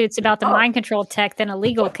lawsuits about the mind control tech than a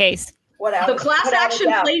legal case? The class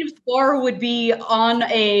action plaintiff's bar would be on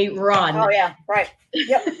a run. Oh, yeah, right.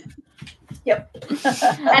 Yep. Yep.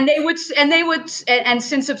 and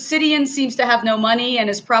since Obsidian seems to have no money and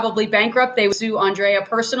is probably bankrupt, they would sue Andrea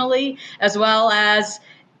personally, as well as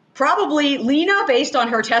probably Lena, based on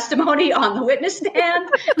her testimony on the witness stand.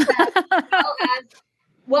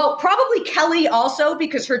 Well, probably Kelly also,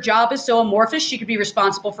 because her job is so amorphous, she could be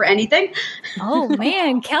responsible for anything. Oh,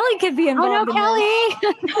 man, Kelly could be involved. Oh, no,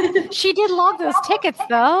 Kelly. She did log those tickets,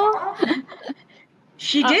 though.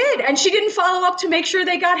 She did, and she didn't follow up to make sure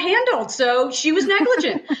they got handled, so she was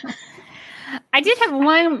negligent. I did have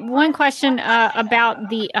one question about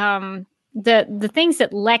the things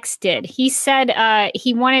that Lex did. He said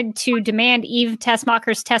he wanted to demand Eve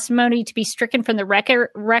Tessmacher's testimony to be stricken from the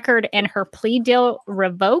record and her plea deal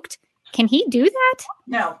revoked. Can he do that?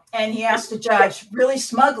 No, and he asked the judge really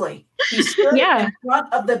smugly. He stood in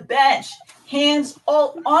front of the bench, hands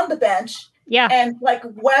all on the bench. Yeah. And like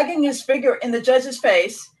wagging his finger in the judge's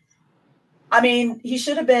face. I mean, he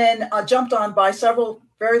should have been jumped on by several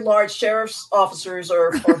very large sheriff's officers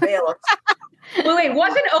or bailiffs. Wait,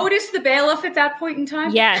 wasn't Otis the bailiff at that point in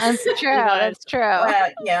time? Yes, that's true. That's true.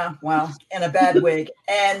 Yeah, well, in a bad wig.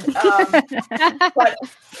 And but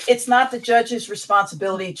it's not the judge's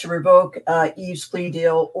responsibility to revoke Eve's plea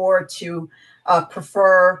deal or to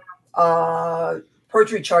prefer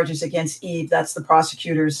perjury charges against Eve. That's the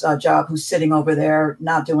prosecutor's job, who's sitting over there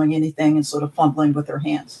not doing anything and sort of fumbling with her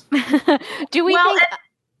hands. Do we think?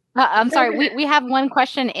 I'm sorry. We have one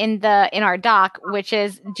question in our doc, which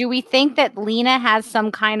is: do we think that Lena has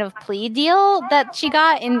some kind of plea deal that she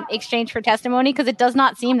got in exchange for testimony? Because it does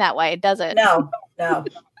not seem that way, does it? No.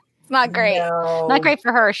 It's not great. No. Not great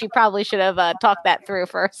for her. She probably should have talked that through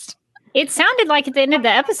first. It sounded like at the end of the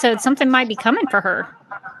episode, something might be coming for her.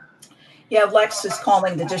 Yeah, Lex is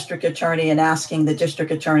calling the district attorney and asking the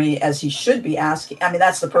district attorney, as he should be asking. I mean,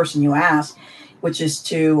 that's the person you ask, which is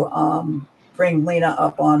to bring Lena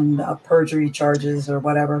up on perjury charges or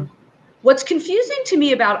whatever. What's confusing to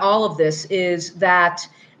me about all of this is that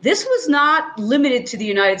this was not limited to the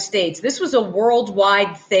United States. This was a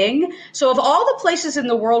worldwide thing. So of all the places in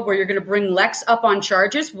the world where you're going to bring Lex up on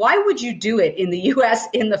charges, why would you do it in the U.S.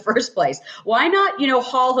 in the first place? Why not,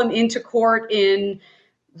 haul him into court in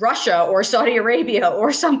Russia or Saudi Arabia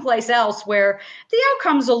or someplace else where the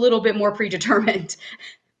outcome's a little bit more predetermined.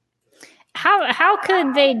 How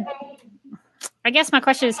could they? I guess my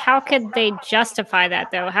question is, how could they justify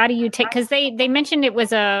that though? How do you take? Because they mentioned it was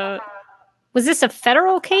this a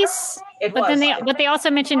federal case? It but was. Then they also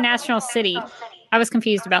mentioned national city. I was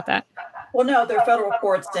confused about that. Well, no, there are federal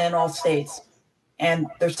courts in all states, and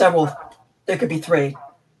there's several. There could be three.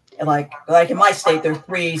 Like in my state, there are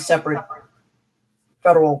three separate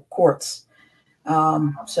federal courts.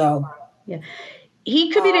 So yeah,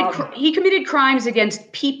 he committed crimes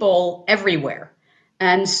against people everywhere,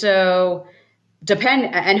 and so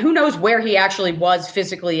and who knows where he actually was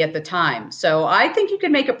physically at the time. So I think you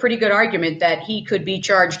could make a pretty good argument that he could be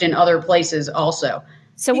charged in other places also.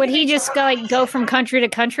 So would he just go from country to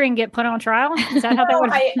country and get put on trial? Is that how that would?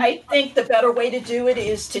 I think the better way to do it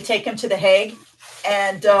is to take him to The Hague,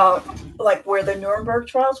 and like where the Nuremberg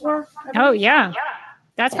trials were. Oh yeah.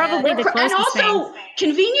 That's probably the closest thing. And also, thing.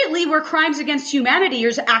 Conveniently, where crimes against humanity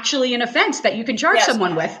is actually an offense that you can charge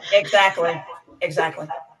someone with. Exactly.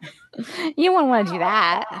 You wouldn't want to do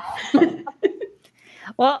that.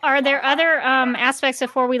 Well, are there other aspects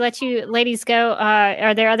before we let you ladies go?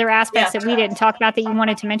 Are there other aspects that we didn't talk about that you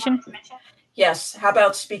wanted to mention? Yes. How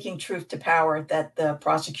about speaking truth to power that the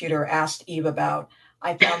prosecutor asked Eve about?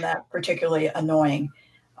 I found that particularly annoying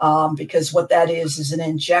because what that is an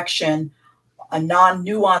injection, a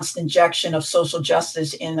non-nuanced injection of social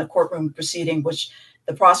justice in a courtroom proceeding, which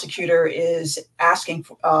the prosecutor is asking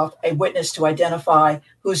a witness to identify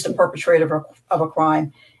who's the perpetrator of a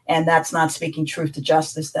crime, and that's not speaking truth to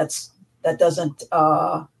justice. That's not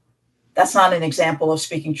an example of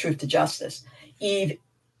speaking truth to justice. Eve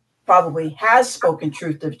probably has spoken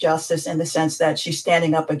truth to justice in the sense that she's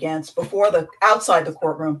standing up outside the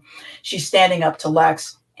courtroom, she's standing up to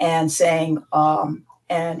Lex and saying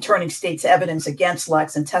and turning state's evidence against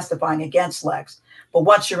Lex and testifying against Lex. But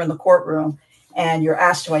once you're in the courtroom and you're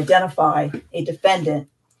asked to identify a defendant,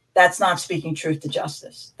 that's not speaking truth to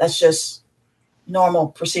justice. That's just normal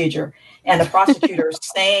procedure. And the prosecutor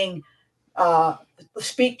saying,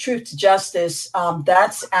 speak truth to justice,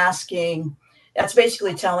 that's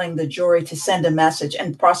basically telling the jury to send a message,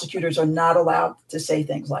 and prosecutors are not allowed to say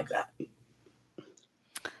things like that.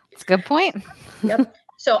 That's a good point. Yep.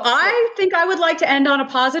 So I think I would like to end on a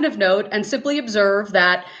positive note and simply observe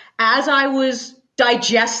that as I was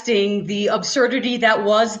digesting the absurdity that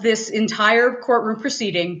was this entire courtroom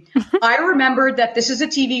proceeding, I remembered that this is a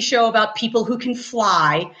TV show about people who can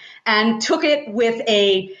fly, and took it with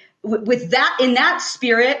that in that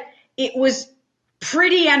spirit. It was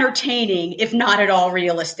pretty entertaining, if not at all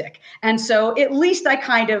realistic. And so at least I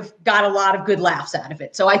kind of got a lot of good laughs out of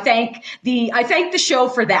it. So I thank the show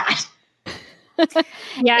for that.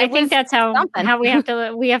 Yeah, I think that's how we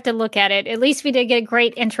have to look at it. At least we did get a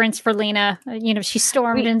great entrance for Lena. She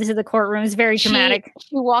stormed into the courtroom. It was very dramatic.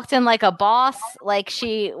 She walked in like a boss, like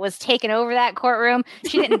she was taking over that courtroom.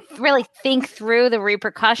 She didn't really think through the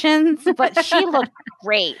repercussions, but she looked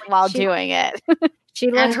great while doing it. She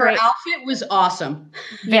looked and her great. outfit was awesome.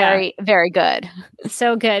 Very, very good.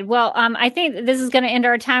 So good. Well, I think this is going to end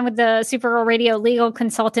our time with the Supergirl Radio legal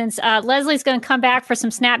consultants. Leslie's going to come back for some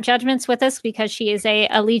snap judgments with us because she is a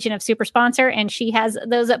Legion of Super sponsor and she has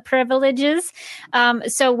those privileges.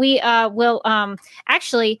 So we will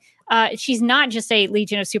actually... she's not just a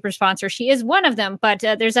Legion of Super sponsor. She is one of them, but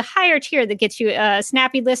there's a higher tier that gets you a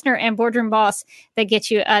Snappy Listener and Boardroom Boss that gets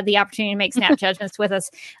you the opportunity to make snap judgments with us.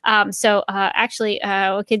 So actually,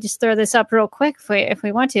 we could just throw this up real quick if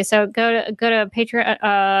we want to. So go to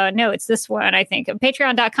Patreon. No, it's this one, I think.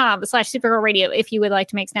 Patreon.com/Supergirl Radio if you would like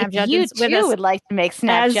to make snap judgments with us. You would like to make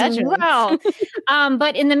snap judgments. Well.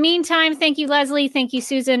 But in the meantime, thank you, Leslie. Thank you,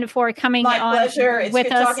 Susan, for coming on. My pleasure. It's with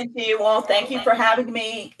good us. talking to you all. Thank you for having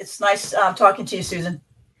me. It's nice talking to you, Susan.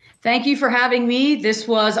 Thank you for having me. This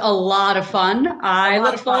was a lot of fun. I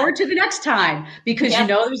look forward to the next time because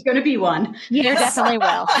there's going to be one. There definitely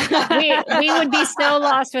will. we would be so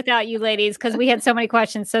lost without you ladies because we had so many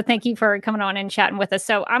questions. So thank you for coming on and chatting with us.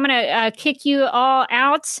 So I'm going to kick you all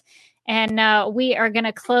out. And we are going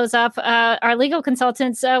to close up our legal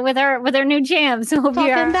consultants with our new jams.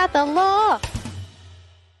 Talking about the law.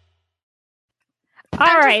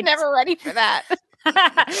 All right. Never ready for that.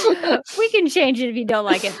 We can change it if you don't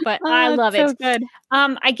like it, but I love it. So good.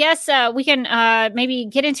 I guess we can maybe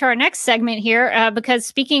get into our next segment here because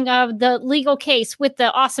speaking of the legal case with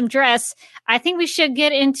the awesome dress, I think we should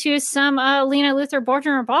get into some Lena Luthor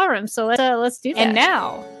boardroom or ballroom. So let's do that. And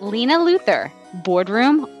now, Lena Luthor,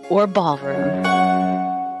 boardroom or ballroom.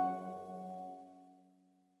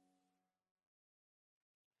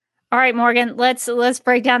 All right, Morgan, let's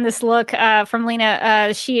break down this look from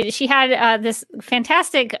Lena. She had this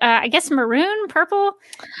fantastic, I guess, maroon, purple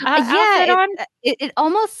outfit on. It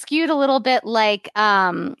almost skewed a little bit like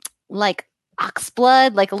oxblood,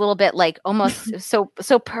 like a little bit like almost so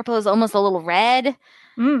purple is almost a little red.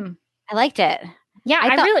 I liked it. Yeah,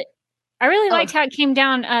 I really liked how it came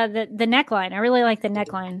down the neckline. I really like the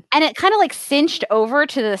neckline, and it kind of like cinched over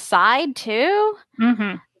to the side too.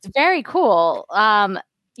 It's very cool.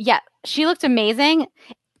 Yeah, she looked amazing.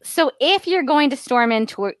 So if you're going to storm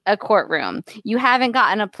into a courtroom, you haven't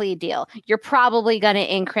gotten a plea deal, you're probably going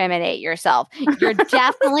to incriminate yourself. You're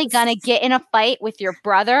definitely going to get in a fight with your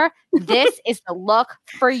brother. This is the look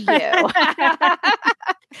for you.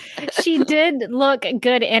 She did look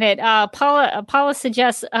good in it. Paula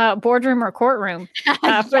suggests boardroom or courtroom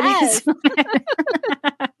for this.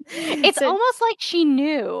 It's almost like she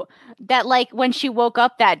knew that, like, when she woke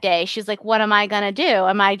up that day, she's like, what am I going to do?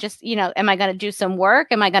 Am I just, am I going to do some work?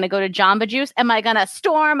 Am I going to go to Jamba Juice? Am I going to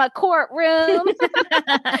storm a courtroom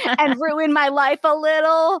and ruin my life a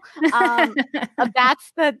little?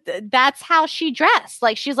 That's how she dressed.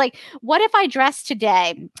 Like, she's like, what if I dressed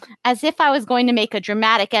today as if I was going to make a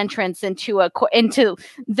dramatic entrance into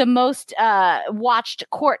the most watched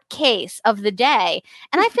court case of the day?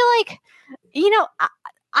 And I feel like,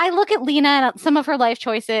 I look at Lena and some of her life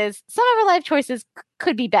choices. Some of her life choices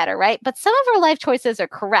could be better, right? But some of her life choices are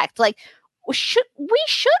correct. Like, we should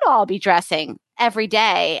all be dressing every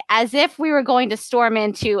day as if we were going to storm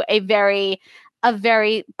into a very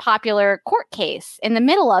popular court case in the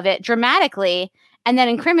middle of it dramatically and then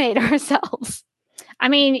incriminate ourselves. I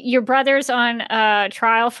mean, your brother's on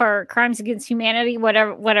trial for crimes against humanity,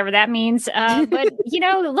 whatever that means. But,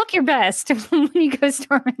 look your best when you go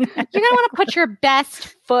storming. You're going to want to put your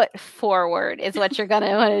best foot forward is what you're going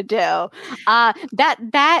to want to do.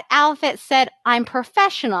 That outfit said, I'm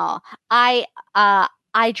professional. I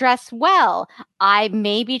dress well. I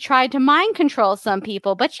maybe tried to mind control some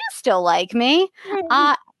people, but you still like me.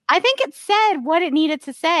 I think it said what it needed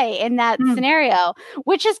to say in that scenario,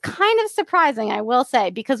 which is kind of surprising, I will say,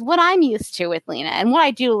 because what I'm used to with Lena and what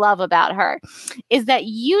I do love about her is that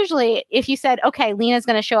usually if you said, okay, Lena's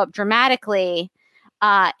going to show up dramatically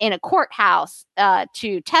in a courthouse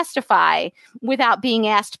to testify without being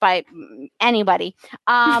asked by anybody,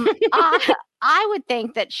 I would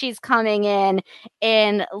think that she's coming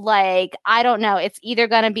in like, I don't know, it's either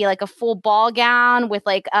going to be like a full ball gown with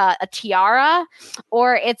like a tiara,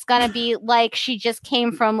 or it's going to be like she just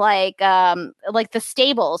came from like the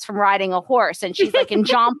stables from riding a horse and she's like in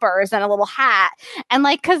jumpers and a little hat. And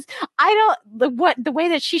like, cause the way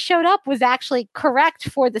that she showed up was actually correct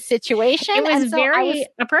for the situation. It was very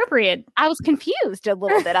appropriate. I was confused a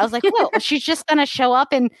little bit. I was like, whoa, she's just going to show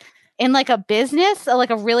up in like a business, like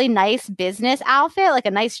a really nice business outfit, like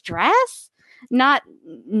a nice dress, nothing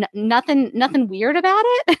weird about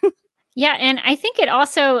it. Yeah. And I think it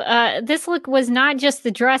also, this look was not just the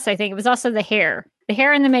dress. I think it was also the hair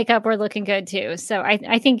and the makeup were looking good too. So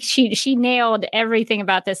I think she nailed everything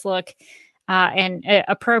about this look. And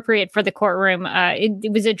appropriate for the courtroom.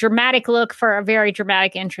 It was a dramatic look for a very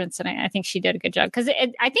dramatic entrance, and I think she did a good job because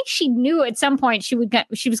I think she knew at some point she was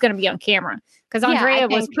going to be on camera because Andrea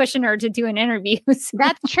was pushing her to do an interview. So.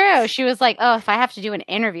 That's true. She was like, "Oh, if I have to do an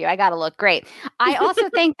interview, I got to look great." I also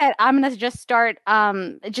think that I'm going to just start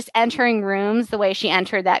just entering rooms the way she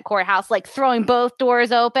entered that courthouse, like throwing both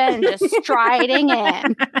doors open and just striding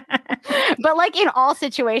in. But like in all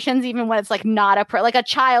situations, even when it's like not like a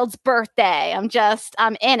child's birthday, I'm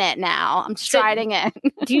in it now. I'm striding in.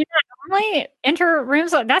 Do you not normally enter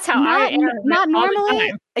rooms? That's how I enter. Not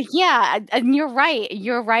normally. Yeah, and you're right.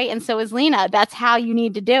 You're right, and so is Lena. That's how you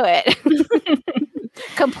need to do it.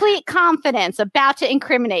 Complete confidence, about to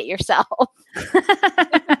incriminate yourself.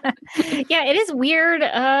 Yeah, it is weird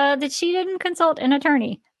that she didn't consult an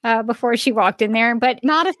attorney before she walked in there, but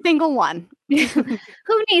not a single one.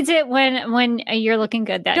 Who needs it when you're looking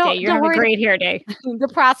good that day? You're having a great hair day. The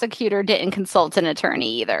prosecutor didn't consult an attorney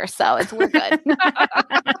either, so we're good.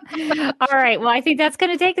 All right. Well, I think that's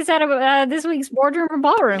going to take us out of this week's Boardroom or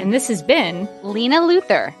Ballroom. And this has been Lena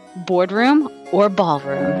Luthor, Boardroom or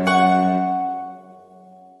Ballroom.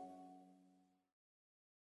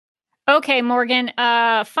 Okay, Morgan,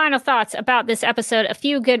 final thoughts about this episode. A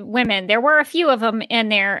few good women. There were a few of them in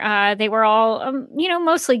there. They were all,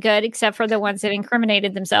 mostly good, except for the ones that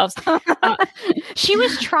incriminated themselves. She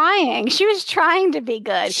was trying. She was trying to be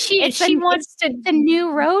good. She wants to... It's a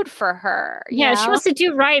new road for her. Yeah, she wants to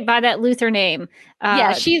do right by that Luthor name.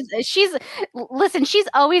 Yeah, she's listen, she's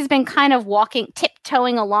always been kind of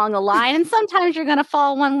tiptoeing along the line, and sometimes you're going to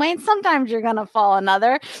fall one way and sometimes you're going to fall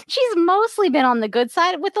another. She's mostly been on the good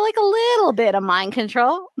side with like a little bit of mind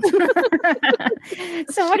control.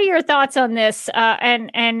 So what are your thoughts on this?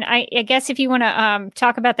 And I guess if you want to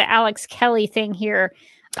talk about the Alex Kelly thing here,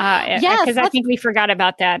 yes, because I think we forgot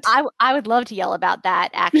about that. I would love to yell about that,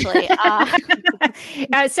 actually.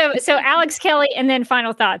 So Alex Kelly, and then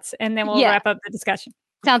final thoughts, and then we'll wrap up the discussion.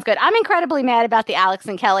 Sounds good. I'm incredibly mad about the Alex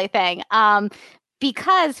and Kelly thing.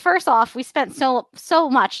 Because first off, we spent so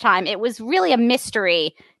much time. It was really a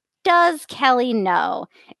mystery. Does Kelly know?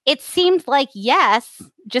 It seemed like yes,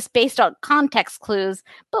 just based on context clues,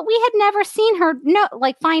 but we had never seen her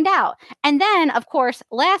find out. And then, of course,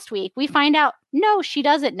 last week we find out, no, she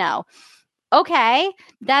doesn't know. Okay,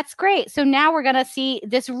 that's great. So now we're going to see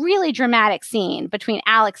this really dramatic scene between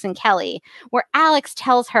Alex and Kelly, where Alex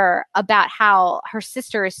tells her about how her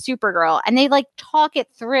sister is Supergirl, and they talk it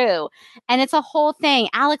through. And it's a whole thing.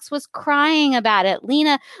 Alex was crying about it.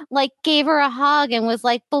 Lena gave her a hug and was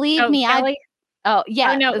like, believe me, Kelly? Oh,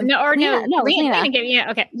 yeah. No. Lena gave, yeah,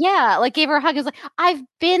 okay. Yeah, gave her a hug. It was like, I've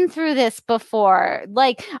been through this before.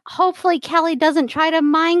 Hopefully Kelly doesn't try to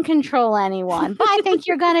mind control anyone, but I think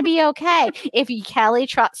you're going to be okay. If Kelly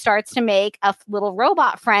starts to make a little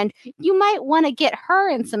robot friend, you might want to get her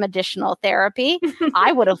in some additional therapy.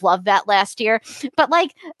 I would have loved that last year. But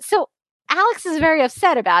so Alex is very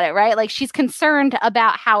upset about it, right? She's concerned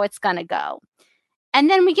about how it's going to go. And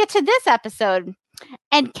then we get to this episode.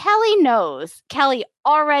 And Kelly knows. Kelly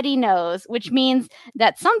already knows, which means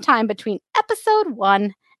that sometime between episode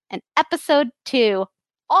 1 and episode 2,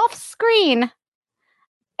 off screen,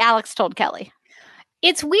 Alex told Kelly.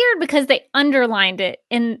 It's weird because they underlined it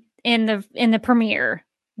in the premiere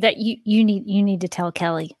that you need to tell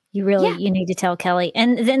Kelly. You need to tell Kelly.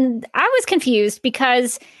 And then I was confused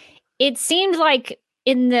because it seemed like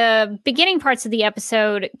in the beginning parts of the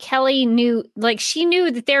episode, Kelly knew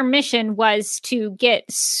that their mission was to get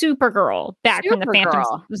Supergirl back from the Phantom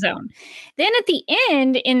Zone. Then at the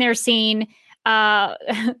end in their scene,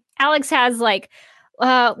 Alex has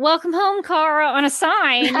welcome home, Kara, on a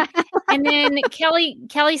sign. And then Kelly,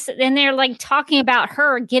 and they're talking about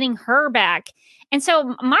her, getting her back. And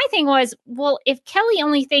so my thing was, well, if Kelly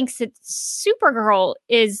only thinks that Supergirl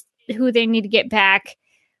is who they need to get back,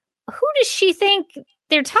 who does she think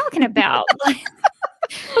they're talking about?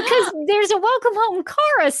 Because there's a welcome home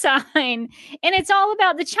Kara sign, and it's all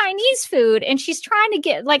about the Chinese food, and she's trying to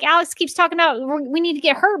get, Alex keeps talking about, we need to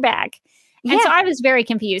get her back. And so I was very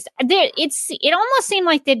confused. It almost seemed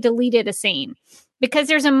like they deleted a scene, because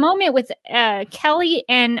there's a moment with Kelly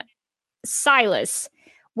and Silas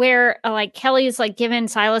where Kelly is giving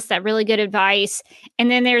Silas that really good advice, and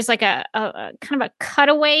then there's a kind of a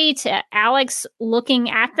cutaway to Alex looking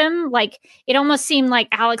at them. It almost seemed like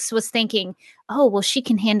Alex was thinking, oh, well, she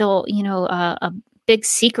can handle a big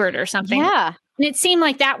secret or something. Yeah, and it seemed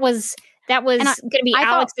like that was going to be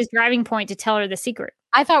Alex's driving point to tell her the secret.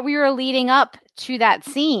 I thought we were leading up to that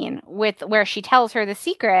scene where she tells her the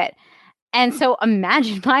secret. And so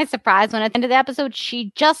imagine my surprise when at the end of the episode,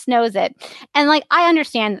 she just knows it. And I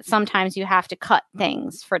understand that sometimes you have to cut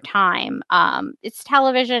things for time. It's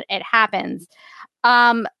television. It happens.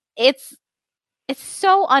 It's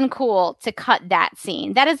so uncool to cut that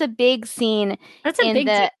scene. That is a big scene. That's a big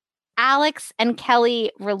scene. Alex and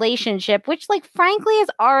Kelly relationship, which frankly is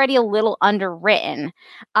already a little underwritten.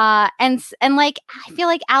 And I feel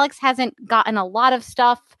like Alex hasn't gotten a lot of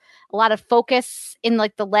focus in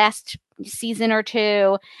the last season or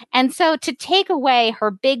two. And so to take away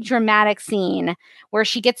her big dramatic scene where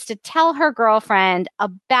she gets to tell her girlfriend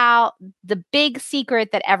about the big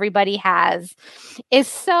secret that everybody has is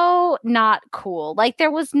so not cool.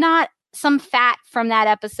 There was not some fat from that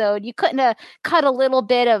episode. You couldn't have cut a little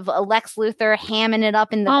bit of Lex Luthor hamming it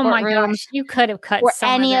up in the courtroom. Oh my gosh, you could have cut or some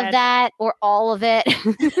any of that or all of it.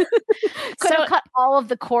 Could have cut all of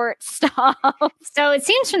the court stuff. So it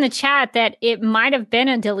seems from the chat that it might have been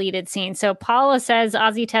a deleted scene. So Paula says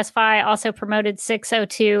Ozzy Tesfaye also promoted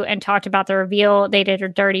 602 and talked about the reveal. They did her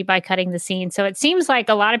dirty by cutting the scene. So it seems like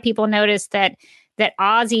a lot of people noticed that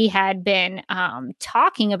Ozzy had been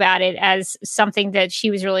talking about it as something that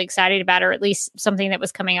she was really excited about, or at least something that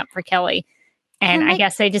was coming up for Kelly. And I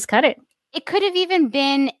guess they just cut it. It could have even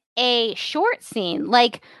been a short scene.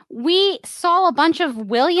 We saw a bunch of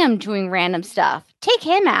William doing random stuff. Take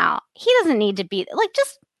him out. He doesn't need to be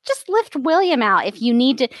just lift William out. If you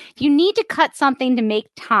need to cut something to make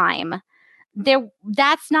time,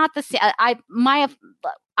 that's not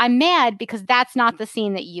the I'm mad because that's not the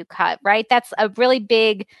scene that you cut, right? That's a really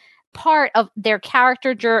big part of their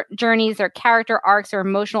character journeys, their character arcs, their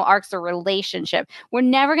emotional arcs, their relationship. We're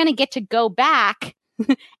never going to get to go back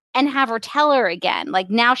and have her tell her again. Like,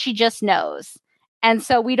 now she just knows. And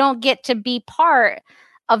so we don't get to be part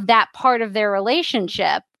of that part of their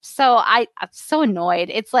relationship. So I'm so annoyed.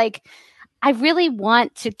 It's like, I really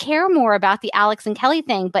want to care more about the Alex and Kelly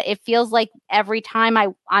thing, but it feels like every time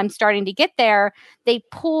I'm starting to get there, they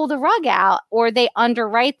pull the rug out, or they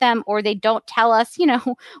underwrite them, or they don't tell us,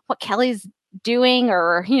 what Kelly's doing,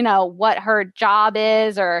 or, what her job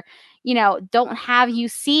is, or, don't have you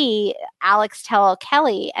see Alex tell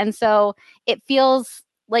Kelly. And so it feels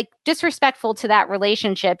like disrespectful to that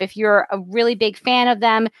relationship. If you're a really big fan of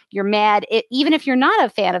them, you're mad. Even if you're not a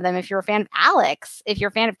fan of them, if you're a fan of Alex, if you're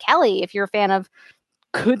a fan of Kelly, if you're a fan of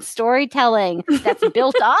good storytelling that's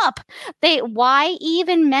built up, why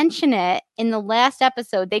even mention it in the last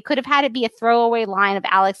episode? They could have had it be a throwaway line of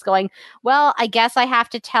Alex going, well, I guess I have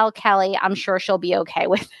to tell Kelly. I'm sure she'll be okay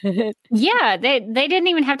with it. Yeah, they didn't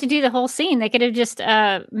even have to do the whole scene. They could have just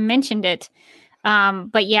mentioned it.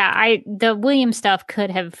 But yeah, the William stuff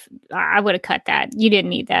I would have cut that. You didn't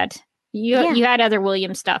need that. You had other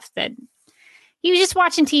William stuff that he was just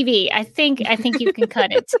watching TV. I think you can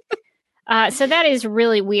cut it. So that is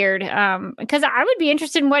really weird. Because I would be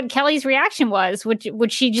interested in what Kelly's reaction was.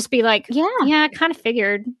 Would she just be like, yeah, I kind of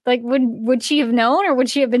figured. Like, would she have known, or would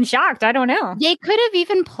she have been shocked? I don't know. They could have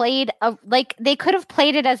even played they could have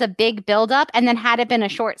played it as a big buildup and then had it been a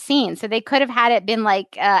short scene. So they could have had it been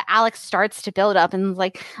like Alex starts to build up and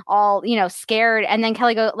like all, scared. And then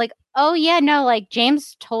Kelly goes like, oh yeah, no, like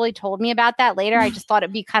James totally told me about that later. I just thought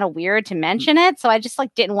it'd be kind of weird to mention it. So I just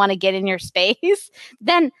like didn't want to get in your space.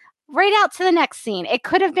 Then right out to the next scene. It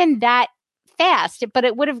could have been that fast, but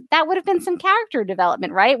that would have been some character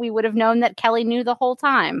development, right? We would have known that Kelly knew the whole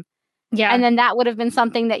time. Yeah. And then that would have been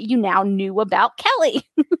something that you now knew about Kelly.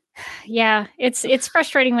 Yeah. It's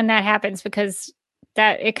frustrating when that happens, because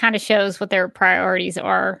that it kind of shows what their priorities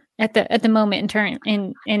are at the moment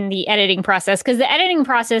in the editing process. Because the editing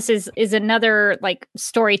process is another like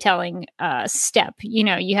storytelling step.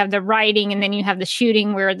 You have the writing, and then you have the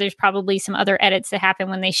shooting, where there's probably some other edits that happen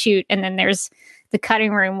when they shoot, and then there's the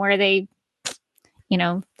cutting room where they,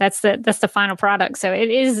 that's the final product. So it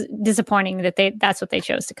is disappointing that that's what they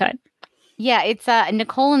chose to cut. Yeah, it's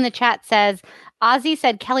Nicole in the chat says Ozzy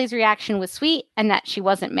said Kelly's reaction was sweet and that she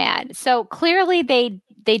wasn't mad. So clearly they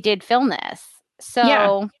did film this. So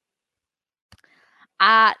yeah.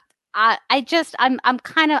 I'm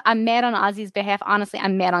mad on Ozzy's behalf. Honestly,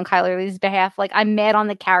 I'm mad on Kyler Lee's behalf. Like, I'm mad on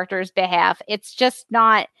the character's behalf. It's just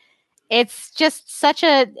such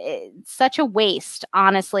a waste,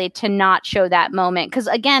 honestly, to not show that moment. Because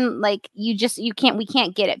again, like we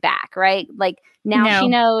can't get it back, right? Like now she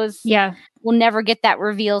knows. Yeah, we'll never get that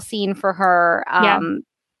reveal scene for her.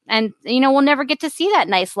 And we'll never get to see that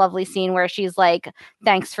nice, lovely scene where she's like,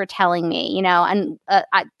 "Thanks for telling me," And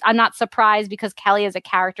I'm not surprised, because Kelly as a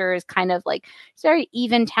character is kind of like very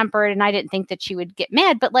even tempered, and I didn't think that she would get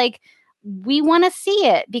mad, but like, we want to see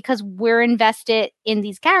it because we're invested in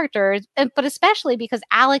these characters, but especially because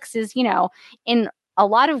Alex is, in a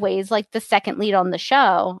lot of ways, like the second lead on the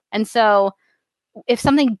show. And so if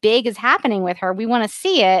something big is happening with her, we want to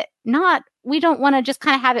see it. We don't want to just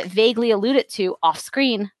kind of have it vaguely alluded to off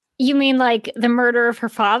screen. You mean like the murder of her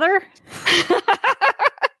father?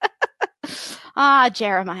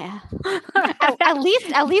 Jeremiah. At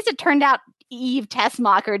least it turned out Eve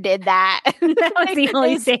Tessmacher did that. That was the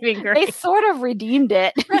only saving grace. They sort of redeemed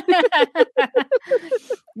it.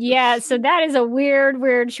 Yeah, so that is a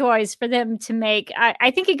weird choice for them to make.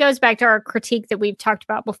 I think it goes back to our critique that we've talked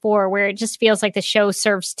about before, where it just feels like the show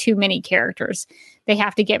serves too many characters. They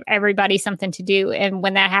have to give everybody something to do, and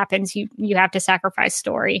when that happens, you have to sacrifice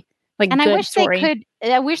story. Like, and I wish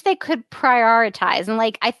they could prioritize. And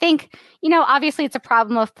like, I think, obviously it's a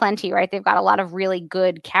problem of plenty, right? They've got a lot of really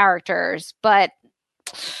good characters, but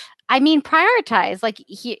I mean, prioritize. Like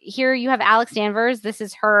here you have Alex Danvers. This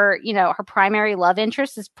is her, her primary love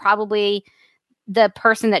interest is probably the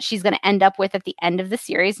person that she's going to end up with at the end of the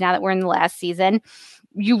series. Now that we're in the last season,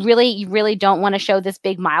 you really don't want to show this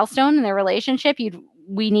big milestone in their relationship.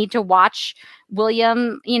 We need to watch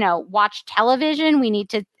William, watch television.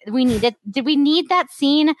 Did we need that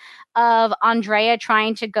scene of Andrea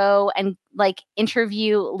trying to go and like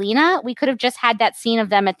interview Lena? We could have just had that scene of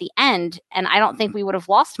them at the end, and I don't think we would have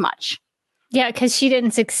lost much. Yeah, because she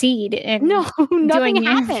didn't succeed. Nothing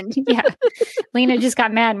happened. Yeah. Lena just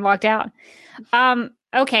got mad and walked out.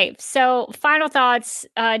 Okay, so final thoughts.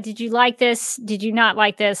 Did you like this? Did you not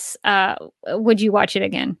like this? Would you watch it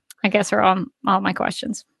again? I guess are all my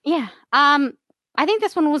questions. Yeah. I think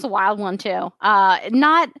this one was a wild one too.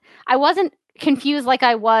 I wasn't confused like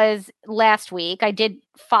I was last week. I did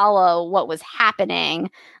follow what was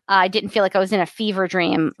happening. I didn't feel like I was in a fever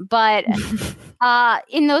dream, but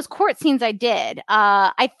in those court scenes, I did.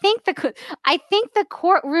 I think the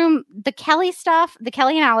courtroom, the Kelly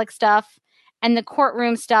and Alex stuff, and the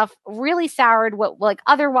courtroom stuff really soured what, like,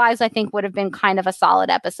 otherwise I think would have been kind of a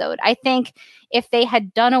solid episode. I think if they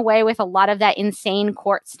had done away with a lot of that insane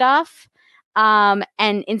court stuff, and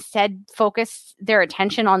instead focus their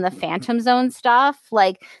attention on the Phantom Zone stuff,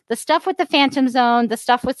 like the stuff with the Phantom Zone, the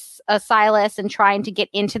stuff with Silas and trying to get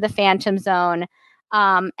into the Phantom Zone,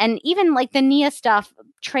 and even like the Nia stuff,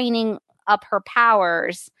 training up her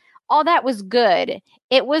powers, all that was good.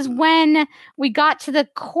 It was when we got to the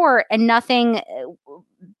court and nothing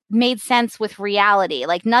made sense with reality.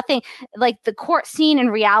 Like nothing, like the court scene in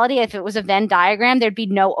reality, if it was a Venn diagram, there'd be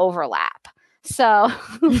no overlap. So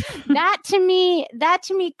that to me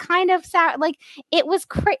kind of sound like it was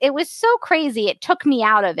it was so crazy. It took me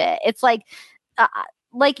out of it. It's like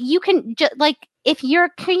you can just like, if you're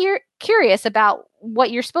curious about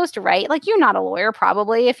what you're supposed to write, like you're not a lawyer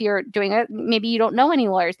probably, if you're doing it, maybe you don't know any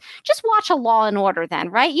lawyers, just watch a Law and Order then,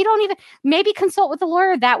 right? You don't even, maybe consult with a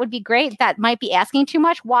lawyer. That would be great. That might be asking too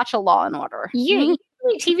much. Watch a Law and Order.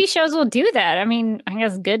 TV shows will do that. I mean, I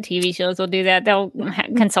guess good TV shows will do that. They'll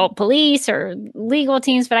consult police or legal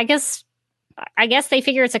teams, but I guess they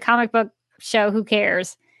figure it's a comic book show. Who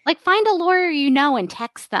cares? Like, find a lawyer you know and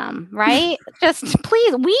text them, right? Just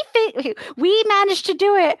please. We managed to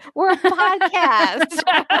do it. We're a podcast.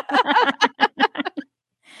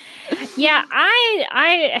 Yeah,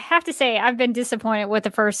 I have to say I've been disappointed with the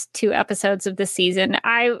first 2 episodes of this season.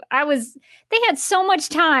 They had so much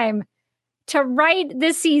time to write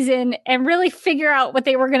this season and really figure out what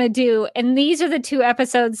they were going to do. And these are the 2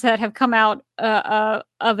 episodes that have come out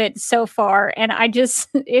of it so far. And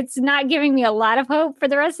it's not giving me a lot of hope for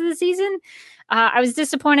the rest of the season. I was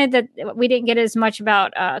disappointed that we didn't get as much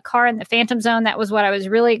about Kara and the Phantom Zone. That was what I was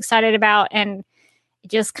really excited about. And it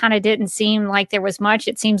just kind of didn't seem like there was much.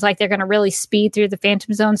 It seems like they're going to really speed through the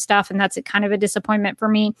Phantom Zone stuff. And that's kind of a disappointment for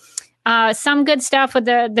me. Some good stuff with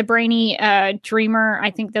the brainy dreamer. I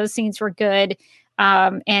think those scenes were good.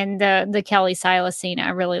 And the Kelly Silas scene I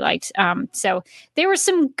really liked. So there were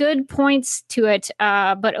some good points to it.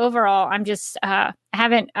 But overall, I'm just I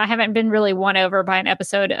haven't been really won over by an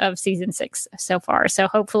episode of season 6 so far. So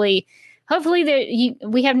hopefully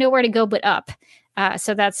we have nowhere to go but up.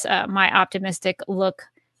 So that's my optimistic look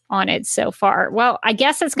on it so far. Well, I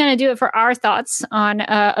guess that's going to do it for our thoughts on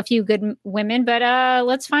a few good women, but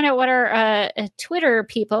let's find out what our Twitter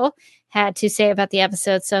people had to say about the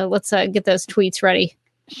episode. So let's get those tweets ready.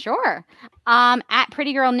 Sure. At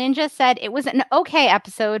Pretty Girl Ninja said it was an okay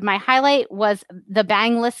episode. My highlight was the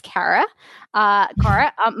bangless Kara.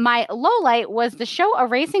 My lowlight was the show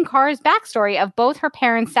erasing Kara's backstory of both her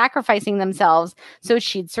parents sacrificing themselves so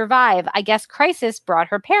she'd survive. I guess Crisis brought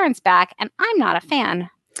her parents back, and I'm not a fan.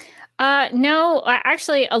 No,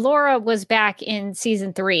 actually, Alora was back in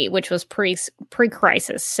season 3, which was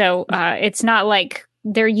pre-Crisis. So it's not like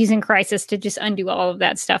they're using Crisis to just undo all of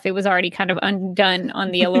that stuff. It was already kind of undone on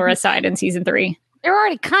the Alora side in season 3. They're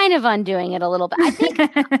already kind of undoing it a little bit. I think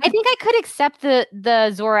I could accept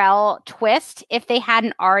the Zor-El twist if they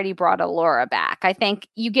hadn't already brought Alora back. I think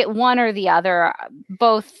you get one or the other.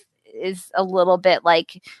 Both is a little bit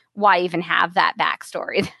like, why even have that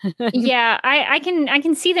backstory? Yeah, I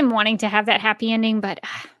can see them wanting to have that happy ending, but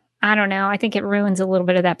I don't know. I think it ruins a little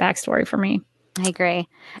bit of that backstory for me. I agree.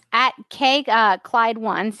 At K Clyde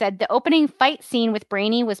 1 said the opening fight scene with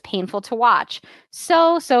Brainy was painful to watch.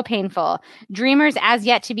 So painful. Dreamer's as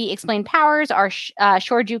yet to be explained powers are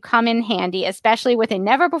sure do come in handy, especially with a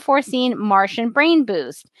never before seen Martian brain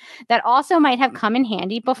boost. That also might have come in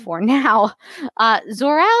handy before now.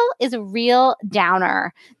 Zor-El is a real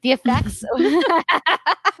downer. The effects,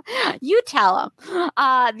 you tell him.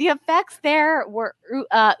 The effects there were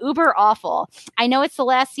uber awful. I know it's the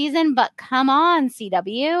last season, but come on,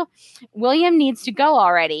 CW. William needs to go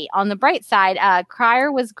already. On the bright side,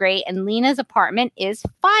 Cryer was great, and Lena's apartment is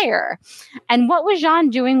fire. And what was Jean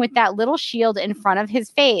doing with that little shield in front of his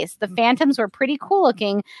face? The phantoms were pretty cool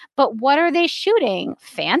looking, but what are they shooting?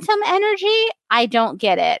 Phantom energy? I don't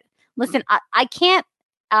get it. Listen, I can't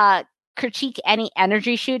critique any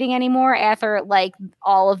energy shooting anymore after like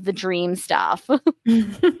all of the dream stuff.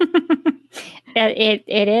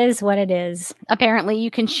 It is what it is. Apparently,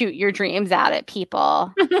 you can shoot your dreams out at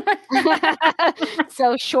people.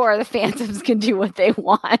 So sure, the Phantoms can do what they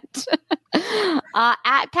want.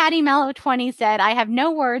 At Patty Mello 20 said, I have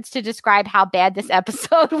no words to describe how bad this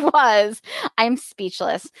episode was. I'm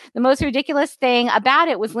speechless. The most ridiculous thing about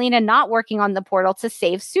it was Lena not working on the portal to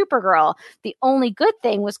save Supergirl. The only good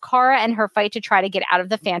thing was Kara and her fight to try to get out of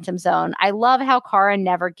the Phantom Zone. I love how Kara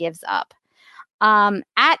never gives up.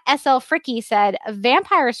 At SL Fricky said,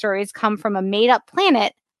 vampire stories come from a made-up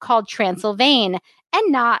planet called Transylvania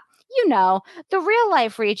and not, the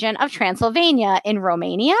real-life region of Transylvania in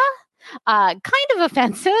Romania. Kind of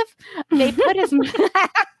offensive. They put as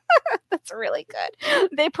that's really good.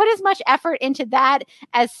 They put as much effort into that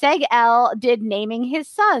as Seg L did naming his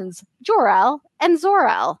sons, Jor-El and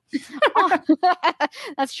Zor-El.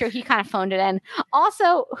 That's true. He kind of phoned it in.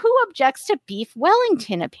 Also, who objects to Beef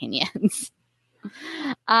Wellington opinions?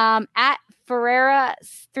 At Ferreira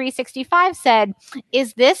 365 said,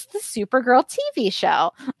 is this the Supergirl TV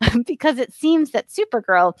show? Because it seems that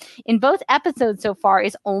Supergirl in both episodes so far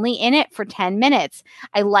is only in it for 10 minutes.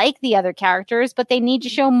 I like the other characters, but they need to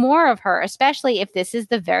show more of her, especially if this is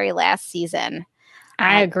the very last season.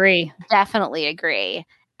 I agree. Definitely agree.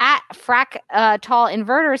 At Frack Tall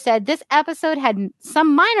Inverter said, this episode had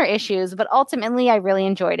some minor issues, but ultimately I really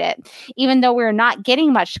enjoyed it. Even though we're not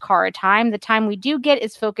getting much Kara time, the time we do get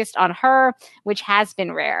is focused on her, which has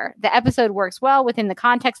been rare. The episode works well within the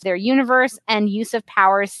context of their universe, and use of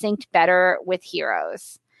powers synced better with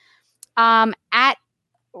heroes. At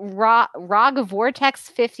Rog Vortex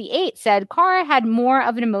 58 said, Kara had more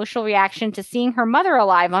of an emotional reaction to seeing her mother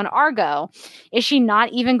alive on Argo. Is she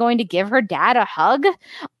not even going to give her dad a hug?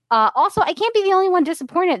 Also, I can't be the only one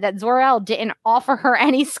disappointed that Zor-El didn't offer her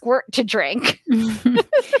any squirt to drink.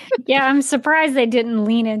 Yeah, I'm surprised they didn't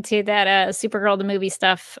lean into that Supergirl the movie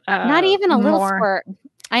stuff. Not even a little squirt.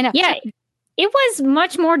 I know. Yeah, it was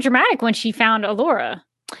much more dramatic when she found Allura.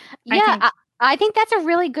 Yeah, I think that's a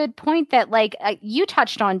really good point that, like, you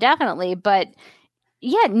touched on, definitely. But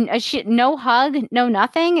yeah, no hug, no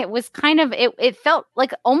nothing. It was kind of, it felt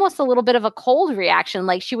like almost a little bit of a cold reaction.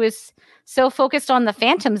 Like she was so focused on the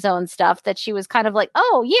Phantom Zone stuff that she was kind of like,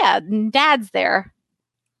 oh, yeah, Dad's there.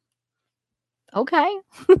 Okay.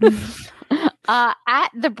 At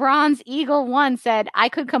the Bronze Eagle 1 said, I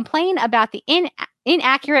could complain about the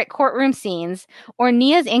inaccurate courtroom scenes or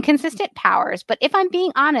Nia's inconsistent powers, but if I'm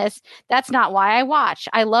being honest, that's not why I watch.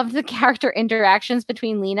 I loved the character interactions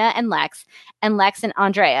between Lena and Lex and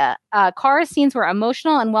Andrea. Kara's scenes were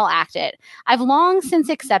emotional and well acted. I've long since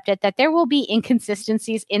accepted that there will be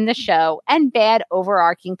inconsistencies in the show and bad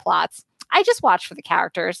overarching plots. I just watch for the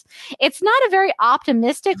characters. It's not a very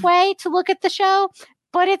optimistic way to look at the show,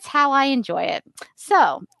 but it's how I enjoy it.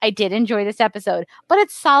 So I did enjoy this episode, but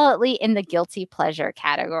it's solidly in the guilty pleasure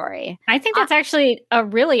category. I think that's actually a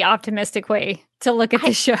really optimistic way to look at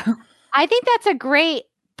the show. I think that's a great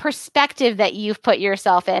perspective that you've put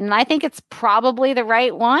yourself in. And I think it's probably the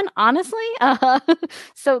right one, honestly.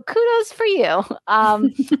 So kudos for you.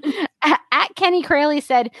 At Kenny Craley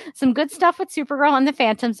said, some good stuff with Supergirl and the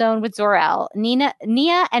Phantom Zone with Zor-El.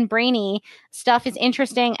 Nia and Brainy stuff is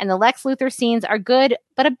interesting, and the Lex Luthor scenes are good,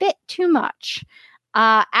 but a bit too much.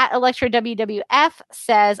 At Electra WWF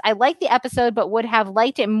says, I like the episode, but would have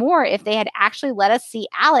liked it more if they had actually let us see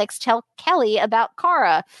Alex tell Kelly about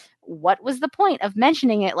Kara. What was the point of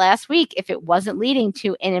mentioning it last week if it wasn't leading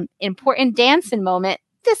to an important dancing moment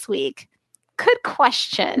this week? Good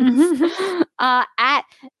question. At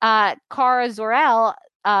Kara Zor-El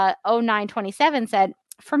 0927 said,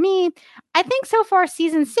 for me, I think so far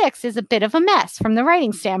season 6 is a bit of a mess from the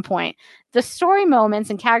writing standpoint. The story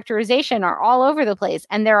moments and characterization are all over the place,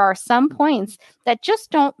 and there are some points that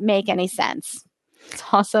just don't make any sense. It's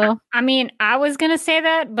also, I mean, I was going to say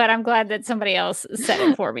that, but I'm glad that somebody else said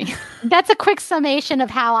it for me. That's a quick summation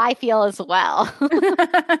of how I feel as well.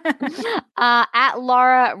 At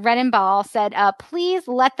Laura Redenbaugh said, please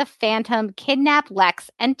let the Phantom kidnap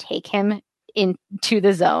Lex and take him into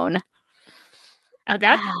the zone.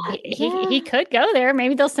 Oh, he could go there.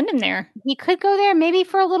 Maybe they'll send him there. He could go there, maybe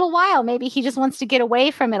for a little while. Maybe he just wants to get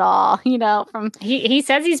away from it all. From he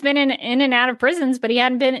says he's been in and out of prisons, but he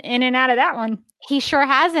hadn't been in and out of that one. He sure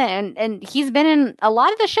hasn't, and he's been in a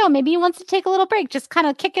lot of the show. Maybe he wants to take a little break, just kind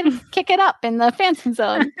of kick it up in the Phantom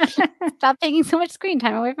Zone. Stop taking so much screen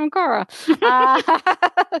time away from Kara.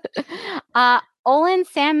 Olin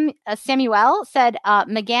Samuel said,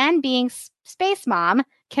 McGann being Space Mom,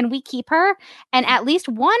 can we keep her? And at least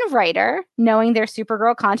one writer, knowing their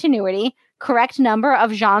Supergirl continuity, correct number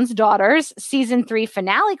of Jean's daughters, season 3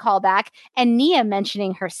 finale callback, and Nia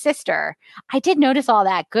mentioning her sister. I did notice all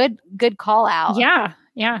that. Good call out. Yeah.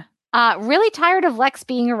 Really tired of Lex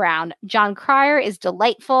being around. John Cryer is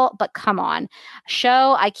delightful, but come on.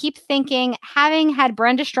 Show, I keep thinking, having had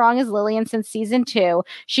Brenda Strong as Lillian since season 2,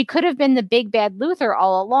 she could have been the big bad Luthor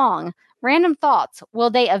all along. Random thoughts. Will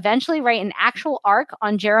they eventually write an actual arc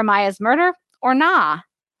on Jeremiah's murder or nah?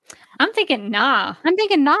 I'm thinking nah.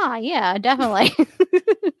 Yeah, definitely.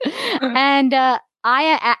 And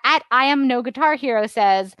I am no guitar hero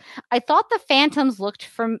says, I thought the phantoms looked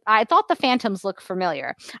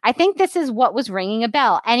familiar. I think this is what was ringing a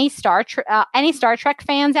bell. Any Star Trek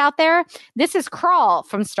fans out there? This is Crawl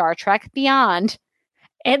from Star Trek Beyond.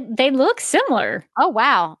 They look similar. Oh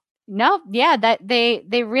wow. No, yeah, that they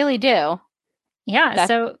really do. Yeah,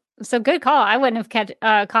 so good call. I wouldn't have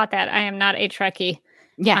caught that. I am not a Trekkie.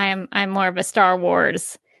 Yeah, I'm more of a Star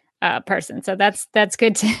Wars person. So that's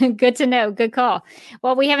good to know. Good call.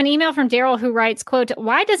 Well, we have an email from Daryl who writes, quote,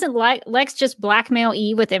 why doesn't Lex just blackmail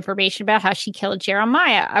Eve with information about how she killed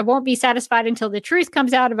Jeremiah? I won't be satisfied until the truth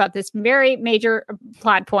comes out about this very major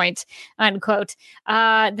plot point, unquote.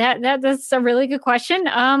 That's a really good question.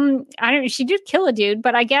 She did kill a dude,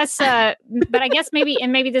 but I guess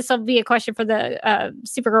maybe this will be a question for the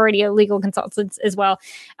Supergirl Radio legal consultants as well.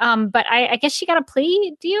 But I guess she got a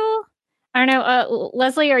plea deal. I don't know.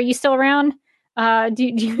 Leslie, are you still around? Do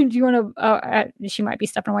you want to? She might be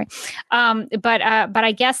stepping away. But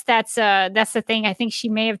I guess that's the thing. I think she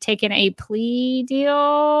may have taken a plea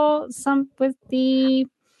deal. With the.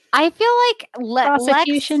 I feel like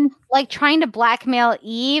prosecution, like trying to blackmail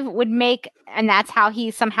Eve would make, and that's how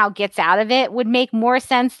he somehow gets out of it, would make more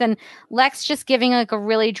sense than Lex just giving like a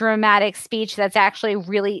really dramatic speech that's actually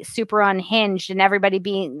really super unhinged and everybody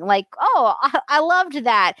being like, oh, I loved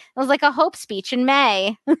that. It was like a hope speech in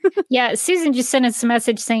May. Yeah, Susan just sent us a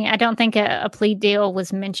message saying, I don't think a plea deal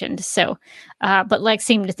was mentioned. So, but Lex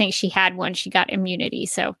seemed to think she had one. She got immunity.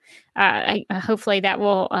 So hopefully that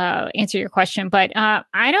will answer your question. But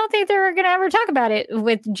I don't think they're going to ever talk about it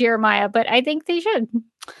with Jeremiah, but I think they should.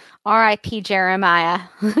 R.I.P. Jeremiah.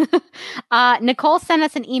 Nicole sent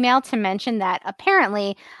us an email to mention that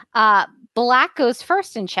apparently Black goes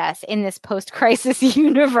first in chess in this post-crisis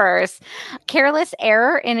universe. Careless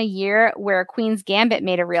error in a year where Queen's Gambit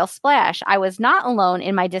made a real splash. I was not alone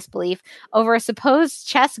in my disbelief over a supposed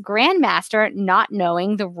chess grandmaster not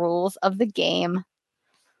knowing the rules of the game.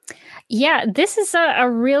 Yeah, this is a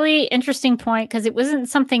really interesting point because it wasn't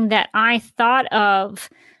something that I thought of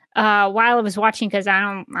while I was watching, because I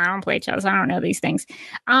don't play chess. I don't know these things.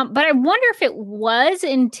 But I wonder if it was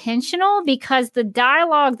intentional, because the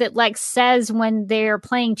dialogue that Lex says when they're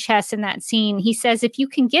playing chess in that scene, he says, if you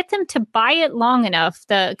can get them to buy it long enough,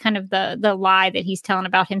 the kind of the lie that he's telling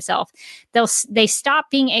about himself, they stop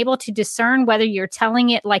being able to discern whether you're telling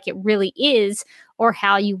it like it really is or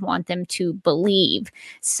how you want them to believe.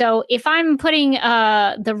 So if I'm putting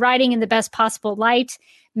the writing in the best possible light,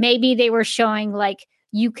 maybe they were showing like,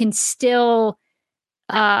 you can still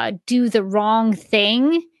do the wrong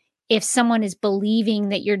thing if someone is believing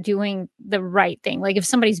that you're doing the right thing. Like if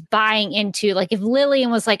somebody's buying into, like if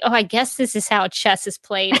Lillian was like, oh, I guess this is how chess is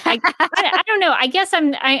played. I don't know. I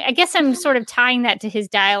guess I'm sort of tying that to his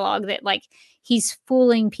dialogue, that like he's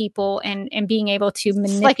fooling people and being able to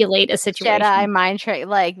manipulate a situation. Jedi mind trick,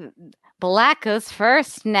 like Black goes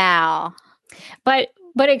first now. But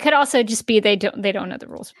it could also just be they don't know the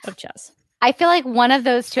rules of chess. I feel like one of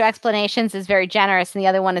those two explanations is very generous and the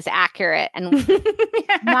other one is accurate. And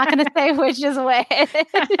I'm not going to say which is which.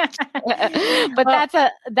 But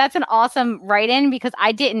that's an awesome write-in, because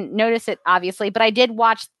I didn't notice it, obviously, but I did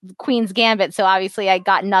watch Queen's Gambit. So obviously I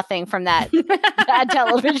got nothing from that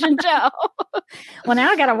television show. Well, now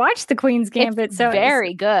I got to watch the Queen's Gambit. It's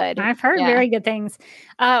very good. I've heard very good things.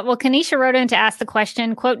 Well, Kanisha wrote in to ask the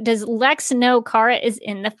question, quote, does Lex know Kara is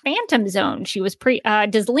in the Phantom Zone? She was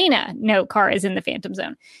does Lena know Kara is in the Phantom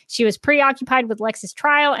Zone? She was preoccupied with Lex's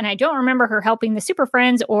trial, and I don't remember her helping the Super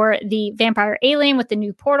Friends or the vampire alien with the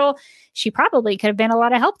new portal. She probably could have been a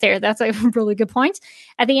lot of help there. That's a really good point.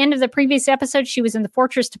 At the end of the previous episode, she was in the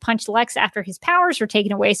fortress to punch Lex after his powers were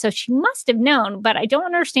taken away, so she must have known, but I don't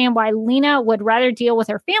understand why Lena would rather deal with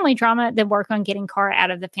her family drama than work on getting Kara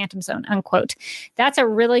out of the Phantom Zone, unquote. That's a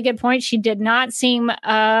really good point. She did not seem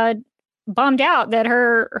bummed out that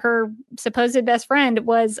her supposed best friend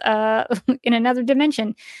was in another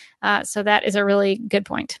dimension. So that is a really good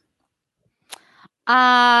point.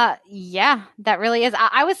 Yeah, that really is.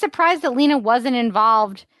 I was surprised that Lena wasn't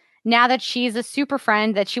involved now that she's a super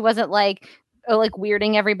friend, that she wasn't like like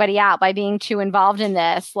weirding everybody out by being too involved in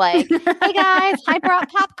this. Like, hey guys, I brought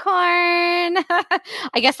popcorn.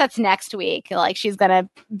 I guess that's next week. Like, she's gonna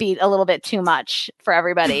be a little bit too much for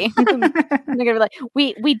everybody. They're gonna be like,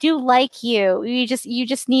 we do like you. You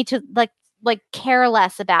just need to like care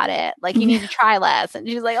less about it. Like, you need to try less. And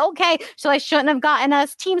she's like, okay, so I shouldn't have gotten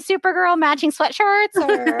us Team Supergirl matching sweatshirts.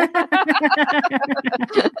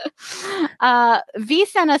 Or V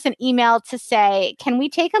sent us an email to say, can we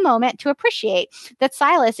take a moment to appreciate that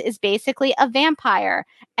Silas is basically a vampire,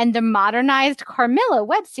 and the modernized Carmilla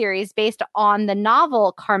web series based on the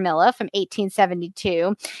novel Carmilla from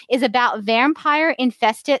 1872 is about vampire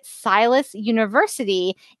infested Silas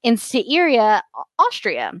University in Styria,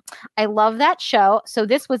 Austria. I love that show, so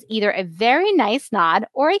this was either a very nice nod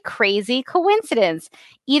or a crazy coincidence.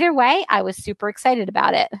 Either way, I was super excited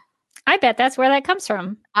about it. I bet that's where that comes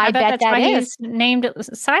from. I bet that's that why is. he's named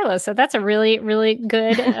Silas. So that's a really, really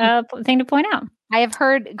good thing to point out. I have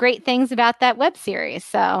heard great things about that web series,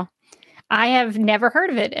 so I have never heard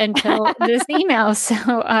of it until this email, so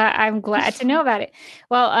I'm glad to know about it.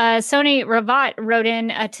 Well, Sony Ravat wrote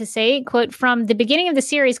in to say, quote, from the beginning of the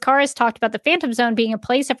series, Kara's talked about the Phantom Zone being a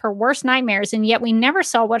place of her worst nightmares, and yet we never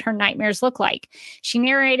saw what her nightmares look like. She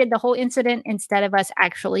narrated the whole incident instead of us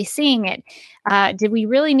actually seeing it. Did we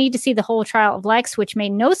really need to see the whole trial of Lex, which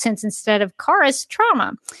made no sense instead of Kara's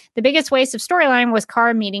trauma? The biggest waste of storyline was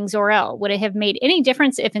Kara meeting Zor-El. Would it have made any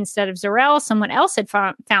difference if instead of Zor-El, someone else had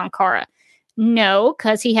found Kara? No,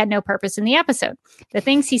 because he had no purpose in the episode. The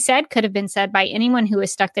things he said could have been said by anyone who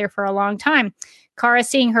was stuck there for a long time. Kara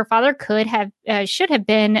seeing her father should have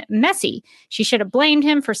been messy. She should have blamed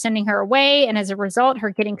him for sending her away, and as a result,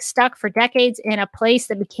 her getting stuck for decades in a place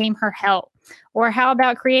that became her hell. Or how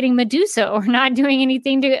about creating Medusa or not doing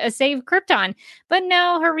anything to save Krypton? But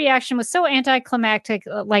no, her reaction was so anticlimactic,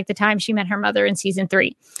 like the time she met her mother in season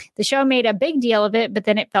 3. The show made a big deal of it, but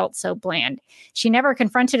then it felt so bland. She never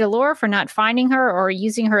confronted Allure for not finding her or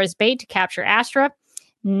using her as bait to capture Astra.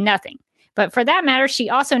 Nothing. But for that matter, she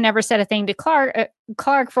also never said a thing to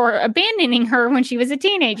Clark for abandoning her when she was a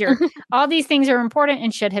teenager. All these things are important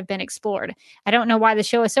and should have been explored. I don't know why the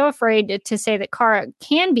show is so afraid to say that Kara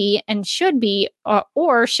can be and should be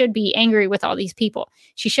or should be angry with all these people.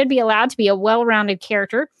 She should be allowed to be a well-rounded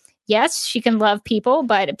character. Yes, she can love people,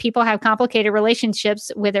 but people have complicated relationships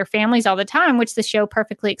with their families all the time, which the show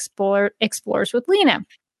perfectly explores with Lena.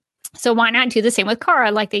 So why not do the same with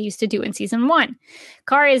Kara like they used to do in season 1?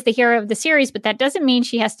 Kara is the hero of the series, but that doesn't mean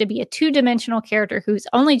she has to be a two-dimensional character whose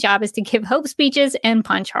only job is to give hope speeches and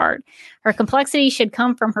punch hard. Her complexity should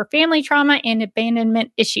come from her family trauma and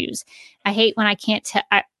abandonment issues. I hate when I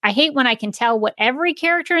can tell what every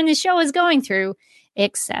character in the show is going through,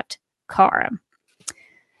 except Kara.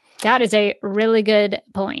 That is a really good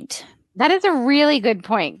point. That is a really good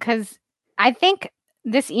point, because I think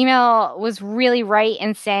this email was really right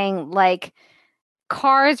in saying, like,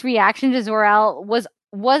 Kara's reaction to Zor-El was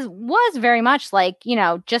very much like, you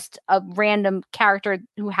know, just a random character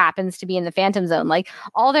who happens to be in the Phantom Zone. Like,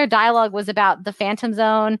 all their dialogue was about the Phantom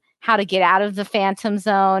Zone, how to get out of the Phantom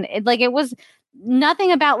Zone. It was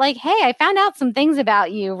nothing about like, hey, I found out some things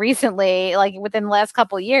about you recently, like within the last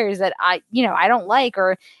couple of years that I don't like,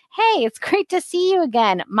 or hey, it's great to see you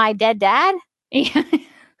again, my dead dad.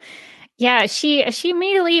 Yeah, she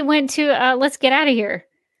immediately went to let's get out of here.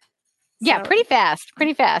 Yeah, pretty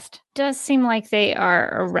fast. Does seem like they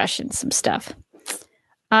are rushing some stuff.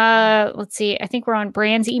 Let's see. I think we're on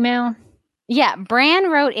Bran's email. Yeah,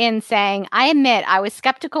 Bran wrote in saying, I admit I was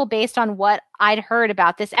skeptical based on what I'd heard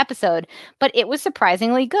about this episode, but it was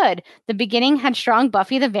surprisingly good. The beginning had strong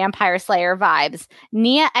Buffy the Vampire Slayer vibes.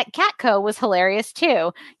 Nia at Catco was hilarious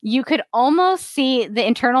too. You could almost see the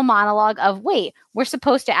internal monologue of, wait, we're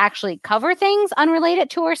supposed to actually cover things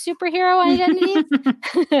unrelated to our superhero identities?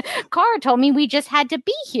 Kara told me we just had to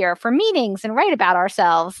be here for meetings and write about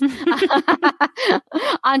ourselves.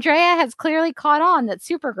 Andrea has clearly caught on that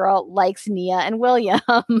Supergirl likes Nia and William.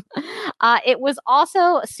 It was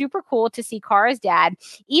also super cool to see Kara's dad,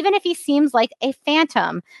 even if he seems like a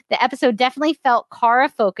phantom. The episode definitely felt Kara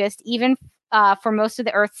focused, even for most of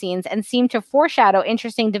the Earth scenes, and seemed to foreshadow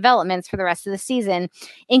interesting developments for the rest of the season,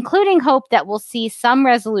 including hope that we'll see some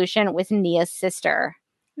resolution with Nia's sister.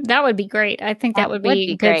 That would be great. I think that would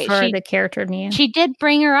be good for the character of Nia. She did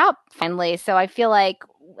bring her up finally, so I feel like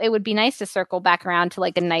it would be nice to circle back around to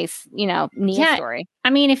like a nice, Nia story. I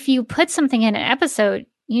mean, if you put something in an episode,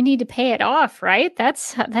 you need to pay it off, right?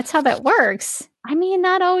 That's how that works. I mean,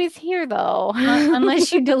 not always here though.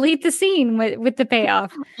 Unless you delete the scene with the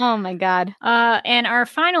payoff. Oh my God. And our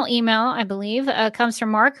final email, I believe, comes from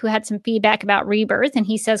Mark, who had some feedback about Rebirth. And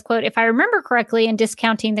he says, quote, if I remember correctly, in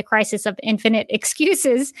discounting the crisis of infinite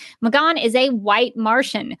excuses, Magan is a white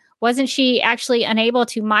Martian. Wasn't she actually unable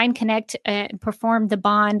to mind connect and perform the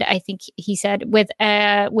bond, I think he said, with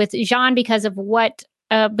Jean because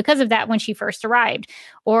of that when she first arrived?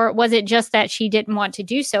 Or was it just that she didn't want to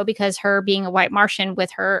do so because her being a white Martian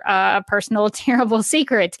with her personal terrible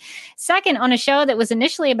secret? Second, on a show that was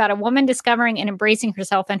initially about a woman discovering and embracing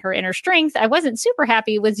herself and her inner strength, I wasn't super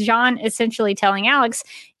happy with Jean essentially telling Alex,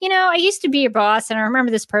 I used to be your boss and I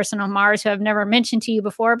remember this person on Mars who I've never mentioned to you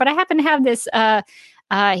before, but I happen to have this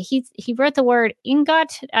he wrote the word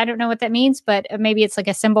ingot. I don't know what that means, but maybe it's like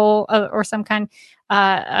a symbol or some kind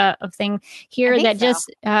of thing here that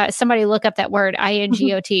just somebody look up that word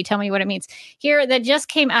INGOT. Tell me what it means here. That just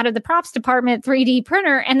came out of the props department 3D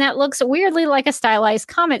printer, and that looks weirdly like a stylized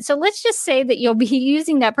comet. So let's just say that you'll be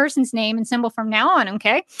using that person's name and symbol from now on.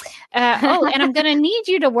 Okay. And I'm going to need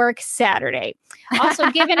you to work Saturday. Also,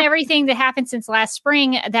 given everything that happened since last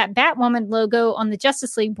spring, that Batwoman logo on the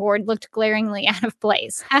Justice League board looked glaringly out of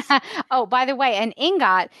place. Oh, by the way, an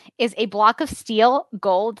ingot is a block of steel,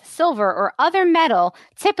 gold, silver, or other metal,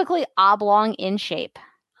 typically oblong in shape.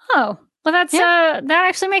 Oh, well, that's that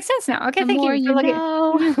actually makes sense now. Okay, thank you for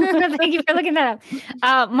looking. Thank you for looking that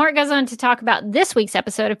up. Mark goes on to talk about this week's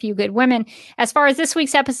episode, A Few Good Women. As far as this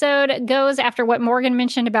week's episode goes, after what Morgan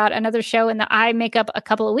mentioned about another show in the eye makeup a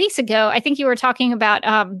couple of weeks ago, I think you were talking about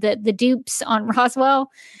the dupes on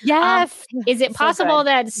Roswell. Yes. Is it possible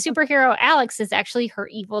that superhero Alex is actually her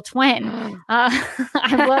evil twin?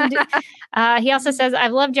 I loved it. He also says,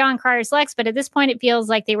 I've loved John Cryer's Lex, but at this point it feels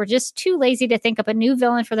like they were just too lazy to think up a new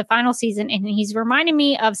villain for the final season. And he's reminding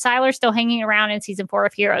me of Sylar still hanging around in season 4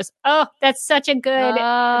 of Heroes. Oh, that's such a good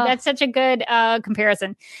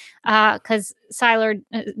comparison. Because Sylar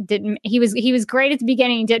he was great at the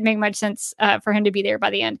beginning. It didn't make much sense for him to be there by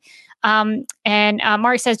the end. And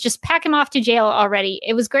Mark says, just pack him off to jail already.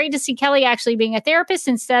 It was great to see Kelly actually being a therapist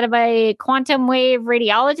instead of a quantum wave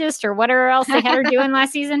radiologist or whatever else they had her doing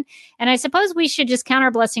last season. And I suppose we should just count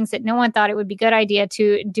our blessings that no one thought it would be a good idea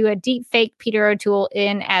to do a deep fake Peter O'Toole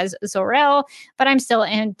in as Zor-El, but I'm still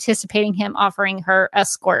anticipating him offering her a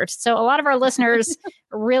squirt. So a lot of our listeners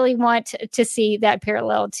really want to see that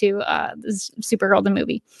parallel to Supergirl, the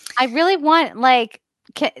movie. I really want,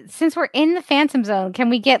 since we're in the Phantom Zone, can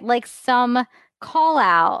we get some call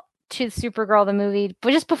out to Supergirl, the movie,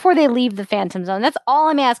 but just before they leave the Phantom Zone? That's all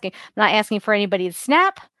I'm asking. I'm not asking for anybody to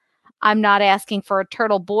snap. I'm not asking for a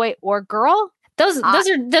turtle boy or girl. Those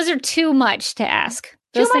are too much to ask.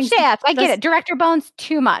 Too much to ask. I get it. Director Bones,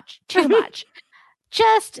 too much. Too much.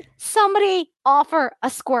 Just somebody offer a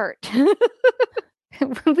squirt.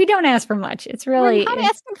 We don't ask for much. It's really... We're not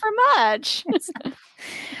asking for much.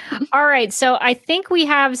 All right. So I think we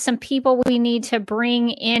have some people we need to bring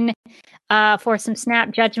in for some snap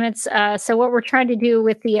judgments. So what we're trying to do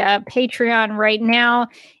with the Patreon right now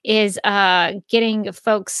is getting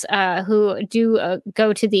folks who do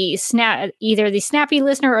go to the either the Snappy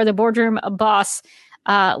Listener or the Boardroom Boss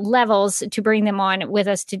levels to bring them on with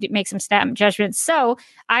us to make some snap judgments. So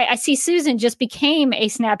I see Susan just became a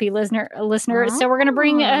snappy listener. Oh. So we're going to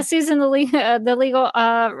bring Susan, the legal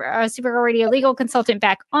Supergirl Radio legal consultant,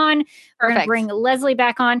 back on. We're going to bring Leslie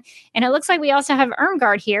back on, and it looks like we also have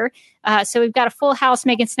Ermgard here. So we've got a full house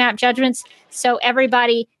making snap judgments. So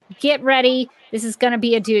everybody, get ready. This is going to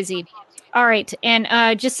be a doozy. All right.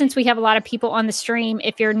 And just since we have a lot of people on the stream,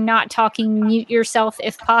 if you're not talking, mute yourself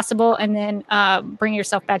if possible, and then bring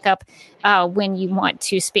yourself back up when you want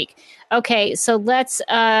to speak. Okay, so let's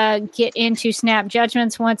get into snap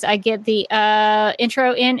judgments once I get the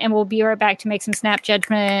intro in, and we'll be right back to make some snap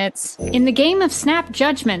judgments. In the game of snap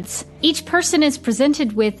judgments, each person is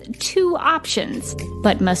presented with 2 options,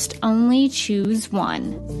 but must only choose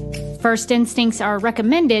one. First instincts are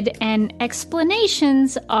recommended, and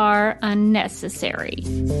explanations are unnecessary.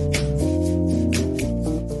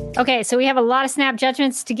 Okay, so we have a lot of snap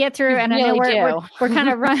judgments to get through, and I know we're kind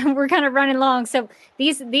of running long. So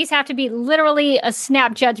these have to be literally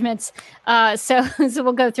snap judgments. So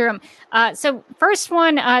we'll go through them. So first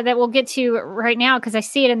one that we'll get to right now, because I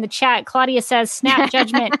see it in the chat. Claudia says snap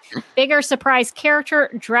judgment: bigger surprise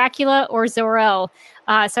character, Dracula or Zor-El?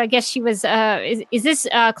 So I guess she was. Is this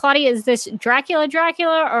Claudia? Is this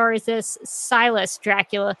Dracula, or is this Silas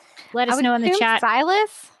Dracula? Let us know in the chat.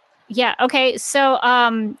 Silas. Yeah. Okay. So,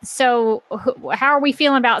 how are we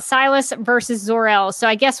feeling about Silas versus Zor-El? So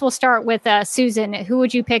I guess we'll start with Susan. Who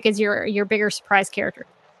would you pick as your bigger surprise character?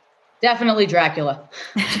 Definitely Dracula.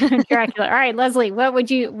 Dracula. All right, Leslie, what would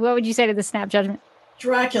you say to the snap judgment?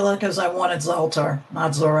 Dracula, because I wanted Zoltar,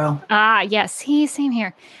 not Zor-El. Yes, same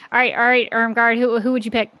here. All right, Ermgard, who would you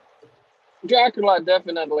pick? Dracula,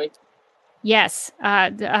 definitely. Yes,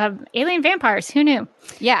 alien vampires. Who knew?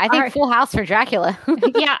 Yeah, I think Full House for Dracula.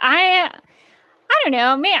 Yeah, I don't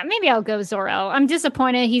know. Maybe I'll go Zor-El. I'm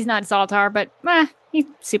disappointed he's not Zoltar, but he's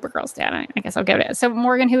Supergirl's dad. I guess I'll go to it. So,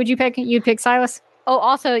 Morgan, who would you pick? You'd pick Silas? Oh,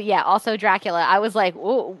 also Dracula. I was like,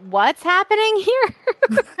 what's happening here?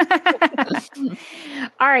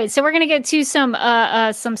 All right, so we're going to get to some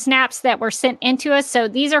snaps that were sent into us. So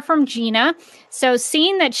these are from Gina. So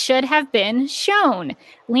scene that should have been shown.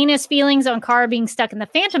 Lena's feelings on Kara being stuck in the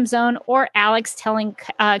Phantom Zone, or Alex telling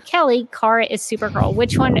Kelly Kara is Supergirl.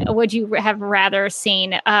 Which one would you have rather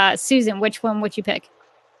seen? Susan, which one would you pick?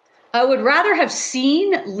 I would rather have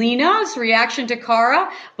seen Lena's reaction to Kara,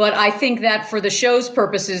 but I think that for the show's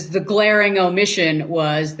purposes, the glaring omission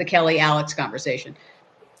was the Kelly-Alex conversation.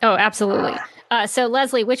 Oh, absolutely. So,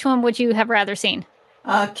 Leslie, which one would you have rather seen?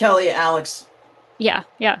 Kelly-Alex. Yeah.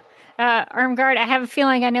 Armguard, I have a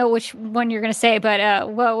feeling I know which one you're going to say, but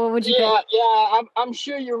what would you pick? Yeah, I'm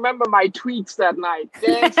sure you remember my tweets that night.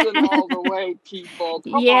 Dancing all the way, people.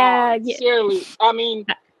 Come on, seriously. I mean...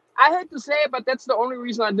 I hate to say it, but that's the only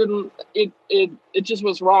reason I didn't. It just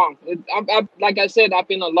was wrong. Like I said, I've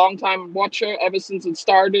been a long time watcher ever since it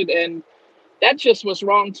started, and that just was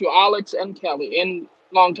wrong to Alex and Kelly, and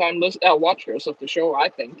long time watchers of the show, I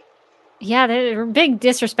think. Yeah, there's big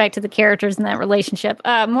disrespect to the characters in that relationship.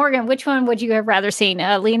 Morgan, which one would you have rather seen?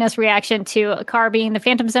 Lena's reaction to Kara being in the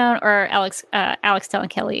Phantom Zone, or Alex telling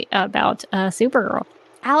Kelly about Supergirl?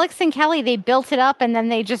 Alex and Kelly, they built it up and then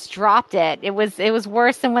they just dropped it. It was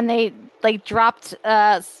worse than when they dropped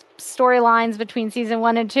storylines between season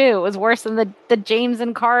 1 and 2. It was worse than the James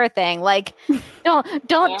and Kara thing. Like,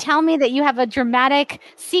 don't tell me that you have a dramatic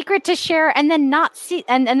secret to share and then not see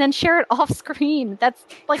and then share it off screen. That's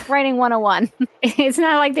like writing 101. It's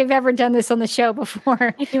not like they've ever done this on the show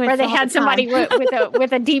before, where they had somebody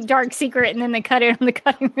with a deep dark secret and then they cut it on the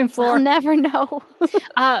cutting room floor. I'll never know.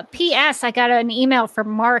 P.S. I got an email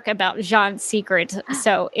from Mark about Jean's secret.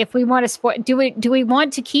 So if we want to spoil, do we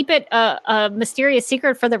want to keep it a mysterious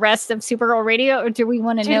secret for the rest of Supergirl Radio, or do we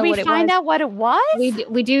want to know what it was? Did we find out what it was?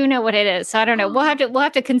 We do know what it is. So I don't know. We'll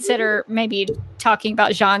have to consider maybe talking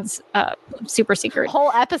about Jean's super secret.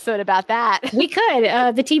 Whole episode about that. We could.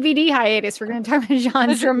 The TBD hiatus. We're going to talk about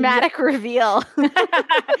Jean's dramatic reveal,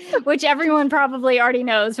 which everyone probably already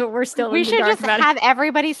knows, but we're still. We should just have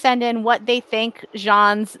everybody send in what they think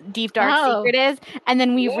Jean's deep dark secret is, and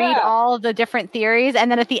then we read all of the different theories,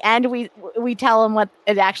 and then at the end we tell them what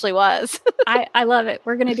it actually was. I love it.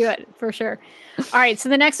 We're going to do it for sure. All right. So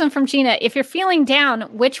the next one from Gina. If you're feeling down,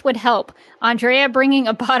 which would help? Andrea bringing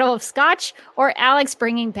a bottle of scotch or Alex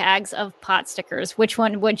bringing bags of pot stickers? Which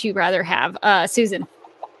one would you rather have? Susan.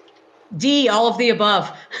 D, all of the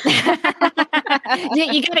above.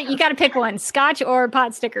 You got to pick one. Scotch or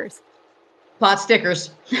pot stickers? Pot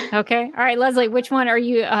stickers. Okay. All right. Leslie, which one are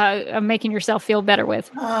you making yourself feel better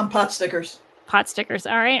with? Pot stickers. Pot stickers.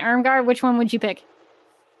 All right. Armguard, which one would you pick?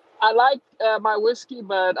 I like my whiskey,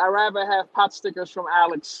 but I rather have pot stickers from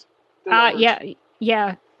Alex.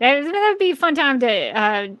 Yeah. That would be a fun time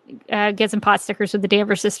to get some pot stickers with the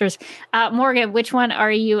Danvers sisters. Morgan, which one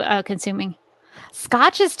are you consuming?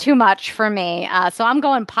 Scotch is too much for me, so I'm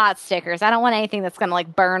going pot stickers. I don't want anything that's going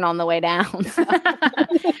to burn on the way down.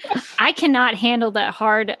 I cannot handle that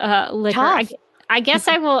hard liquor. I guess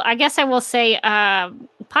I will say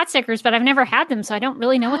pot stickers, but I've never had them, so I don't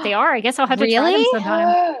really know what they are. I guess I'll have to try them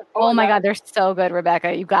sometime. Oh my God, they're so good,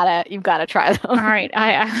 Rebecca. You've got to try them. All right,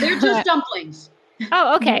 they're just dumplings.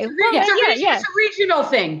 Oh, okay. It's a regional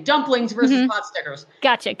thing. Dumplings versus pot stickers.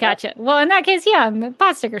 Gotcha. Well, in that case,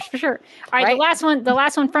 pot stickers for sure. All right, the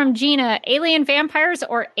last one from Gina: alien vampires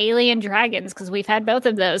or alien dragons? Because we've had both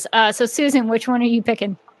of those. So, Susan, which one are you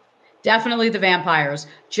picking? Definitely the vampires,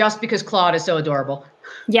 just because Claude is so adorable.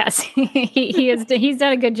 Yes, he is. He's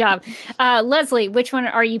done a good job. Leslie, which one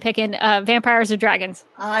are you picking? Vampires or dragons?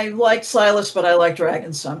 I like Silas, but I like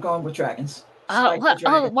dragons, so I'm going with dragons.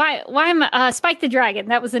 Why am Spike the Dragon?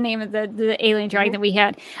 That was the name of the alien dragon that we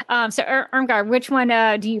had. So Ermgard, which one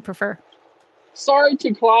do you prefer? Sorry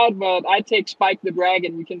to Claude, but I take Spike the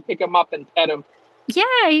Dragon. You can pick him up and pet him.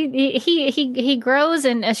 Yeah, he grows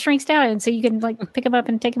and shrinks down, and so you can pick him up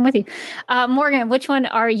and take him with you. Morgan, which one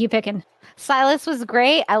are you picking? Silas was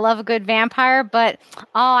great. I love a good vampire, but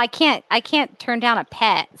I can't turn down a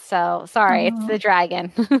pet. So sorry, it's the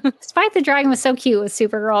dragon. Spike the Dragon was so cute with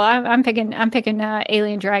Supergirl. I'm picking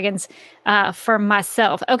alien dragons. for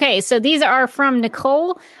myself. Okay, so these are from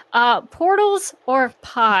Nicole. Portals or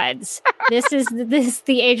pods? This is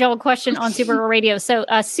the age-old question on Supergirl Radio. So,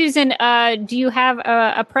 Susan, do you have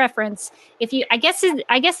a preference? I guess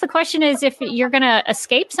the question is if you're going to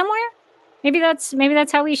escape somewhere. Maybe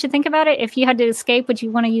that's how we should think about it. If you had to escape, would you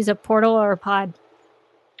want to use a portal or a pod?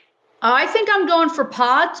 I think I'm going for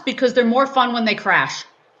pods because they're more fun when they crash.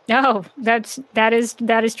 Oh, that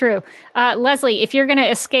is true. Leslie, if you're going to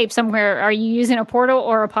escape somewhere, are you using a portal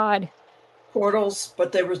or a pod? Portals,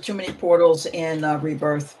 but there were too many portals in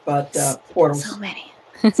Rebirth, but portals. So many.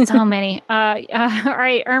 So many. All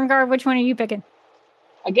right, Irmgard, which one are you picking?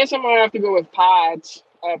 I guess I'm going to have to go with pods.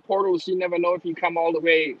 Portals, you never know if you come all the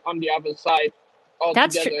way on the other side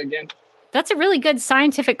altogether again. That's a really good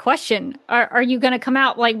scientific question. Are you going to come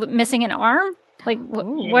out like missing an arm? Like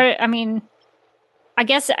what? I mean, I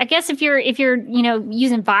guess if you're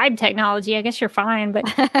using vibe technology, I guess you're fine. But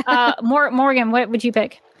Morgan, what would you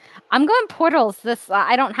pick? I'm going portals.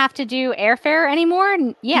 I don't have to do airfare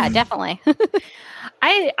anymore. Yeah, definitely.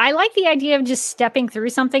 I like the idea of just stepping through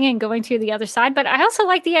something and going to the other side, but I also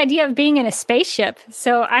like the idea of being in a spaceship.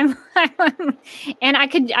 So and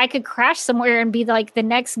I could crash somewhere and be like the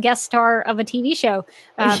next guest star of a TV show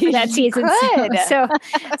for that season. So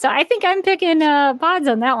I think I'm picking pods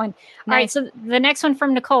on that one. Nice. All right. So the next one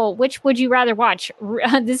from Nicole, which would you rather watch?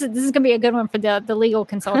 This is going to be a good one for the legal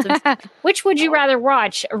consultants. Which would you rather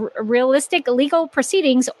watch? Realistic legal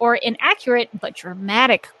proceedings or inaccurate but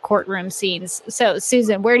dramatic courtroom scenes? So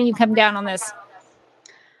Susan, where do you come down on this?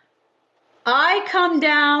 I come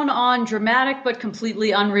down on dramatic but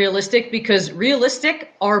completely unrealistic because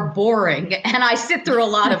realistic are boring and I sit through a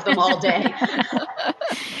lot of them all day.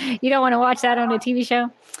 You don't want to watch that on a TV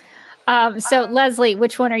show? So Leslie,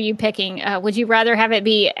 which one are you picking? Would you rather have it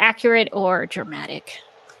be accurate or dramatic?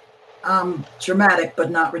 Dramatic,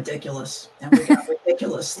 but not ridiculous. And we got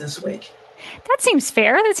ridiculous this week. That seems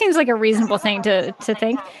fair. That seems like a reasonable thing to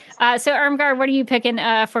think. So Irmgard, what are you picking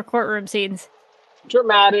for courtroom scenes?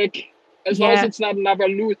 Dramatic. As long as it's not another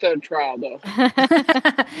Luther trial, though.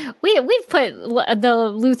 We've put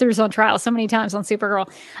the Luthers on trial so many times on Supergirl.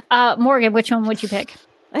 Morgan, which one would you pick?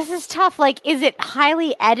 This is tough. Like, is it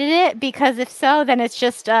highly edited? Because if so, then it's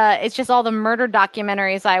just all the murder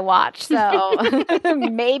documentaries I watch. So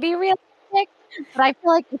maybe realistic. But I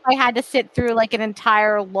feel like if I had to sit through like an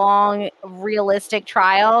entire long realistic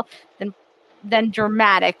trial, then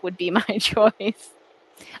dramatic would be my choice.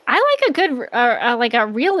 I like a good, like a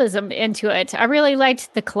realism into it. I really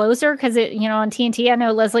liked The Closer because it, on TNT, I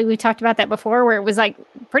know, Leslie, we talked about that before, where it was like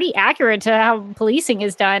pretty accurate to how policing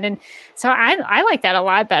is done. And so I like that a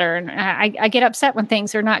lot better. And I get upset when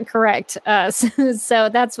things are not correct. So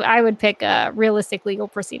that's what I would pick, realistic legal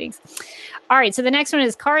proceedings. All right. So the next one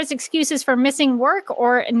is Kara's excuses for missing work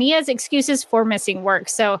or Nia's excuses for missing work.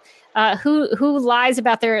 So who lies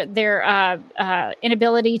about their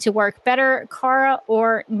inability to work better, Kara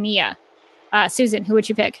or Nia? Susan, who would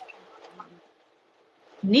you pick?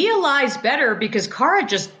 Nia lies better because Kara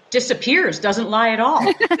just disappears, doesn't lie at all.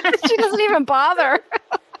 She doesn't even bother.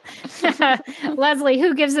 Leslie,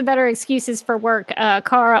 who gives the better excuses for work,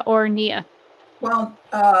 Kara or Nia? Well,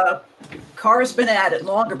 Kara's been at it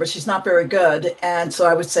longer, but she's not very good, and so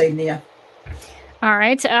I would say Nia. All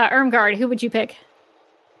right, Irmgard, who would you pick?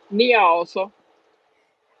 Nia also.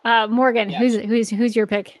 Morgan, yes. Who's your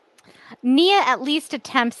pick? Nia at least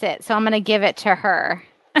attempts it, so I'm going to give it to her.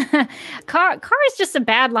 Kara's just a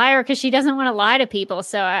bad liar because she doesn't want to lie to people.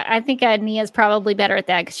 So I think Nia's probably better at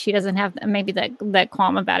that because she doesn't have maybe that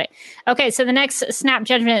qualm about it. Okay, so the next snap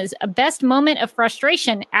judgment is a best moment of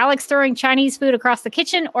frustration: Alex throwing Chinese food across the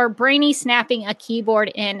kitchen or Brainy snapping a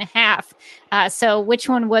keyboard in half. So which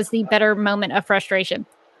one was the better moment of frustration?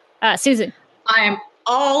 Susan. I am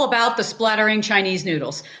all about the splattering Chinese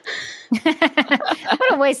noodles.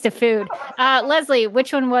 What a waste of food. Leslie,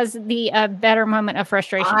 which one was the better moment of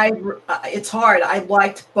frustration? It's hard. I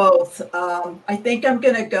liked both. I think I'm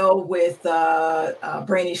going to go with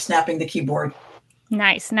Brainy snapping the keyboard.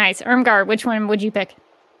 Nice. Irmgard, which one would you pick?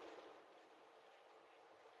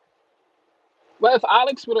 Well, if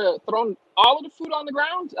Alex would have thrown all of the food on the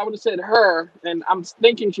ground, I would have said her. And I'm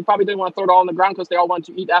thinking she probably didn't want to throw it all on the ground because they all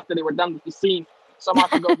wanted to eat after they were done with the scene. So I'm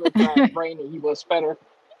going to have to go with Brainy. He was better.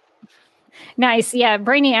 Nice. Yeah,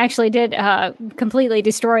 Brainy actually did completely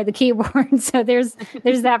destroy the keyboard. So there's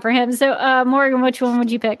that for him. So Morgan, which one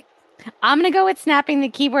would you pick? I'm going to go with snapping the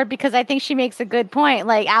keyboard because I think she makes a good point.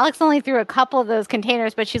 Like, Alex only threw a couple of those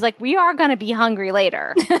containers, but she's like, we are going to be hungry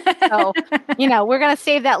later. So, we're going to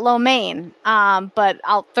save that lo mein, but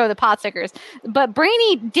I'll throw the pot stickers. But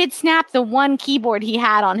Brainy did snap the one keyboard he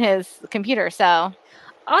had on his computer, so...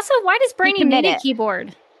 Also, why does Brainy need a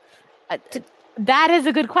keyboard? That is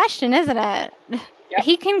a good question, isn't it? Yep.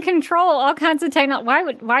 He can control all kinds of technology.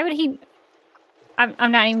 Why would he?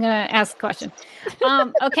 I'm not even going to ask the question.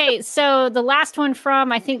 Okay, so the last one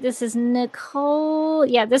from, I think this is Nicole.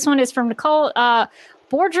 Yeah, this one is from Nicole.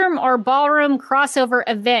 Boardroom or ballroom crossover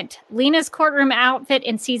event. Lena's courtroom outfit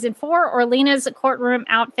in season 4 or Lena's courtroom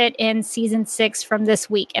outfit in season 6 from this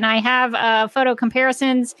week. And I have photo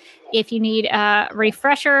comparisons if you need a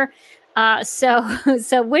refresher. So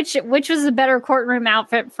which was the better courtroom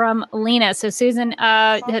outfit from Lena? So Susan,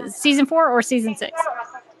 season 4 or season 6?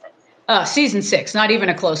 Season 6, not even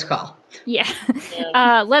a close call. Yeah.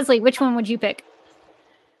 Leslie, which one would you pick?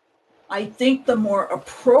 I think the more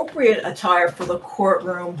appropriate attire for the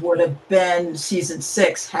courtroom would have been season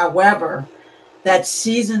 6. However, that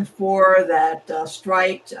season 4, that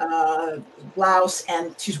striped blouse,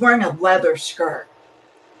 and she's wearing a leather skirt.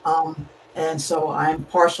 And so I'm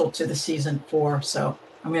partial to the season 4. So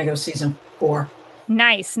I'm going to go season 4.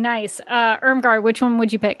 Nice. Irmgard, which one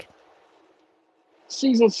would you pick?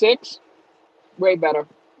 Season 6, way better.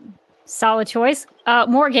 Solid choice.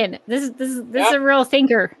 Morgan, this is a real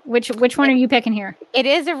thinker. Which one are you picking here? It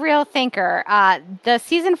is a real thinker. The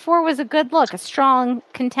season 4 was a good look, a strong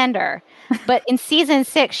contender. But in season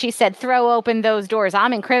 6, she said, throw open those doors.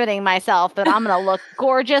 I'm incriminating myself, but I'm going to look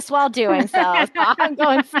gorgeous while doing so. So I'm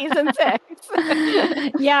going season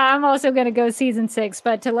 6. Yeah, I'm also going to go season 6.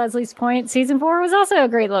 But to Leslie's point, season 4 was also a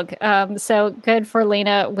great look. So good for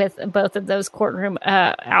Lena with both of those courtroom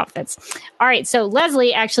outfits. All right, so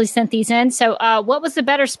Leslie actually sent these in. So what was the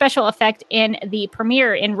better special effect in the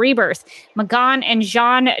premiere in Rebirth? Magan and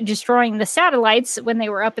Jean destroying the satellites when they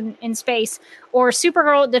were up in space, or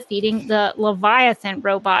Supergirl defeating the Leviathan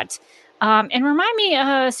robot? And remind me,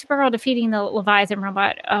 Supergirl defeating the Leviathan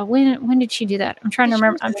robot. When did she do that? I'm trying to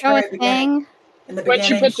remember. I'm trying to think. When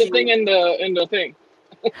she put the thing in the thing.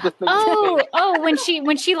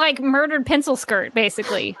 when she like murdered Pencil Skirt,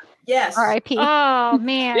 basically. Yes. R.I.P. Oh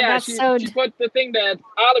man, yeah, that's she so. put the thing that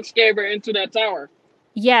Alex gave her into that tower.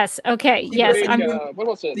 Yes. Okay. Yes. What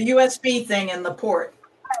was it? The USB thing in the port.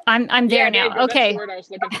 I'm there now. Okay. That's the word I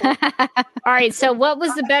was looking for. All right. So, what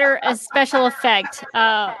was the better special effect?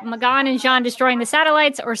 Magan and Jean destroying the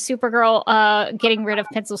satellites, or Supergirl getting rid of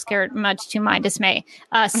Pencil Skirt? Much to my dismay.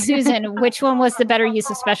 Susan, which one was the better use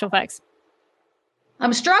of special effects?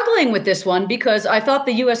 I'm struggling with this one because I thought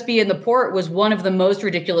the USB in the port was one of the most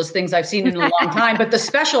ridiculous things I've seen in a long time. But the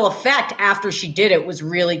special effect after she did it was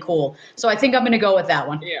really cool. So I think I'm going to go with that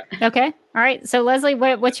one. Yeah. Okay. All right. So Leslie,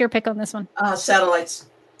 what's your pick on this one? Satellites.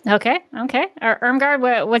 Okay.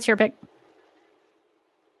 Irmgard, what's your pick?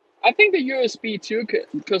 I think the USB too,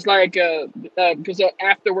 because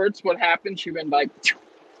afterwards, what happened? She went like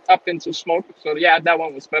up into smoke. So yeah, that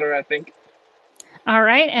one was better, I think. All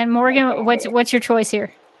right, and Morgan, what's your choice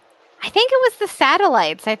here? I think it was the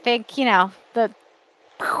satellites. I think the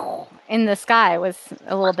in the sky was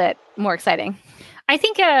a little bit more exciting. I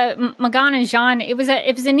think Magan and Jean, it was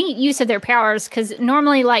a neat use of their powers, because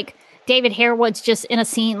normally like David Harewood's just in a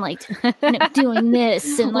scene like doing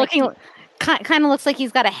this and looking kind of looks like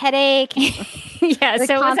he's got a headache. Yeah,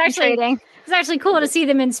 so it's actually cool to see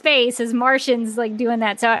them in space as Martians like doing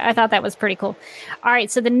that. So I thought that was pretty cool. All right,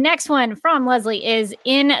 so the next one from Leslie is,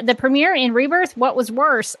 in the premiere in Rebirth, what was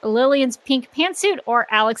worse, Lillian's pink pantsuit or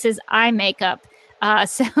Alex's eye makeup?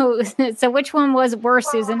 So which one was worse,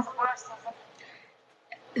 Susan?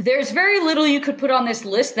 There's very little you could put on this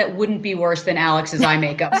list that wouldn't be worse than Alex's eye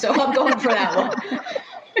makeup. So I'm going for that one.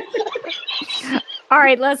 All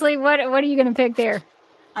right, Leslie, what are you going to pick there?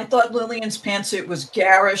 I thought Lillian's pantsuit was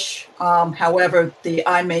garish. However, the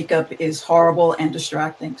eye makeup is horrible and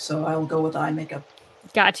distracting. So I will go with eye makeup.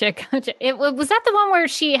 Gotcha. Was that the one where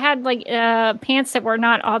she had like pants that were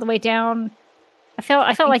not all the way down? I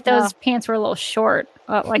felt like those pants were a little short,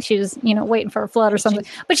 like she was, waiting for a flood or something.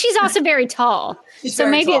 But she's also very tall, so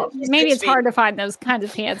maybe it's hard to find those kinds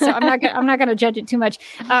of pants. So I'm not going to judge it too much.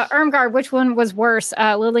 Irmgard, which one was worse,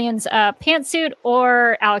 Lillian's pantsuit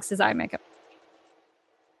or Alex's eye makeup?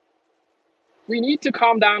 We need to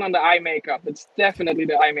calm down on the eye makeup. It's definitely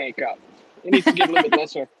the eye makeup. It needs to get a little bit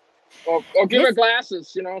lesser. Or give her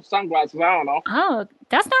glasses, sunglasses. I don't know. Oh,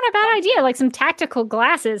 that's not a bad idea. Like some tactical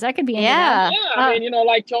glasses. I could be into that. Yeah, I mean,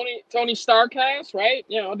 like Tony Stark has, right?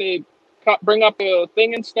 They bring up a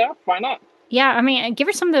thing and stuff. Why not? Yeah, I mean, give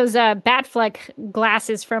her some of those Batfleck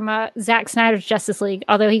glasses from Zack Snyder's Justice League,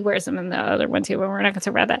 although he wears them in the other one too, but we're not going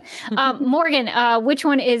to talk about that. Morgan, which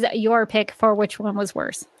one is your pick for which one was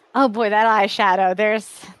worse? Oh boy, that eyeshadow.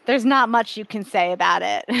 There's not much you can say about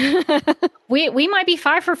it. We might be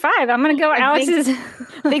 5 for 5. I'm going to go Alex's.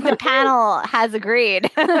 I think the panel has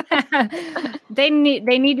agreed. They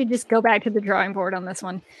need to just go back to the drawing board on this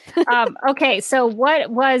one. Okay, so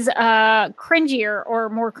what was cringier or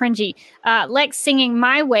more cringy? Lex singing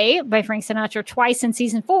 "My Way" by Frank Sinatra twice in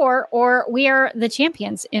season 4, or "We Are the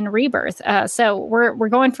Champions" in Rebirth. So we're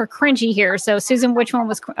going for cringy here. So Susan, which one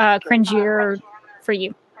was cringier for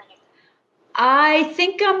you? I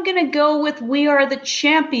think I'm going to go with "We Are the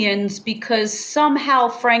Champions" because somehow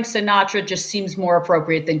Frank Sinatra just seems more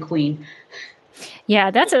appropriate than Queen.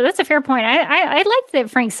 Yeah, that's a fair point. I liked that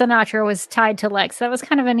Frank Sinatra was tied to Lex. That was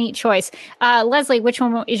kind of a neat choice. Leslie, which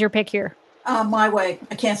one is your pick here? My Way.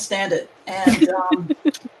 I can't stand it. And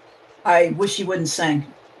I wish he wouldn't sing.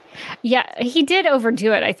 Yeah, he did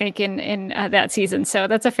overdo it, I think, in that season. So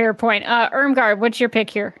that's a fair point. Irmgard, what's your pick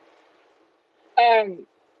here?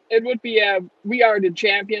 It would be "We Are the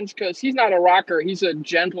Champions" because he's not a rocker. He's a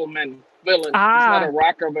gentleman villain. He's not a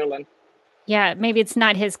rocker villain. Yeah, maybe it's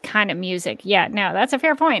not his kind of music. Yeah, no, that's a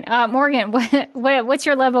fair point. Morgan, what's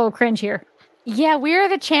your level of cringe here? Yeah, "We Are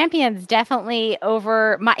the Champions" definitely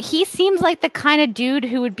over he seems like the kind of dude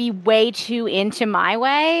who would be way too into "My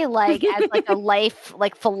Way," like as like a life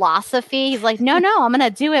like philosophy. He's like, no, I'm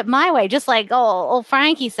gonna do it my way, just like old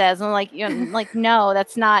Frankie says. And I'm like, like, no,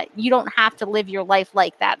 that's not. You don't have to live your life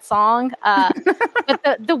like that song.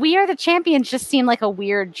 But the "We Are the Champions" just seemed like a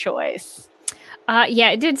weird choice.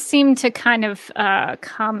 Yeah, it did seem to kind of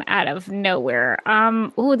come out of nowhere.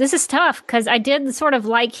 This is tough because I did sort of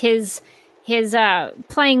like his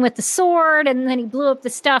playing with the sword, and then he blew up the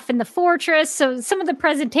stuff in the fortress. So some of the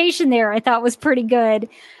presentation there I thought was pretty good.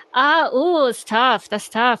 It's tough. That's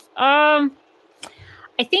tough. I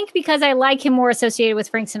think because I like him more associated with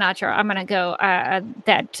Frank Sinatra, I'm going to go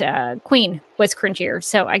that Queen was cringier.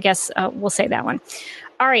 So I guess we'll say that one.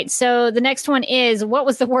 All right. So the next one is, what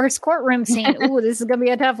was the worst courtroom scene? This is going to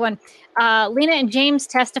be a tough one. Lena and James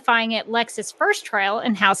testifying at Lex's first trial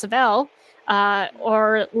in House of L.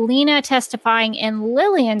 Or Lena testifying in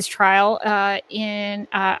Lillian's trial okay,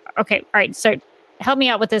 all right, so help me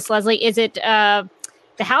out with this, Leslie. Is it the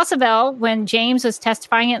House of L when James was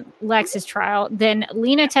testifying at Lex's trial, then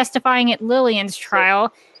Lena testifying at Lillian's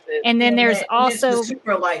trial, and then there's also the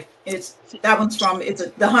Super Life. It's the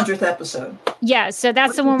 100th episode. Yeah, so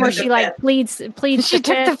that's the one where she like pleads. She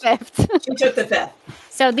took the fifth. She took the fifth.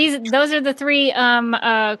 So those are the 3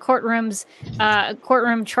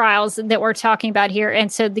 courtroom trials that we're talking about here.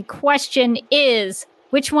 And so the question is,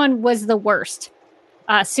 which one was the worst?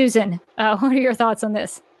 Susan, what are your thoughts on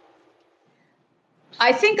this?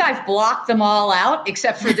 I think I've blocked them all out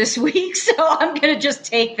except for this week. So I'm going to just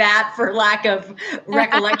take that for lack of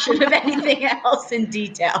recollection of anything else in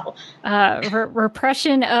detail.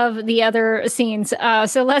 Repression of the other scenes.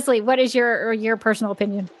 So Leslie, what is your personal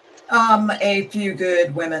opinion? A Few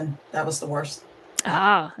Good Women. That was the worst.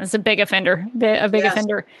 That's a big offender.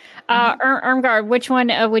 Offender. Irmgard, which one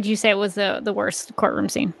would you say was the worst courtroom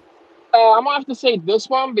scene? I'm gonna have to say this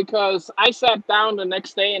one because I sat down the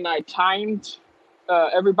next day and I timed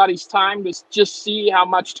everybody's time to just see how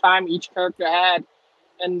much time each character had,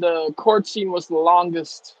 and the court scene was the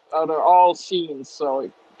longest out of all scenes. So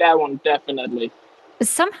that one definitely.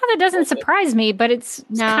 Somehow that doesn't surprise me, but it's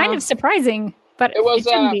kind of surprising. But it was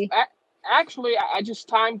actually I just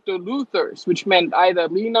timed the Luthers, which meant either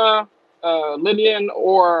Lena, Lillian,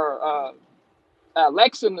 or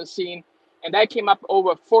Lex in the scene, and that came up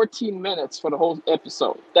over 14 minutes for the whole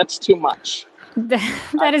episode. That's too much.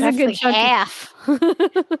 That is a good chunk. Half.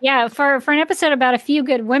 Yeah, for an episode about A Few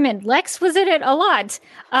Good Women, Lex was in it a lot.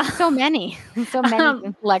 So many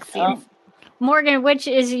Lex scenes. Morgan, which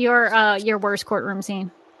is your worst courtroom scene?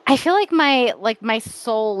 I feel like my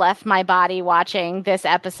soul left my body watching this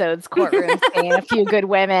episode's courtroom scene, A Few Good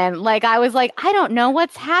Women. Like, I was like, I don't know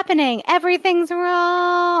what's happening. Everything's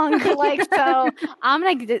wrong. Like, so I'm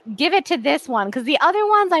going to give it to this one. Because the other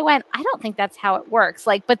ones I went, I don't think that's how it works.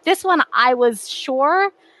 Like, but this one, I was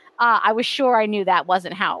sure I knew that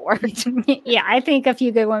wasn't how it worked. Yeah, I think A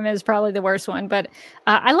Few Good Women is probably the worst one, but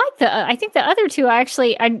I think the other two,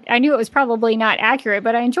 I knew it was probably not accurate,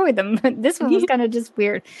 but I enjoyed them. This one was kind of just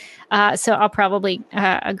weird. So I'll probably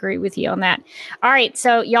agree with you on that. All right,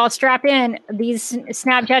 so y'all strap in. These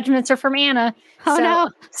snap judgments are from Anna.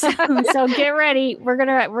 So get ready. We're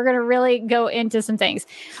gonna really go into some things.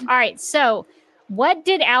 All right, so what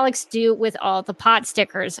did Alex do with all the pot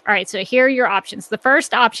stickers? All right, so here are your options. The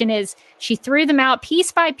first option is she threw them out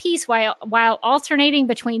piece by piece while alternating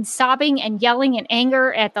between sobbing and yelling in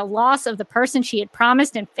anger at the loss of the person she had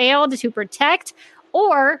promised and failed to protect.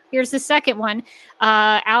 Or here's the second one.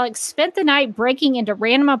 Alex spent the night breaking into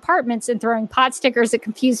random apartments and throwing pot stickers at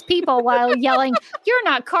confused people while yelling, "You're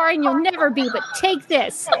not Kara and you'll never be, but take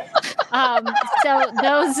this." So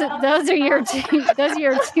those are your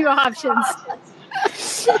two options.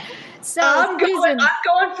 So I'm going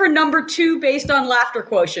for number 2 based on laughter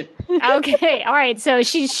quotient. Okay, all right. So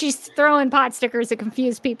she's throwing pot stickers at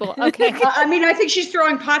confused people. Okay. I mean, I think she's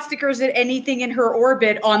throwing pot stickers at anything in her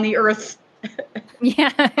orbit on the Earth.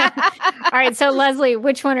 Yeah. All right. So Leslie,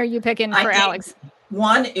 which one are you picking for Alex?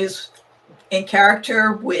 One is in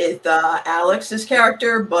character with Alex's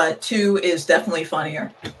character, but 2 is definitely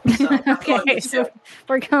funnier. So okay, so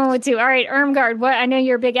we're going with 2. All right, Irmgard. What? I know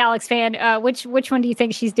you're a big Alex fan. Which one do you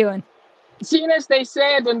think she's doing? Seeing as they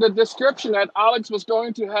said in the description that Alex was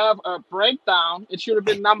going to have a breakdown, it should have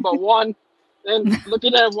been number 1. And look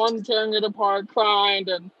at that one tearing it apart, crying,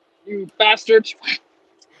 and you bastards.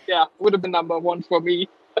 Yeah, would have been number 1 for me.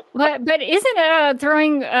 But isn't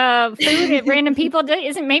throwing food at random people?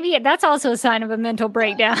 Isn't maybe that's also a sign of a mental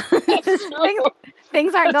breakdown?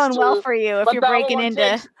 Things aren't going well for you if you're breaking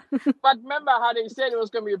into. But remember how they said it was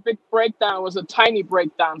going to be a big breakdown. It was a tiny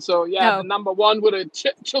breakdown. So the number 1 would have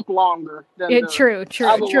took longer. Than true.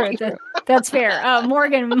 That's fair.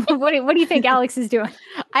 Morgan, what do you think Alex is doing?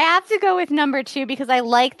 I have to go with number 2 because I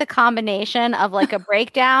like the combination of like a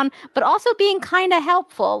breakdown, but also being kind of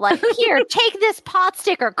helpful. Like, here, take this pot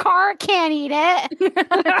sticker. Kara can't eat it.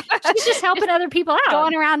 She's just helping other people out.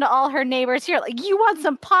 Going around to all her neighbors here, like, you want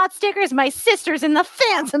some pot stickers? My sister's in the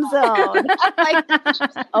Phantom Zone. Like,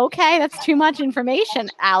 okay, that's too much information,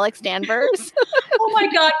 Alex Danvers. Oh my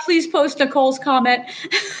God, please post Nicole's comment.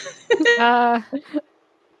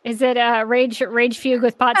 Is it rage fugue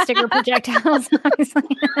with pot sticker projectiles?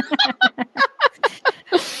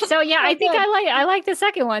 So yeah, I think I like the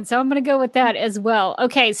second one, so I'm going to go with that as well.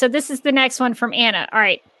 Okay, so this is the next one from Anna. All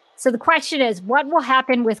right, so the question is, what will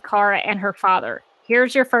happen with Kara and her father?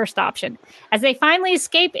 Here's your first option. As they finally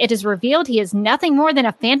escape, it is revealed he is nothing more than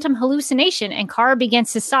a phantom hallucination, and Kara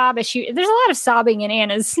begins to sob as she... There's a lot of sobbing in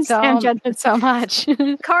Anna's judgment. So much.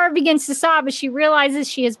 Kara begins to sob as she realizes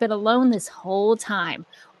she has been alone this whole time.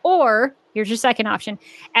 Or, here's your second option.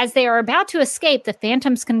 As they are about to escape, the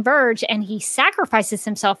phantoms converge and he sacrifices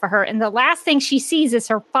himself for her. And the last thing she sees is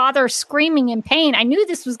her father screaming in pain. I knew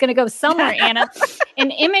this was going to go somewhere, Anna. An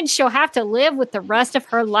image she'll have to live with the rest of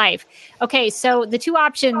her life. Okay, so the two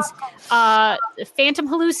options, phantom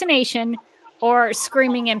hallucination or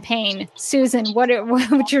screaming in pain. Susan,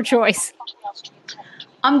 what's your choice?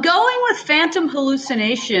 I'm going with phantom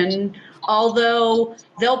hallucination, although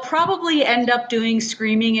they'll probably end up doing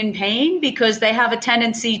screaming in pain because they have a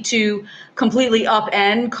tendency to completely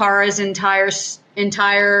upend Kara's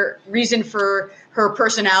entire reason for her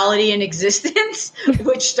personality and existence,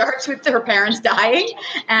 which starts with her parents dying.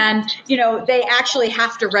 And, they actually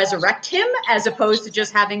have to resurrect him as opposed to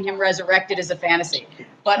just having him resurrected as a fantasy.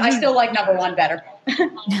 But I still like number 1 better.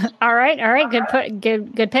 All right.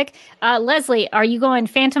 Good pick. Leslie, are you going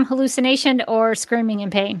phantom hallucination or screaming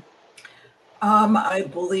in pain? I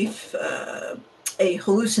believe a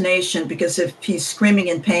hallucination, because if he's screaming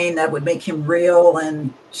in pain, that would make him real,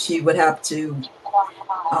 and she would have to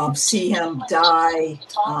see him die.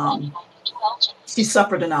 She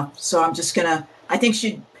suffered enough, so I think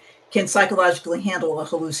she can psychologically handle a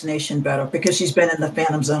hallucination better because she's been in the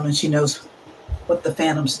Phantom Zone and she knows what the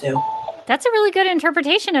Phantoms do. That's a really good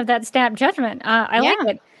interpretation of that snap judgment. I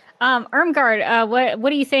like it. Irmgard, what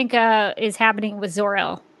do you think is happening with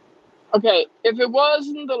Zor-El? Okay, if it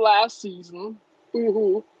wasn't the last season,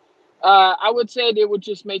 I would say they would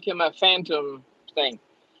just make him a phantom thing.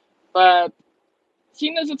 But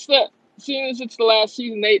seeing as it's the last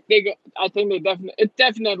season, I think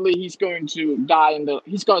definitely he's going to die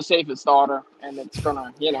he's going to save his daughter, and it's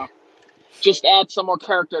gonna just add some more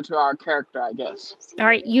character to our character, I guess. All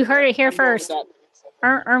right, you heard it here first.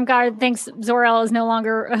 Irmgard thinks Zor-El is no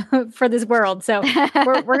longer for this world, so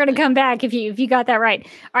we're going to come back if you got that right.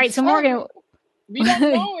 All right, so Morgan, we don't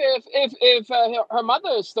know if her mother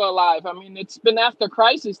is still alive. I mean, it's been after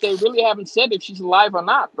Crisis; they really haven't said if she's alive or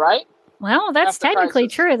not, right? Well, that's after technically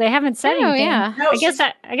Crisis. True. They haven't said anything. Yeah. No,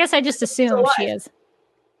 I guess I just assumed she is.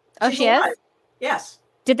 Oh, she is? Yes.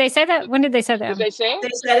 Did they say that? When did they say that? Did they say it? They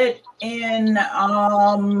said it in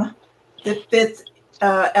the 5th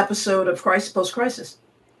episode of Post-Crisis.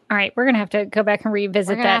 All right, we're going to have to go back and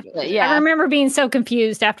revisit that. I remember being so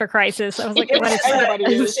confused after Crisis. I was like, what is that?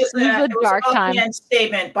 It was just a dark time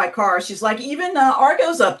statement by Kara. She's like, even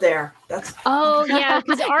Argo's up there. Because Argo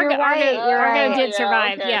did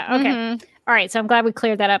survive. Okay. Yeah, okay. Mm-hmm. All right, so I'm glad we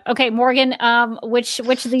cleared that up. Okay, Morgan, which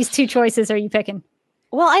of these two choices are you picking?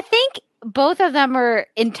 Well, I think both of them are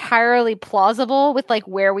entirely plausible with like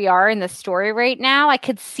where we are in the story right now. I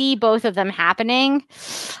could see both of them happening.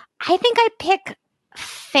 I think I pick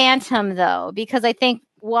Phantom though, because I think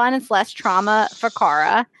one, it's less trauma for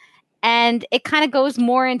Kara, and it kind of goes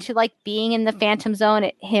more into like being in the Phantom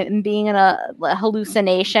Zone, him being in a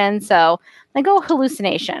hallucination. So I go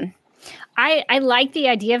hallucination. I like the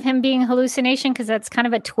idea of him being a hallucination because that's kind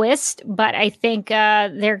of a twist, but I think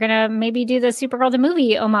they're going to maybe do the Supergirl the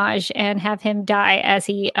movie homage and have him die as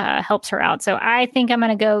he helps her out. So I think I'm going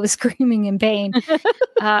to go screaming in pain.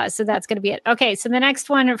 So that's going to be it. Okay, so the next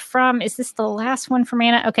one is this the last one from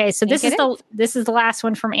Anna? Okay, so this is the last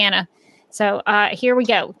one from Anna. So here we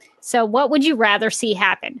go. So what would you rather see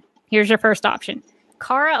happen? Here's your first option.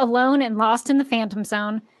 Kara alone and lost in the Phantom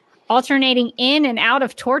Zone, alternating in and out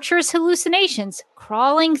of torturous hallucinations,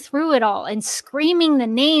 crawling through it all and screaming the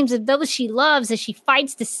names of those she loves as she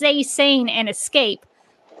fights to stay sane and escape.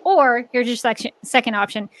 Or here's your second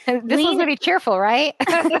option. This one's going to be cheerful, right?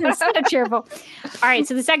 It's so cheerful. All right.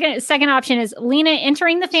 So the second option is Lena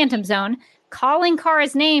entering the Phantom Zone, calling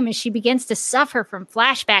Kara's name as she begins to suffer from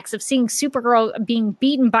flashbacks of seeing Supergirl being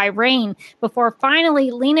beaten by rain before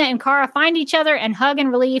finally Lena and Kara find each other and hug in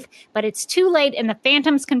relief, but it's too late and the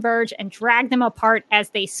Phantoms converge and drag them apart as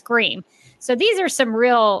they scream. So these are some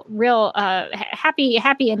real happy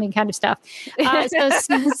ending kind of stuff.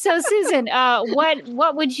 So Susan,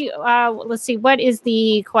 what would you? Let's see. What is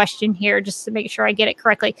the question here? Just to make sure I get it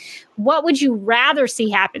correctly. What would you rather see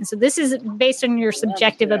happen? So this is based on your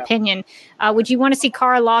subjective opinion. Would you want to see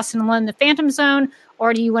Kara lost and alone in the Phantom Zone,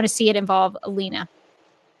 or do you want to see it involve Lena?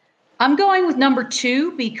 I'm going with number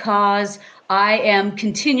 2 because I am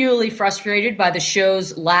continually frustrated by the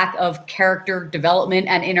show's lack of character development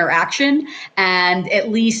and interaction. And at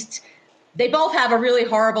least they both have a really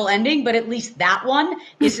horrible ending, but at least that one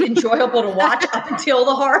is enjoyable to watch up until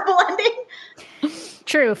the horrible ending.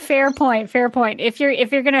 True. Fair point. If you're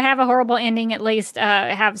going to have a horrible ending, at least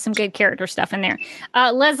have some good character stuff in there.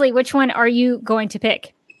 Leslie, which one are you going to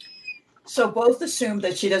pick? So both assume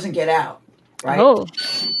that she doesn't get out. Right? Oh,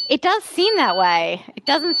 it does seem that way. It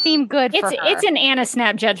doesn't seem good for her. It's an Anna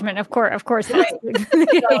Snap judgment, of course. Right.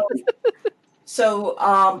 So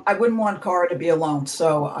I wouldn't want Kara to be alone.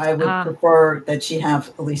 So I would prefer that she have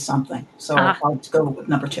at least something. So I'll go with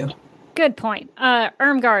number 2. Good point.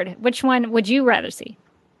 Irmgard, which one would you rather see?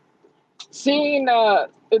 Seeing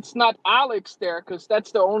it's not Alex there, because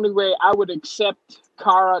that's the only way I would accept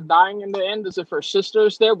Kara dying in the end is if her sister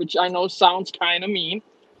is there, which I know sounds kind of mean.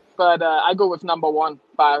 But I go with number 1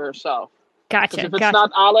 by herself. Gotcha. If it's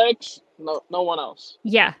not Alex, no one else.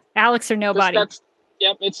 Yeah, Alex or nobody.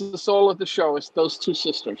 It's the soul of the show. It's those 2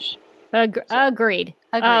 sisters. Agreed.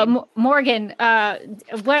 Morgan,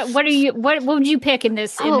 what would you pick in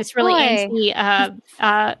this really angsty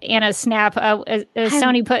Anna Snap?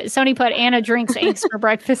 Sony put Anna drinks angst for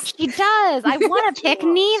breakfast. She does. I want to pick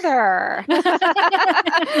neither.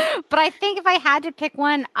 But I think if I had to pick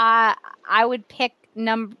one, I would pick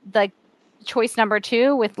the choice number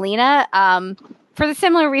 2 with Lena, for the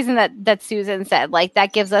similar reason that Susan said. Like,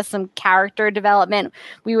 that gives us some character development.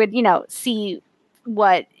 We would, see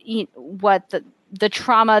what the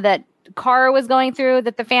trauma that Kara was going through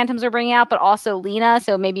that the Phantoms are bringing out, but also Lena.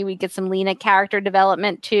 So maybe we get some Lena character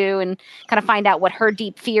development too, and kind of find out what her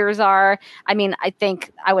deep fears are. I mean, I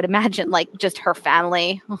would imagine like just her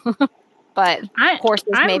family, but horses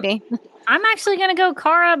maybe. I'm actually going to go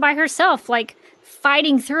Kara by herself, like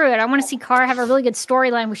fighting through it. I want to see Kara have a really good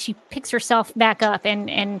storyline where she picks herself back up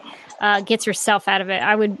and gets herself out of it.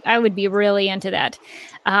 I would be really into that.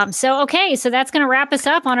 So that's going to wrap us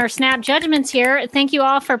up on our Snap Judgments here. Thank you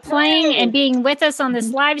all for playing and being with us on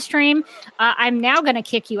this live stream. I'm now going to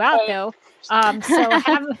kick you out though. So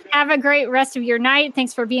have a great rest of your night.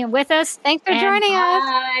 Thanks for being with us. Thanks for joining us.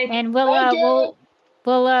 And we'll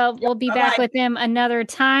be back with them another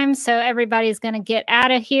time. So everybody's going to get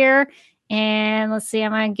out of here. And let's see,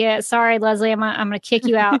 sorry, Leslie, I'm going to kick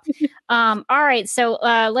you out. All right. So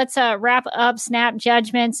let's wrap up Snap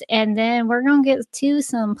Judgments, and then we're going to get to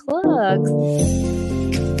some plugs.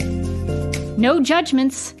 No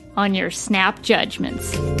judgments on your Snap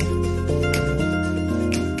Judgments.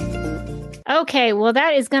 Okay, well,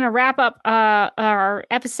 that is going to wrap up our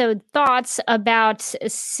episode thoughts about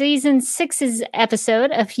season 6's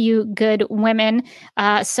episode, A Few Good Women.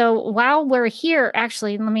 So while we're here,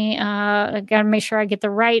 actually, let me got to make sure I get the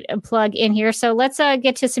right plug in here. So let's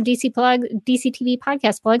get to some DC TV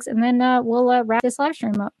podcast plugs, and then we'll wrap this live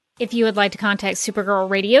stream up. If you would like to contact Supergirl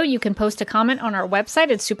Radio, you can post a comment on our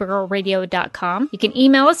website at supergirlradio.com. You can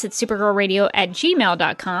email us at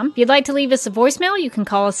supergirlradio@gmail.com. If you'd like to leave us a voicemail, you can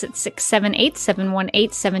call us at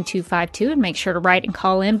 678-718-7252 and make sure to write and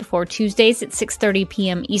call in before Tuesdays at 6:30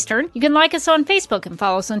 p.m. Eastern. You can like us on Facebook and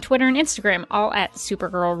follow us on Twitter and Instagram, all at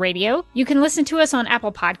Supergirl Radio. You can listen to us on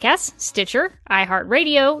Apple Podcasts, Stitcher,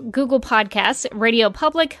 iHeartRadio, Google Podcasts, Radio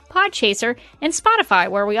Public, Podchaser, and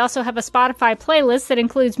Spotify, where we also have a Spotify playlist that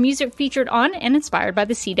includes music featured on and inspired by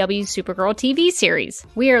the CW Supergirl TV series.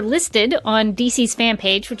 We are listed on DC's fan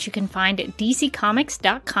page, which you can find at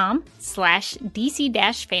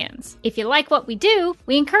dccomics.com/DC-fans. If you like what we do,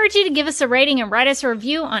 we encourage you to give us a rating and write us a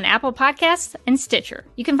review on Apple Podcasts and Stitcher.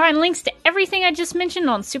 You can find links to everything I just mentioned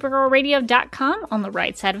on supergirlradio.com on the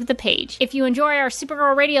right side of the page. If you enjoy our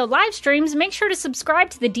Supergirl Radio live streams, make sure to subscribe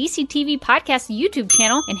to the DC TV Podcast YouTube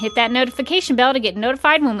channel and hit that notification bell to get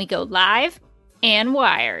notified when we go live and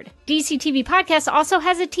wired. DC TV Podcast also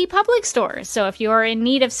has a TeePublic store, so if you are in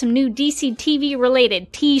need of some new DC TV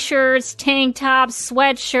related t-shirts, tank tops,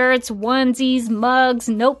 sweatshirts, onesies, mugs,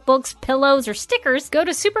 notebooks, pillows, or stickers, go to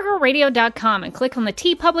supergirlradio.com and click on the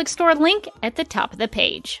TeePublic store link at the top of the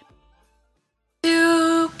page.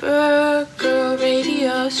 Supergirl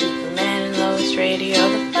Radio, Superman and Lois Radio,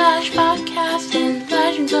 The Flash Podcast, and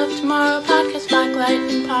Legends of Tomorrow Podcast, Black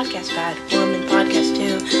Lightning Podcast, Batwoman Podcast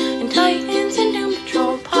 2, and Titans and Doom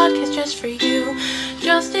Patrol Podcast just for you.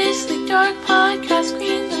 Justice League Dark Podcast,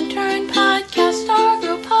 Green Lantern Podcast,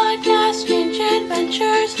 Stargirl Podcast, Strange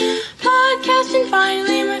Adventures Podcast, and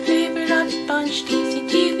finally my favorite of the bunch, DC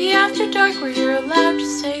TV After Dark, where you're allowed to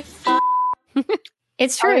say f***.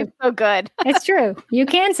 It's true. Oh, so good. It's true. You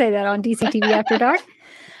can say that on DC TV After Dark.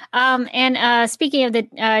 And speaking of the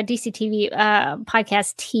DC TV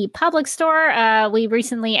podcast TeePublic store, we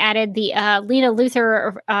recently added the Lena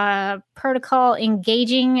Luthor protocol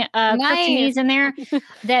engaging Kryptonese in there.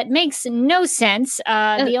 That makes no sense.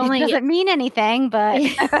 It doesn't mean anything, but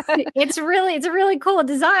it's a really cool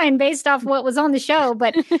design based off what was on the show.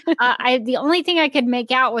 But the only thing I could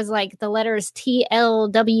make out was like the letters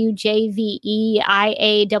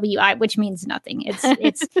TLWJVEIAWI, which means nothing.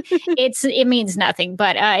 It means nothing.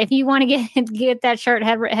 But if you want to get that shirt,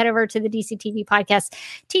 head over to the DC TV Podcast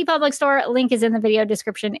TeePublic store. Link is in the video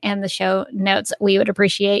description and the show notes. We would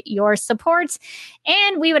appreciate your support.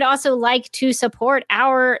 And we would also like to support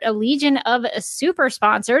our legion of super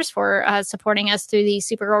sponsors for supporting us through the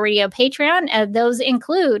Supergirl Radio Patreon. Those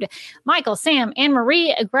include Michael, Sam,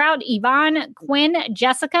 Anne-Marie, Grout, Yvonne, Quinn,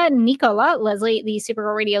 Jessica, Nicola, Leslie, the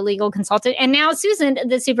Supergirl Radio legal consultant, and now Susan,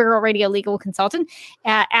 the Supergirl Radio legal consultant,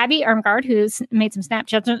 Abby Ermgard, who's made some snap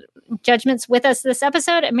judgments with us this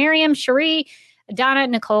episode, Miriam, Cherie, Donna,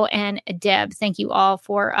 Nicole, and Deb. Thank you all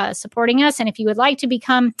for supporting us. And if you would like to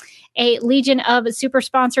become a Legion of Super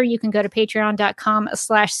sponsor, you can go to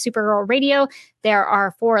patreon.com/Supergirl Radio. There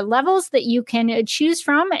are 4 levels that you can choose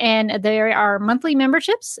from, and there are monthly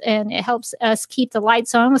memberships, and it helps us keep the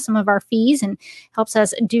lights on with some of our fees and helps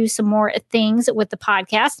us do some more things with the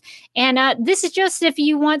podcast. And this is just if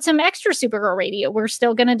you want some extra Supergirl Radio. We're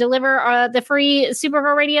still going to deliver the free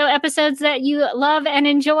Supergirl Radio episodes that you love and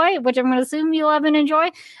enjoy, which I'm going to assume you love and enjoy.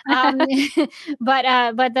 But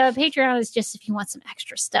the Patreon is just if you want some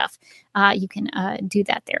extra stuff, you can do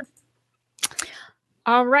that there.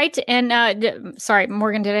 All right. And sorry,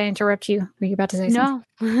 Morgan, did I interrupt you? Were you about to say something?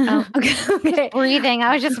 No. Oh, okay. Breathing.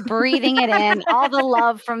 I was just breathing it in. All the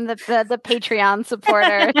love from the Patreon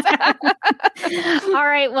supporters. All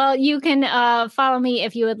right. Well, you can follow me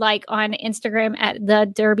if you would like on Instagram at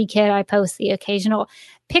the Derby Kid. I post the occasional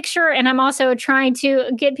picture, and I'm also trying to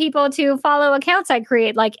get people to follow accounts I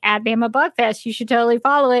create, like at Bama Bugfest. You should totally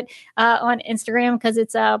follow it on Instagram because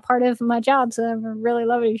it's part of my job. So I really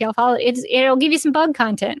love it if y'all follow it. It'll give you some bug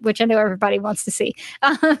content, which I know everybody wants to see.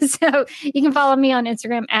 So you can follow me on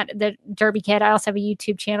Instagram at the Derby Kid. I also have a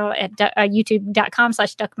YouTube channel at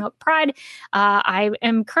youtube.com/DuckMilkPride. I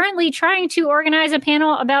am currently trying to organize a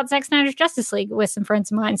panel about Zack Snyder's Justice League with some friends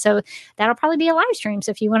of mine. So that'll probably be a live stream.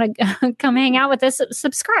 So if you want to come hang out with us,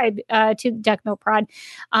 subscribe to Duck Milk Prod.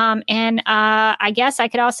 And I guess I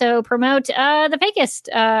could also promote The Fakest.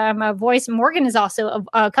 A voice. Morgan is also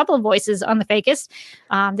a couple of voices on The Fakest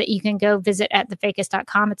that you can go visit at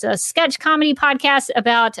thefakest.com. It's a sketch comedy podcast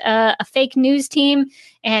about a fake news team,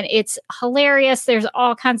 and it's hilarious. There's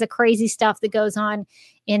all kinds of crazy stuff that goes on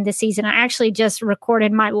in the season. I actually just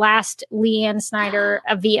recorded my last Leanne Snyder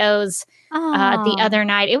VOs the other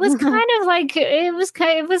night. It was kind of like it was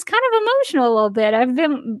kind of emotional a little bit. I've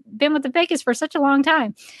been with the Pecos for such a long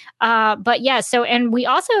time, but yeah. So, and we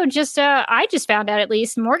also just I just found out, at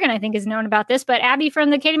least Morgan I think has known about this, but Abby from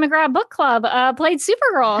the Katie McGrath Book Club played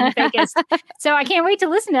Supergirl on the Pecos. So I can't wait to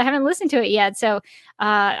listen to it. I haven't listened to it yet. So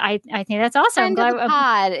I think that's awesome.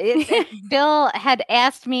 Bill had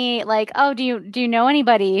asked me like, "Oh, do you know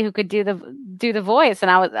anybody who could do the voice?" And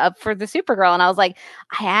I was up for the Supergirl, and I was like,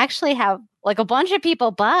 "I actually have like a bunch of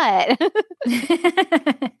people, but."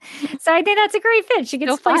 So I think that's a great fit. She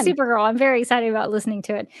gets to play Supergirl. I'm very excited about listening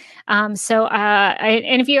to it. And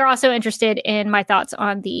if you're also interested in my thoughts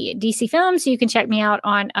on the DC films, you can check me out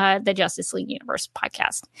on the Justice League Universe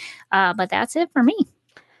podcast. But that's it for me.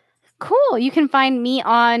 Cool. You can find me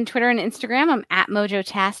on Twitter and Instagram. I'm at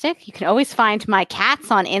Mojotastic. You can always find my cats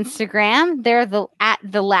on Instagram. They're at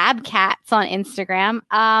the Lab Cats on Instagram.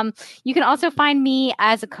 You can also find me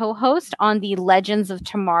as a co-host on the Legends of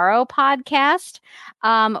Tomorrow podcast,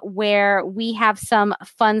 where we have some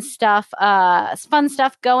fun stuff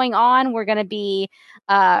going on. We're going to be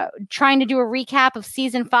trying to do a recap of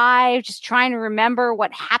season 5, just trying to remember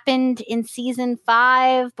what happened in season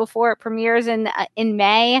 5 before it premieres in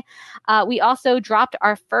May. We also dropped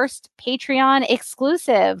our first Patreon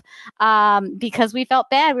exclusive because we felt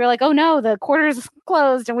bad. We were like, oh no, the quarter's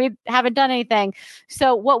closed and we haven't done anything.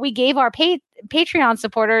 So what we gave our Patreon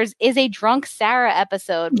supporters is a Drunk Sarah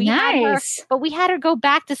episode. We had her go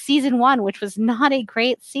back to season 1, which was not a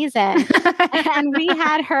great season. And we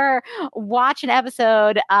had her watch an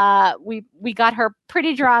episode. We got her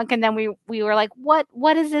pretty drunk, and then we were like,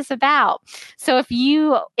 what is this about? So if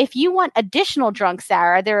you want additional Drunk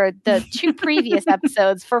Sarah, there are the 2 previous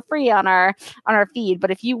episodes for free on our feed.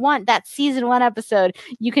 But if you want that season 1 episode,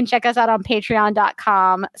 you can check us out on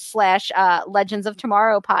patreon.com/Legends of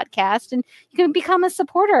Tomorrow podcast, and you can become a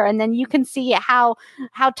supporter, and then you can see how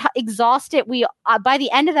exhausted we by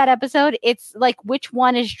the end of that episode. It's like, which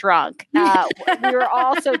one is drunk? We were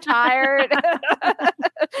all so tired.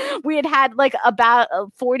 We had like about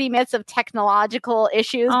 40 minutes of technological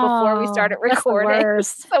issues before we started recording.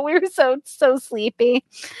 So we were so sleepy.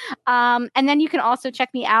 And then you can also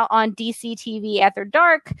check me out on DC TV After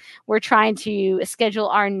Dark. We're trying to schedule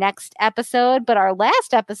our next episode, but our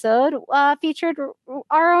last episode featured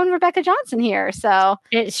our own Rebecca Johnson here. So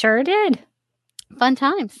it sure did. Fun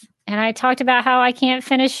times. And I talked about how I can't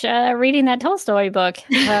finish reading that Tolstoy book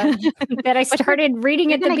that I started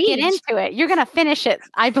reading at the beach. Get into it. You're going to finish it.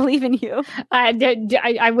 I believe in you. I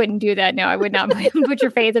wouldn't do that. No, I would not put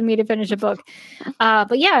your faith in me to finish a book.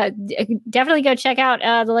 But yeah, definitely go check out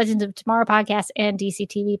the Legends of Tomorrow podcast and DC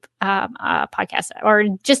TV podcast, or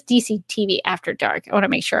just DC TV After Dark. I want to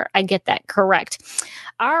make sure I get that correct.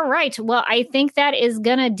 All right. Well, I think that is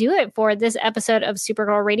going to do it for this episode of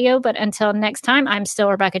Supergirl Radio. But until next time, I'm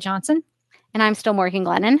still Rebecca Johnson. And I'm still Morgan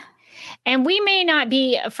Glennon. And we may not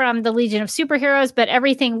be from the Legion of Superheroes, but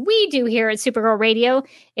everything we do here at Supergirl Radio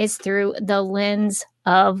is through the lens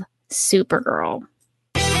of Supergirl.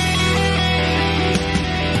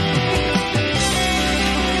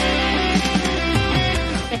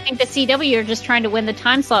 I think the CW are just trying to win the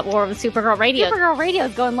time slot war with Supergirl Radio. Supergirl Radio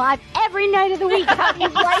is going live every night of the week. How do you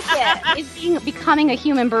like it? Is becoming a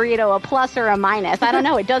human burrito a plus or a minus? I don't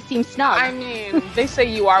know. It does seem snug. I mean, they say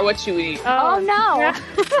you are what you eat. Oh no.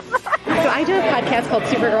 So I do a podcast called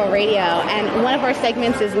Supergirl Radio, and one of our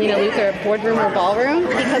segments is Lena Luthor, Boardroom or Ballroom.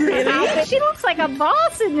 Because she looks like a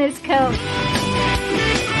boss in this coat.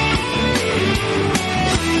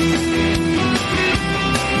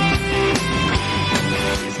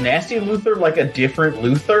 Nasty Luthor like a different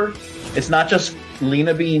Luthor? It's not just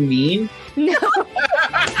Lena being mean? No.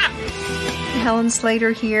 Helen Slater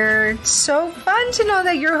here. It's so fun to know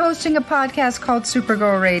that you're hosting a podcast called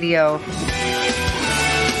Supergirl Radio.